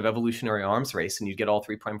cool sort of evolutionary arms race and you'd get all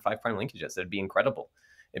 3', 5' linkages. It'd be incredible.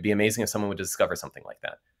 It'd be amazing if someone would discover something like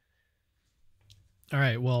that. All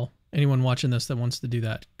right. Well, anyone watching this that wants to do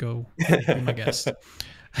that, go be my guest.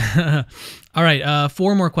 All right.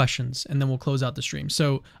 4 more questions and then we'll close out the stream.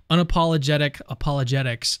 So unapologetic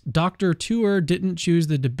apologetics. Dr. Tour didn't choose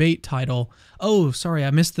the debate title. Oh, sorry.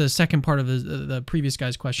 I missed the second part of the previous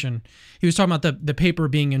guy's question. He was talking about the paper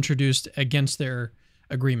being introduced against their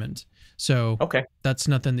agreement. So okay, that's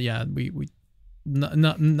nothing. Yeah. We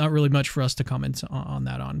not really much for us to comment on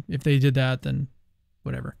that on. If they did that, then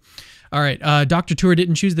whatever. All right. Dr. Tour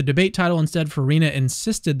didn't choose the debate title. Instead, Farina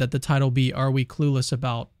insisted that the title be "Are We Clueless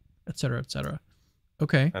About," et cetera, et cetera.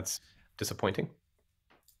 Okay. That's disappointing.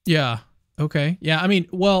 Yeah. Okay. Yeah. I mean,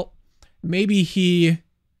 well, maybe he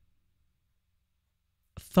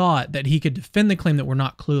thought that he could defend the claim that we're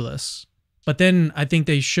not clueless, but then I think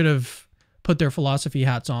they should have put their philosophy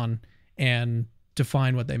hats on and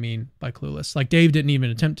define what they mean by clueless. Like Dave didn't even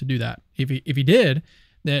attempt to do that. If he did,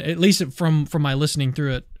 then at least from my listening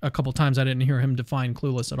through it a couple times, I didn't hear him define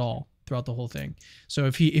clueless at all throughout the whole thing. So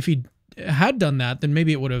if he had done that, then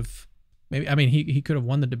maybe it would have. Maybe I mean he could have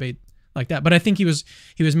won the debate like that. But I think he was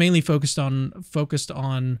mainly focused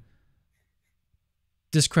on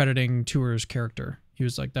discrediting Tour's character. He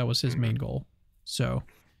was like that was his main goal. So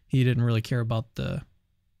he didn't really care about the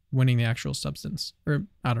winning the actual substance, or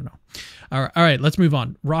I don't know. All right, let's move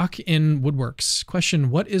on. Rock in Woodworks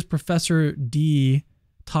question: what is Professor D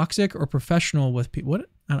toxic or professional with people? What?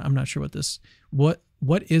 I'm not sure what this. What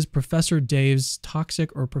is Professor Dave's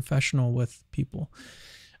toxic or professional with people?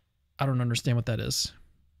 I don't understand what that is.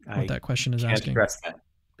 What that question is asking. I can't address that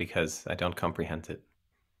because I don't comprehend it.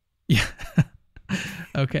 Yeah.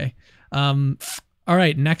 Okay. All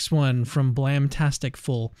right. Next one from Blamtastic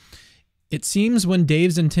Full. It seems when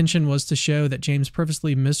Dave's intention was to show that James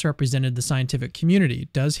purposely misrepresented the scientific community,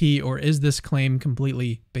 does he or is this claim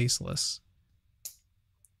completely baseless?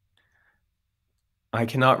 I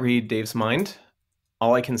cannot read Dave's mind.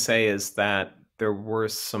 All I can say is that there were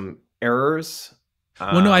some errors.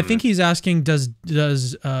 Well, no, I think he's asking, does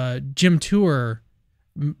Jim Tour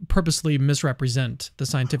purposely misrepresent the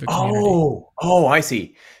scientific community? Oh, I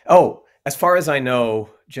see. Oh, as far as I know,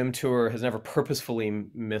 Jim Tour has never purposefully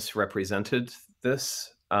misrepresented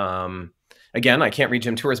this. Again, I can't read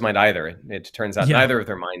Jim Tour's mind either. It turns out neither of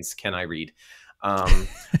their minds can I read.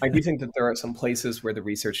 I do think that there are some places where the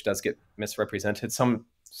research does get misrepresented.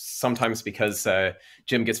 Sometimes because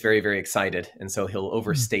Jim gets very, very excited, and so he'll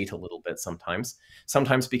overstate a little bit sometimes.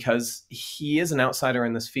 Sometimes because he is an outsider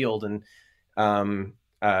in this field, and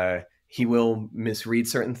he will misread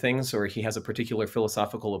certain things, or he has a particular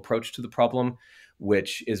philosophical approach to the problem,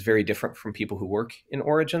 which is very different from people who work in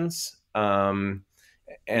origins. And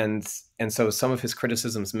so some of his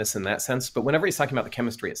criticisms miss in that sense. But whenever he's talking about the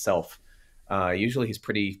chemistry itself, usually he's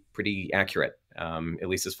pretty accurate, at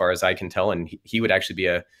least as far as I can tell. And he would actually be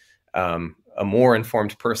a more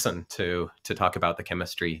informed person to talk about the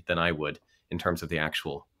chemistry than I would in terms of the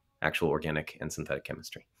actual organic and synthetic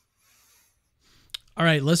chemistry. All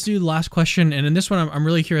right, let's do the last question. And in this one, I'm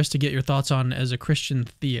really curious to get your thoughts on as a Christian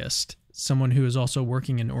theist, someone who is also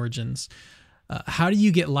working in origins. How do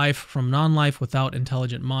you get life from non-life without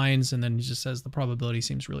intelligent minds? And then he just says the probability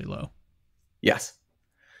seems really low. Yes.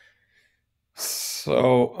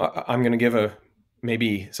 So I'm going to give a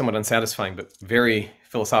maybe somewhat unsatisfying, but very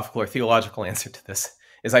philosophical or theological answer to this.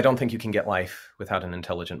 Is I don't think you can get life without an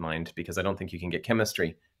intelligent mind, because I don't think you can get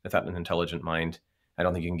chemistry without an intelligent mind. I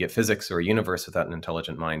don't think you can get physics or a universe without an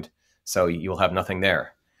intelligent mind. So you'll have nothing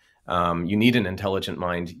there. You need an intelligent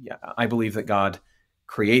mind. I believe that God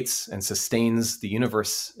creates and sustains the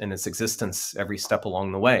universe in its existence every step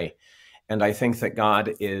along the way. And I think that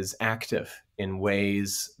God is active in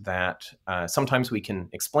ways that sometimes we can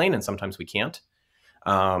explain and sometimes we can't.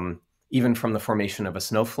 Even from the formation of a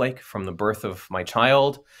snowflake, from the birth of my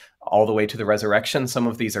child, all the way to the resurrection, some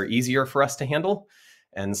of these are easier for us to handle.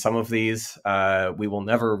 And some of these we will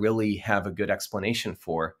never really have a good explanation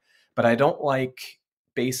for. But I don't like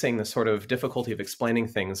basing the sort of difficulty of explaining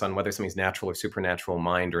things on whether something's natural or supernatural,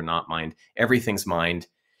 mind or not mind. Everything's mind.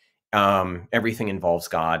 Everything involves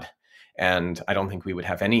God. And I don't think we would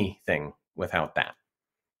have anything without that.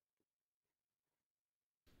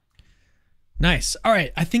 Nice. All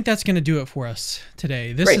right. I think that's going to do it for us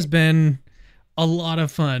today. This Great. has been a lot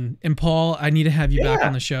of fun. And Paul, I need to have you back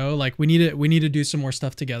on the show. Like we need to do some more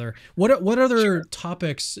stuff together. What other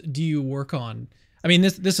topics do you work on? I mean,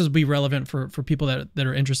 this will be relevant for people that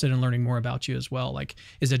are interested in learning more about you as well. Like,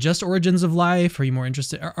 is it just origins of life? Are you more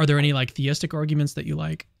interested? Are there any like theistic arguments that you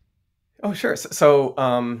like? Oh, sure. So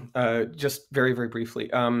just very, very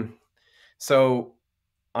briefly. So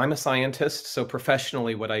I'm a scientist. So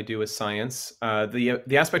professionally, what I do is science. The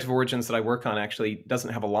aspect of origins that I work on actually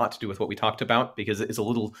doesn't have a lot to do with what we talked about because it's a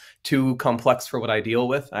little too complex for what I deal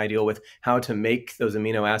with. I deal with how to make those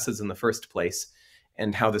amino acids in the first place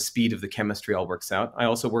and how the speed of the chemistry all works out. I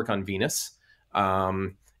also work on Venus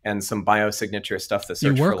and some biosignature stuff, the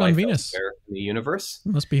search for life elsewhere in the universe.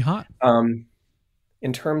 It must be hot.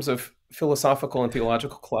 In terms of philosophical and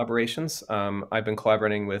theological collaborations, I've been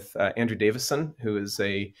collaborating with Andrew Davison, who is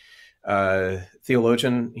a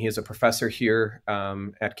theologian. He is a professor here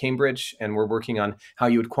at Cambridge, and we're working on how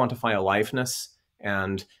you would quantify aliveness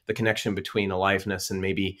and the connection between aliveness and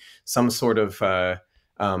maybe some sort of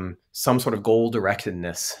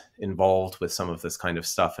goal-directedness involved with some of this kind of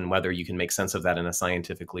stuff, and whether you can make sense of that in a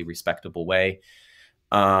scientifically respectable way.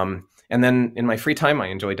 And then in my free time, I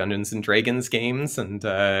enjoy Dungeons and Dragons games and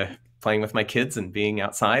playing with my kids and being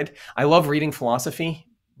outside. I love reading philosophy,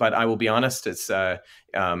 but I will be honest, it's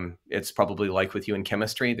probably like with you in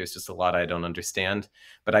chemistry. There's just a lot I don't understand.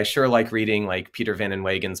 But I sure like reading like Peter Van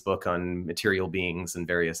Inwagen's book on material beings and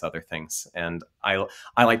various other things. And I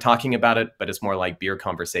like talking about it, but it's more like beer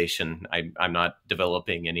conversation. I'm not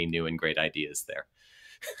developing any new and great ideas there.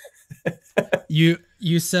 You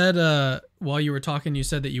said while you were talking, you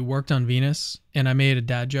said that you worked on Venus, and I made a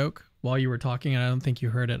dad joke while you were talking, and I don't think you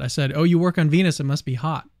heard it. I said, "Oh, you work on Venus? It must be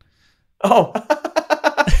hot." Oh,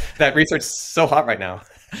 that research's so hot right now.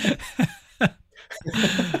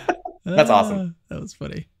 That's awesome. That was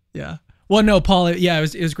funny. Yeah. Well, no, Paul. Yeah,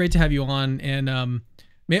 it was great to have you on, and I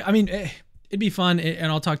mean, it'd be fun,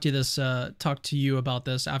 and I'll talk to you about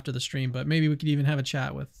this after the stream. But maybe we could even have a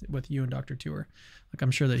chat with you and Dr. Tour. Like,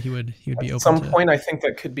 I'm sure that he would be open. At some point, I think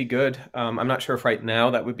that could be good. I'm not sure if right now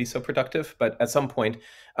that would be so productive, but at some point,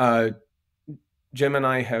 Jim and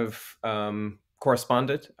I have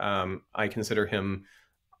corresponded. I consider him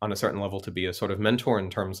on a certain level to be a sort of mentor in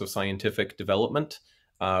terms of scientific development.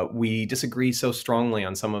 We disagree so strongly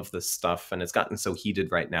on some of this stuff, and it's gotten so heated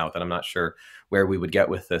right now that I'm not sure where we would get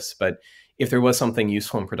with this. But if there was something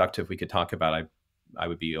useful and productive we could talk about, I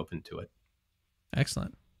would be open to it.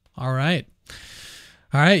 Excellent. All right.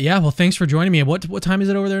 Yeah. Well, thanks for joining me. What time is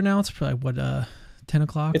it over there now? It's probably 10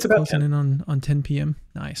 o'clock. It's about 10. In on 10 p.m.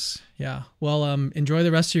 Nice. Yeah. Well, enjoy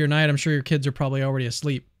the rest of your night. I'm sure your kids are probably already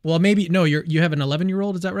asleep. Well, maybe no. You have an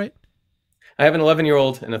 11-year-old. Is that right? I have an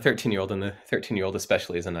 11-year-old and a 13-year-old, and the 13-year-old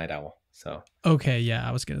especially is a night owl. So okay. Yeah,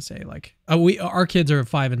 I was gonna say like our kids are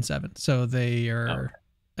 5 and 7, so they are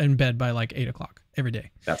in bed by like 8 o'clock every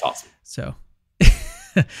day. That's awesome. So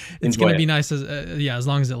it's gonna be nice as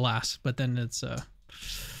long as it lasts. But then it's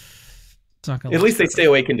not gonna. At least they stay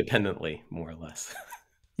awake independently, more or less.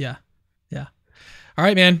 Yeah. All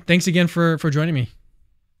right, man. Thanks again for joining me.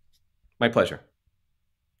 My pleasure.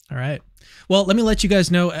 All right. Well, let me let you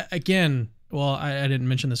guys know again. Well, I didn't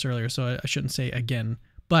mention this earlier, so I shouldn't say again.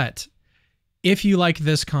 But if you like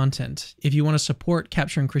this content, if you want to support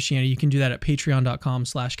Capturing Christianity, you can do that at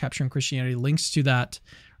patreon.com/Capturing Christianity. Links to that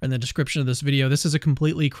are in the description of this video. This is a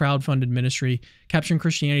completely crowdfunded ministry. Capturing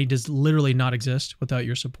Christianity does literally not exist without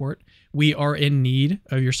your support. We are in need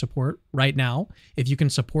of your support right now. If you can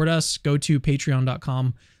support us, go to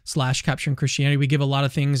patreon.com/Capturing Christianity. We give a lot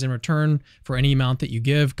of things in return for any amount that you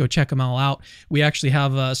give. Go check them all out. We actually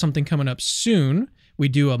have something coming up soon. We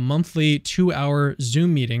do a monthly 2-hour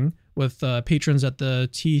Zoom meeting with patrons at the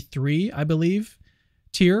T3, I believe,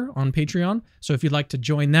 tier on Patreon. So if you'd like to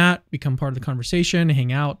join that, become part of the conversation,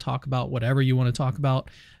 hang out, talk about whatever you want to talk about,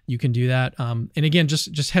 you can do that. And again,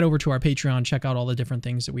 just head over to our Patreon, check out all the different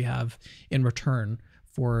things that we have in return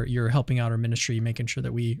for your helping out our ministry, making sure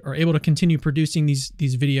that we are able to continue producing these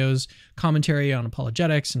videos, commentary on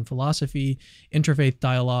apologetics and philosophy, interfaith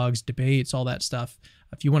dialogues, debates, all that stuff.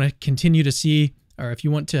 If you want to continue to see, or if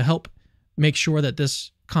you want to help make sure that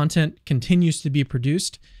this content continues to be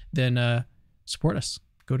produced, then support us.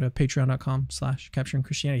 Go to patreon.com/Capturing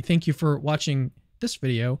Christianity. Thank you for watching this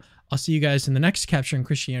video. I'll see you guys in the next Capturing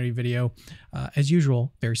Christianity video, as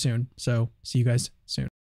usual, very soon. So see you guys soon.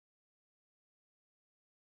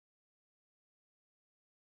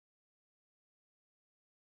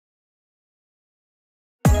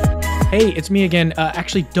 Hey, it's me again.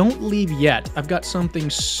 Actually, don't leave yet. I've got something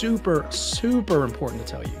super, super important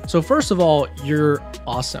to tell you. So first of all, you're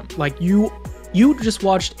awesome. Like you just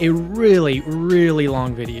watched a really, really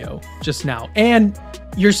long video just now, and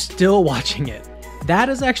you're still watching it. That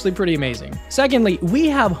is actually pretty amazing. Secondly, we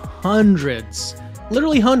have hundreds,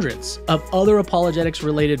 literally hundreds of other apologetics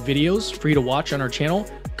related videos for you to watch on our channel.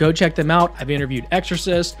 Go check them out. I've interviewed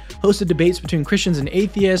exorcists, hosted debates between Christians and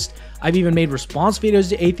atheists. I've even made response videos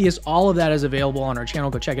to atheists. All of that is available on our channel.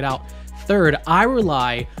 Go check it out. Third, I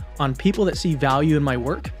rely on people that see value in my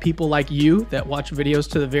work, people like you that watch videos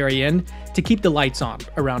to the very end, to keep the lights on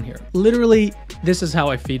around here. Literally, this is how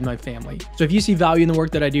I feed my family. So if you see value in the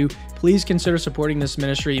work that I do, please consider supporting this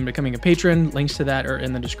ministry and becoming a patron. Links to that are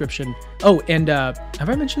in the description. Oh, and have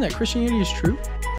I mentioned that Christianity is true?